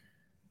turkeys.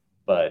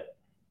 But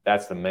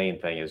that's the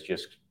main thing, is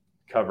just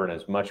covering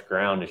as much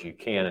ground as you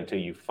can until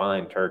you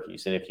find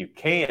turkeys. And if you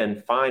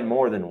can, find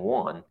more than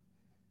one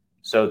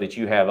so that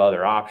you have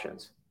other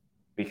options,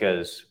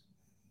 because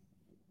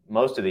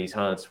most of these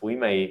hunts, we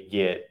may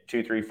get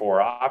 2, 3,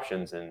 4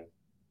 options, and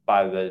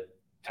by the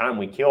time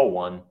we kill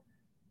one,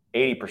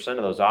 80%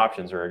 of those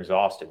options are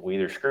exhausted. We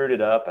either screwed it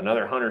up,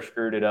 another hunter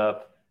screwed it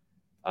up,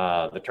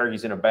 the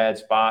turkey's in a bad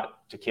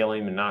spot to kill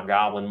him and not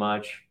gobbling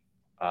much,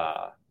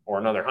 or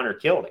another hunter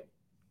killed him.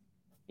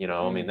 You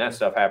know, I mean, that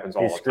stuff happens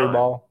all the time.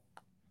 Screwball?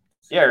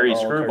 Yeah, or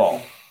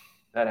screwball.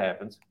 That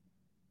happens.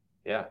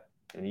 Yeah,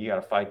 and you got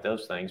to fight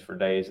those things for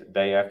days,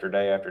 day after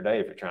day after day,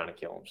 if you're trying to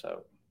kill them.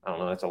 So I don't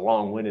know. That's a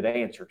long-winded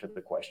answer to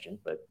the question,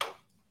 but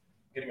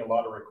getting a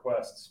lot of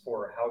requests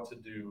for how to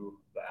do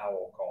the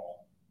owl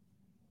call.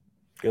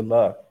 Good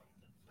luck.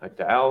 Like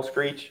the owl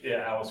screech?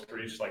 Yeah, owl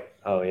screech. Like,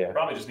 oh yeah.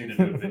 Probably just need to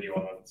do a video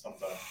on it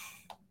sometime.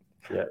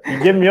 Yeah.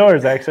 Give them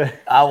yours, actually.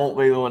 I won't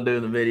be the one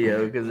doing the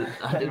video, because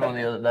I did one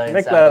the other day.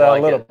 Make that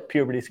a little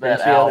puberty screech.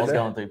 That owl was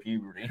going through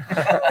puberty.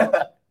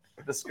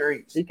 The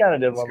screech. He kind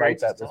of did one like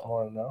that this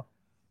morning, though.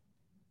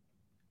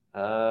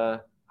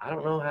 I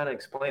don't know how to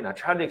explain. I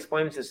tried to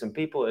explain it to some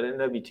people at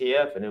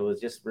NWTF, and it was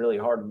just really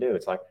hard to do.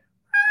 It's like,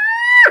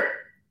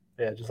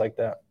 yeah, just like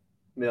that.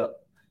 Yeah.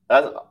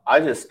 I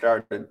just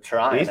started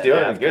trying. He's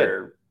doing it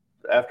good.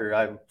 After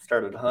I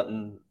started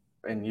hunting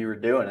and you were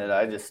doing it,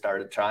 I just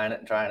started trying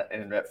it.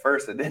 And at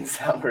first it didn't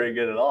sound very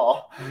good at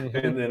all.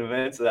 And then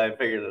eventually I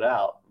figured it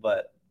out.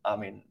 But I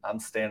mean,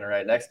 I'm standing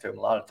right next to him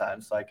a lot of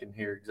times, so I can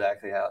hear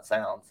exactly how it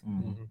sounds.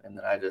 Mm-hmm. And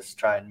then I just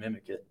try and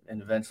mimic it. And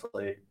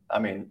eventually, I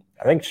mean,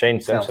 I think Shane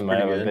Simpson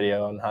might have a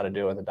video on how to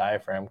do it with a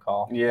diaphragm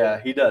call.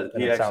 Yeah, he does.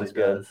 And he actually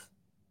does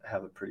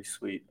have a pretty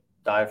sweet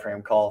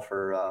diaphragm call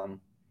for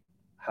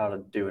how to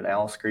do an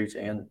owl screech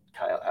and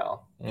coyote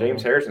owl.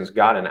 James Harrison's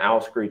got an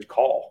owl screech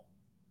call.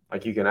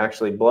 Like, you can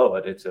actually blow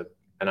it.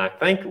 And I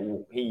think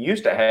he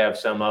used to have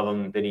some of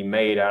them that he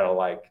made out of,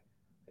 like,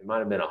 it might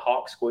have been a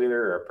hawk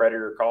squealer or a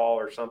predator call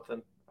or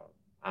something.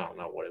 I don't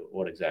know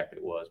what exactly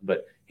it was,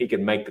 but he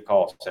could make the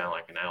call sound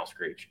like an owl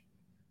screech.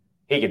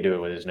 He could do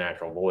it with his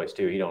natural voice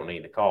too. He don't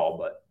need the call,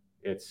 but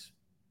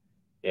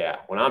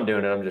when I'm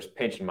doing it, I'm just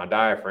pinching my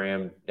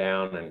diaphragm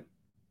down, and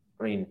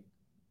I mean,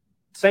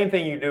 same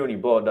thing you do when you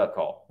blow a duck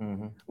call.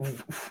 Mm-hmm.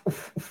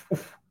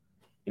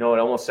 You know, it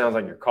almost sounds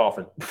like you're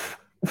coughing.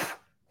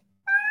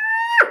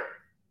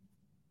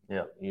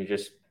 Yeah, you're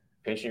just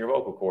pinching your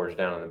vocal cords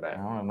down in the back.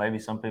 I don't know. Maybe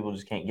some people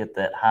just can't get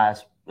that high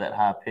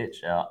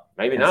pitch out.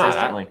 Maybe not.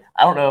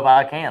 I don't know if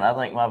I can. I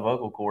think my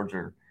vocal cords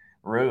are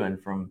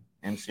ruined from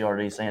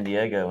MCRD San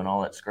Diego and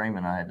all that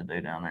screaming I had to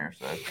do down there.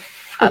 So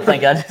I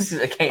think I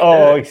can't.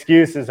 Oh,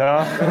 excuses,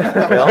 huh?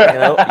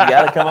 Well, you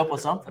got to come up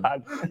with something. I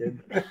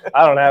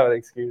don't have an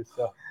excuse,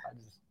 so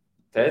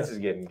Ted's is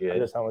getting good. I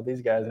just hunt with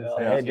these guys and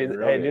say, do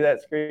do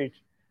that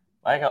screech.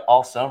 Like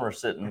all summer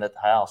sitting at the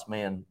house,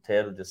 me and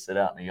Ted would just sit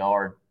out in the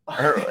yard.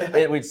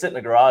 We'd sit in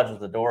the garage with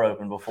the door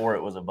open before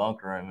it was a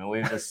bunker room, and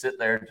we would just sit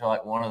there until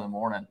like 1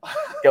 a.m,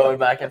 going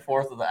back and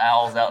forth with the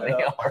owls out in the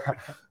yard.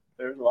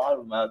 There's a lot of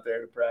them out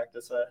there to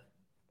practice that.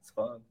 It's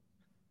fun.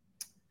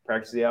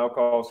 Practice the owl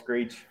call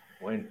screech.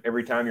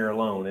 Every time you're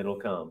alone, it'll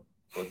come.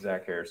 That's what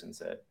Zach Harrison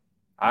said.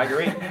 I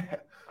agree.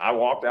 I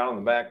walked out on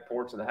the back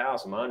porch of the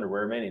house in my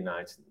underwear many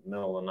nights in the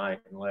middle of the night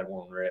and let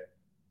one rip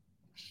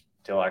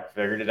until I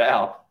figured it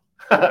out.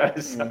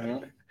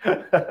 Mm-hmm.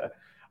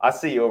 I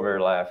see you over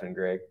there laughing,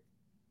 Greg.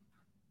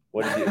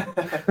 What did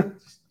you?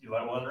 You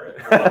let one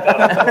rip.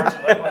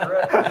 Let one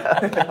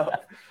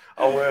rip.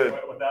 I would.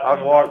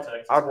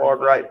 I'd walk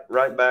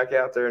right back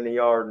out there in the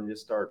yard and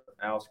just start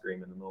owl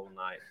screaming in the middle of the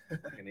night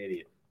like an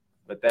idiot.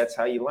 But that's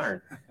how you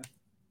learn.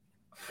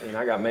 And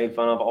I got made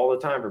fun of all the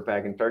time for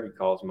packing turkey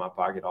calls in my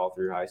pocket all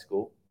through high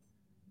school.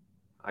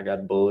 I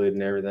got bullied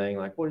and everything.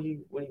 Like, what are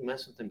you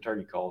messing with them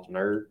turkey calls,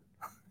 nerd?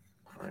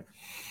 Like,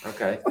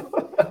 okay.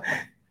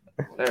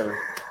 Whatever.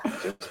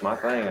 It's just my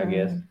thing, I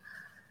guess.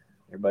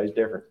 Everybody's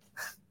different.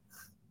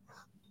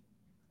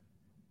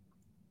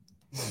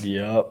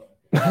 Yep.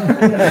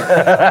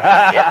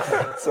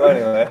 So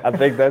anyway, I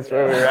think that's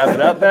where we wrap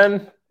it up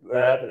then.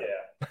 Yeah.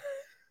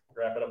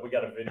 Wrap it up. We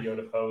got a video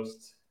to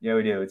post. Yeah,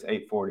 we do. It's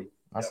 8:40.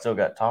 I still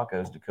got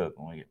tacos to cook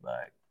when we get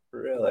back.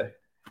 really?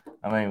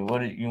 I mean, what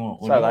do you want?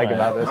 That's what I like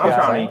about this I'm guy.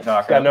 trying to eat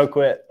tacos. Got no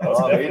quit. It's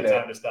Oh, definitely yeah.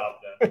 time to stop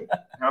then.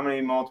 How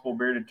many multiple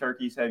bearded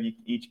turkeys have you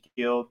each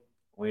killed?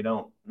 We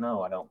don't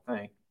know, I don't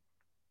think.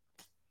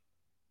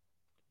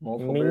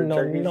 Multiple Me bearded no,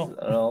 turkeys? no.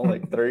 I don't know,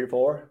 like 3 or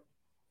 4,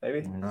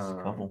 maybe. Just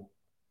a couple.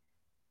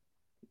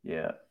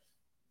 Yeah.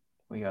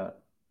 We got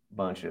a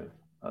bunch of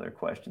other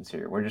questions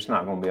here. We're just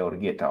not going to be able to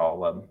get to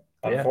all of them.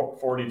 I'm Yeah.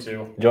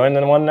 42. Join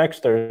the one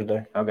next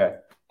Thursday. Okay.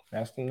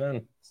 Ask them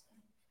then.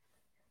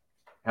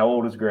 How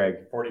old is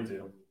Greg?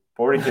 42.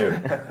 42.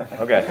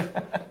 Okay.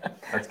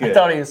 That's I good.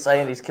 thought he was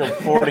saying he's killed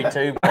 42.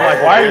 I'm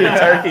like, why are you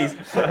turkeys?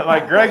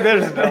 Like, Greg,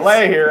 there's a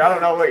delay here. I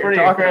don't know what you're Pretty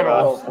talking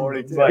incredible. about.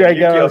 42. Like, Greg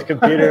you got on his killed-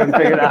 computer and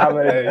figured out how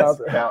many. Hey,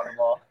 he's counting them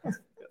all.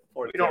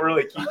 We don't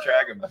really keep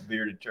track of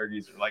bearded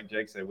turkeys. Like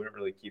Jake said, we don't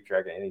really keep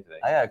track of anything.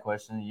 I got a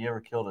question. You ever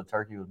killed a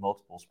turkey with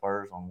multiple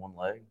spurs on one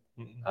leg?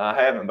 I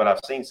haven't, but I've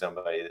seen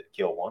somebody that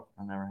killed one.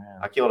 I never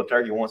have. I killed a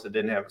turkey once that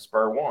didn't have a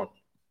spur one.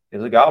 It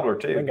was a gobbler,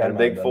 too. think I Had a might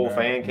big have full done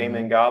that. fan, came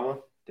in gobbling.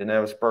 Didn't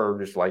have a spur,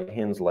 just like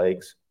hen's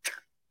legs.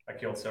 I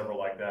killed several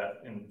like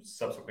that in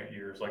subsequent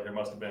years. Like there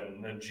must have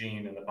been a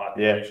gene in the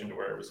population to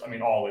where it was,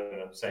 all in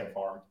the same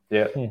farm.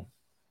 Yeah.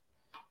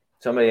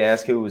 Somebody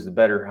asked who was the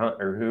better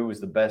hunt or who was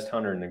the best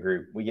hunter in the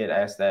group. We get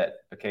asked that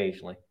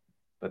occasionally,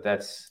 but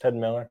that's Ted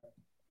Miller.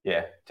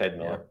 Ted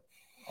Miller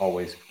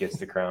always gets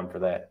the crown for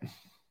that.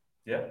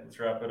 Yeah, let's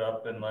wrap it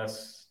up.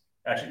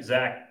 Actually,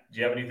 Zach, do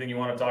you have anything you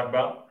want to talk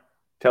about?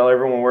 Tell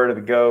everyone where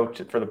to go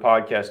for the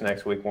podcast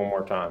next week one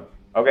more time.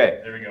 Okay.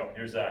 There we go.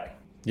 Here's Zach.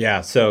 Yeah,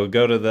 so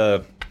go to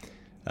the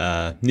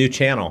new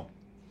channel.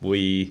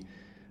 We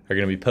are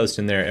going to be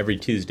posting there every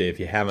Tuesday. If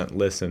you haven't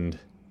listened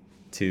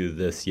to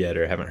this yet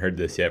or haven't heard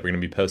this yet, we're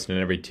going to be posting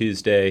every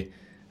Tuesday,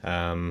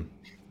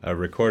 a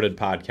recorded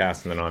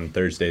podcast, and then on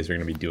Thursdays we're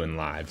going to be doing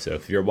live. So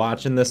if you're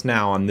watching this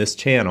now on this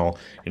channel,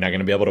 you're not going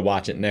to be able to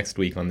watch it next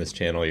week on this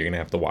channel. You're going to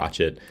have to watch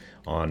it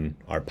on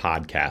our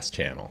podcast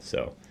channel.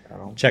 So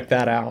check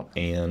that out,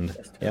 and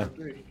yeah,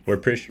 we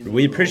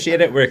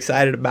appreciate it. We're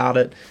excited about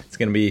it. It's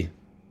going to be,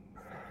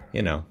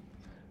 a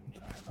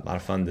lot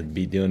of fun to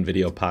be doing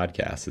video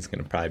podcasts. It's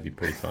going to probably be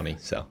pretty funny.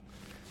 So,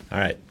 all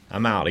right,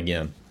 I'm out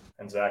again.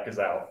 And Zach is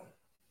out.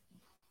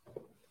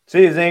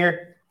 See you,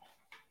 Zinger.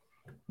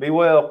 Be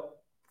well.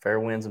 Fair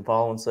winds and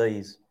falling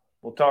seas.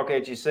 We'll talk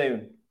at you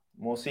soon.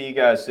 We'll see you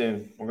guys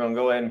soon. We're going to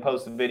go ahead and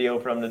post the video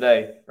from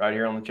today right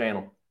here on the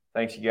channel.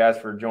 Thanks, you guys,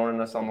 for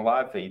joining us on the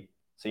live feed.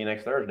 See you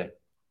next Thursday.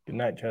 Good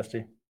night, Chesty.